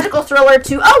 Psychological thriller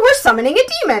to, we're summoning a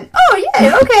demon. Oh,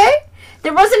 yeah, okay.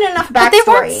 There wasn't enough backstory. But they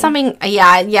weren't summoning. I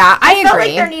agree. I felt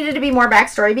like there needed to be more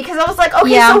backstory because I was like,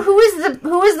 okay, so who is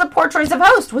the poor choice of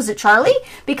host? Was it Charlie?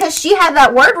 Because she had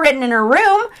that word written in her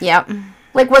room. Yep.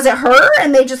 Like, was it her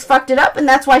and they just fucked it up and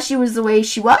that's why she was the way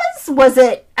she was? Was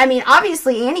it... I mean,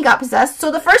 obviously Annie got possessed.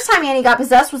 So the first time Annie got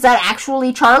possessed, was that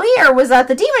actually Charlie or was that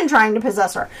the demon trying to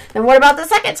possess her? Then what about the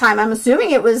second time? I'm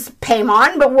assuming it was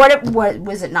Paimon, but what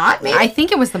was it not? Maybe? I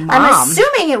think it was the mom. I'm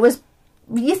assuming it was...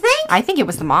 You think? I think it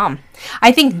was the mom.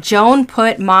 I think Joan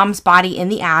put mom's body in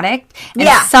the attic. And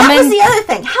that was the other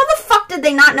thing. How the fuck did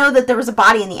they not know that there was a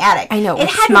body in the attic? I know, it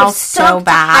smells so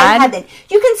bad.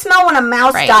 You can smell when a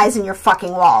mouse dies in your fucking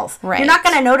walls. Right. You're not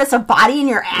going to notice a body in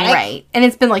your attic. Right. And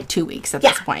it's been 2 weeks at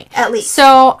this point. At least.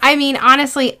 So, I mean,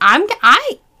 honestly, I'm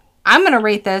going to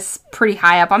rate this pretty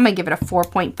high up. I'm going to give it a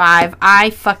 4.5. I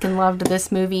fucking loved this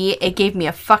movie. It gave me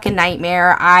a fucking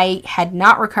nightmare. I had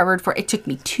not recovered it. It took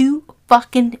me 2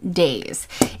 fucking days.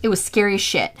 It was scary as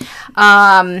shit.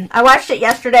 I watched it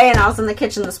yesterday and I was in the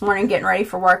kitchen this morning getting ready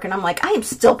for work and I'm like, I am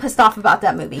still pissed off about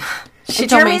that movie. And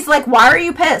Jeremy's like, why are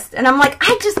you pissed? And I'm like,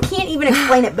 I just can't even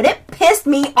explain it, but it pissed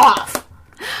me off.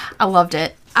 I loved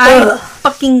it. I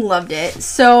fucking loved it.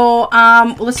 So,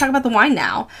 let's talk about the wine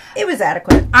now. It was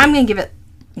adequate. I'm going to give it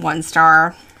 1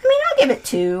 star. I mean, I'll give it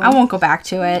 2. I won't go back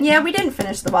to it. Yeah, we didn't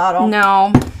finish the bottle.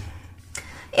 No.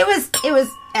 It was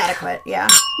adequate, yeah.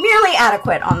 Merely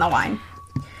adequate on the wine.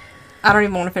 I don't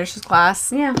even want to finish this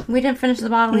glass. Yeah, we didn't finish the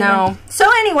bottle. No. Either. So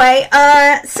anyway,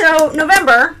 so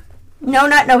November. No,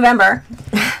 not November.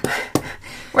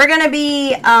 We're going to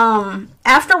be,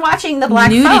 after watching The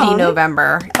Black Phone. Nudity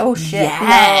November. Oh, shit.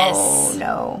 Yes.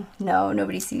 No.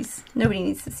 Nobody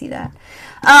needs to see that.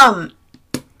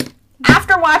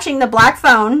 After watching The Black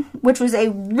Phone, which was a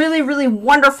really, really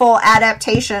wonderful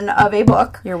adaptation of a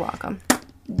book. You're welcome.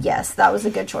 Yes, that was a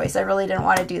good choice. I really didn't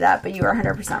want to do that, but you were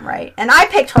 100% right. And I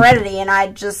picked Hereditary,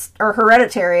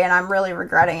 and I'm really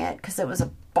regretting it because it was a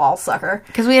ball sucker.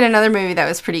 Because we had another movie that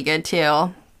was pretty good,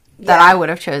 too, that I would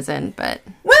have chosen, but...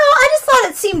 Well, I just thought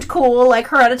it seemed cool, like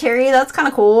Hereditary, that's kind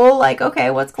of cool. Like,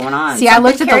 okay, what's going on? See, I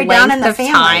looked at the length of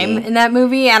time in that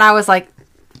movie, and I was like...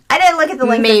 I didn't look at the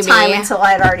length of time until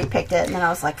I had already picked it, and then I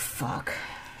was like, fuck.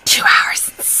 2 hours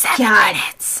and 7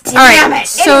 minutes. Damn it.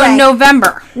 So anyway,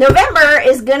 November. November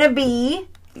is going to be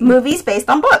movies based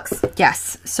on books.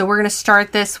 Yes. So we're going to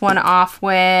start this one off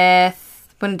with...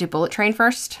 Want to do Bullet Train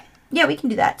first? Yeah, we can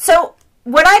do that. So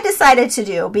what I decided to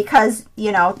do, because,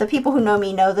 you know, the people who know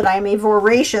me know that I am a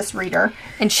voracious reader.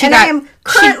 And she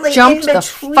jumped the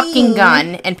fucking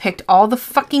gun and picked all the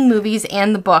fucking movies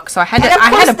and the books. So I had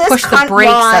to push the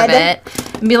brakes of it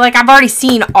and be like, I've already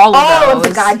seen all of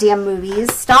the goddamn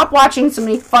movies. Stop watching so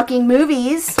many fucking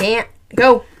movies. Can't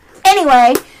go.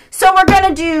 Anyway, so we're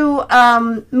going to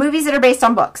do movies that are based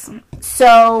on books.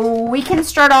 So we can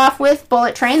start off with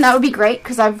Bullet Train. That would be great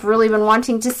because I've really been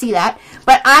wanting to see that.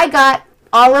 But I got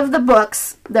all of the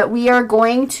books that we are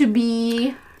going to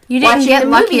be You didn't get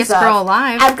Luckiest Girl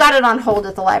Alive. I've got it on hold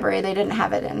at the library. They didn't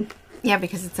have it in. Yeah,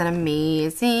 because it's an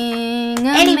amazing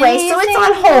Anyway, so it's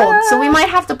on hold. So we might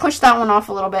have to push that one off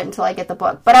a little bit until I get the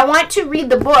book. But I want to read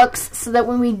the books so that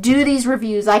when we do these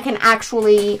reviews, I can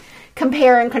actually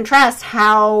compare and contrast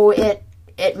how it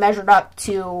measured up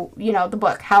to, you know, the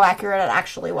book, how accurate it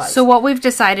actually was. So what we've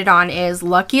decided on is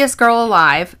Luckiest Girl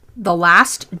Alive, The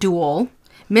Last Duel,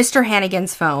 Mr.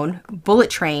 Hannigan's Phone, Bullet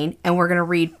Train, and we're going to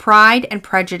read Pride and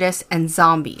Prejudice and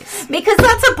Zombies. Because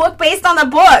that's a book based on a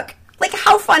book. Like,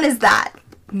 how fun is that?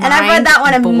 And I've read that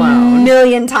one a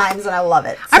million times, and I love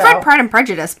it. So. I've read Pride and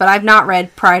Prejudice, but I've not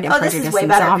read Pride and Prejudice this is way and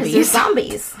better Zombies. There's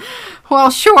zombies. Well,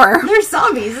 sure. There's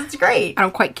zombies. It's great. I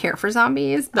don't quite care for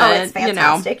zombies, but, it's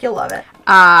fantastic. You'll love it.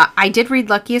 I did read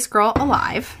Luckiest Girl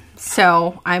Alive,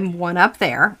 so I'm one up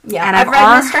there. Yeah, and I've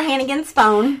read Mr. Hannigan's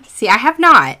Phone. See, I have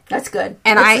not. That's good.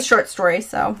 And it's a short story,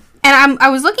 so... And I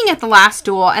was looking at The Last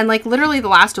Duel, and, like, literally The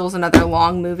Last Duel is another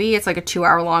long movie. It's like a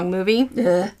 2-hour-long movie.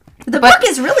 Ugh. The book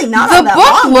is really not all that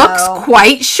long, The book looks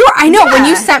quite short. I know, when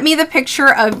you sent me the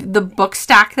picture of the book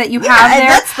stack that you have there.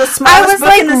 That's the smallest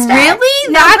book in the stack.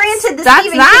 Really? Now, granted, the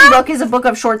Stephen King book is a book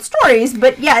of short stories,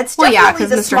 but yeah, it's definitely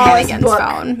the smallest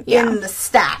book in the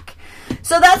stack.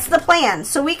 So that's the plan.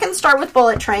 So we can start with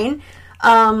Bullet Train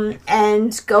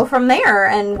and go from there,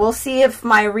 and we'll see if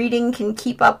my reading can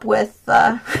keep up with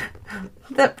the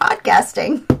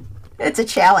podcasting. It's a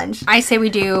challenge. I say we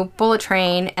do Bullet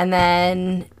Train and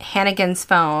then Hannigan's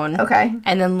Phone. Okay.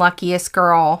 And then Luckiest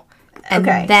Girl. And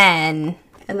then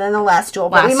The Last Duel.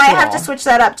 But we might have to switch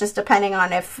that up just depending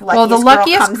on if Luckiest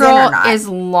Luckiest Girl is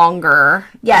longer.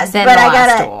 Yes, than but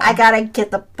I gotta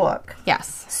get the book.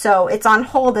 Yes. So it's on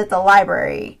hold at the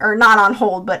library. Or not on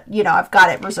hold, but you know, I've got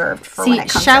it reserved for when it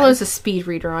comes Shiloh's a speed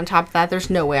reader on top of that.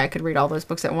 There's no way I could read all those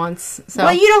books at once. So.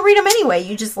 Well, you don't read them anyway.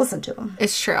 You just listen to them.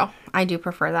 It's true. I do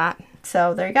prefer that.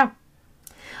 So there you go.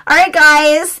 All right,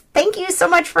 guys. Thank you so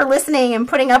much for listening and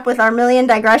putting up with our million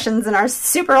digressions in our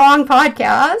super long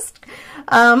podcast.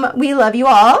 We love you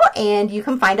all, and you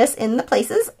can find us in the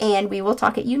places, and we will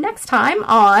talk at you next time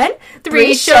on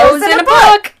 3 Shows in a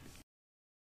Book.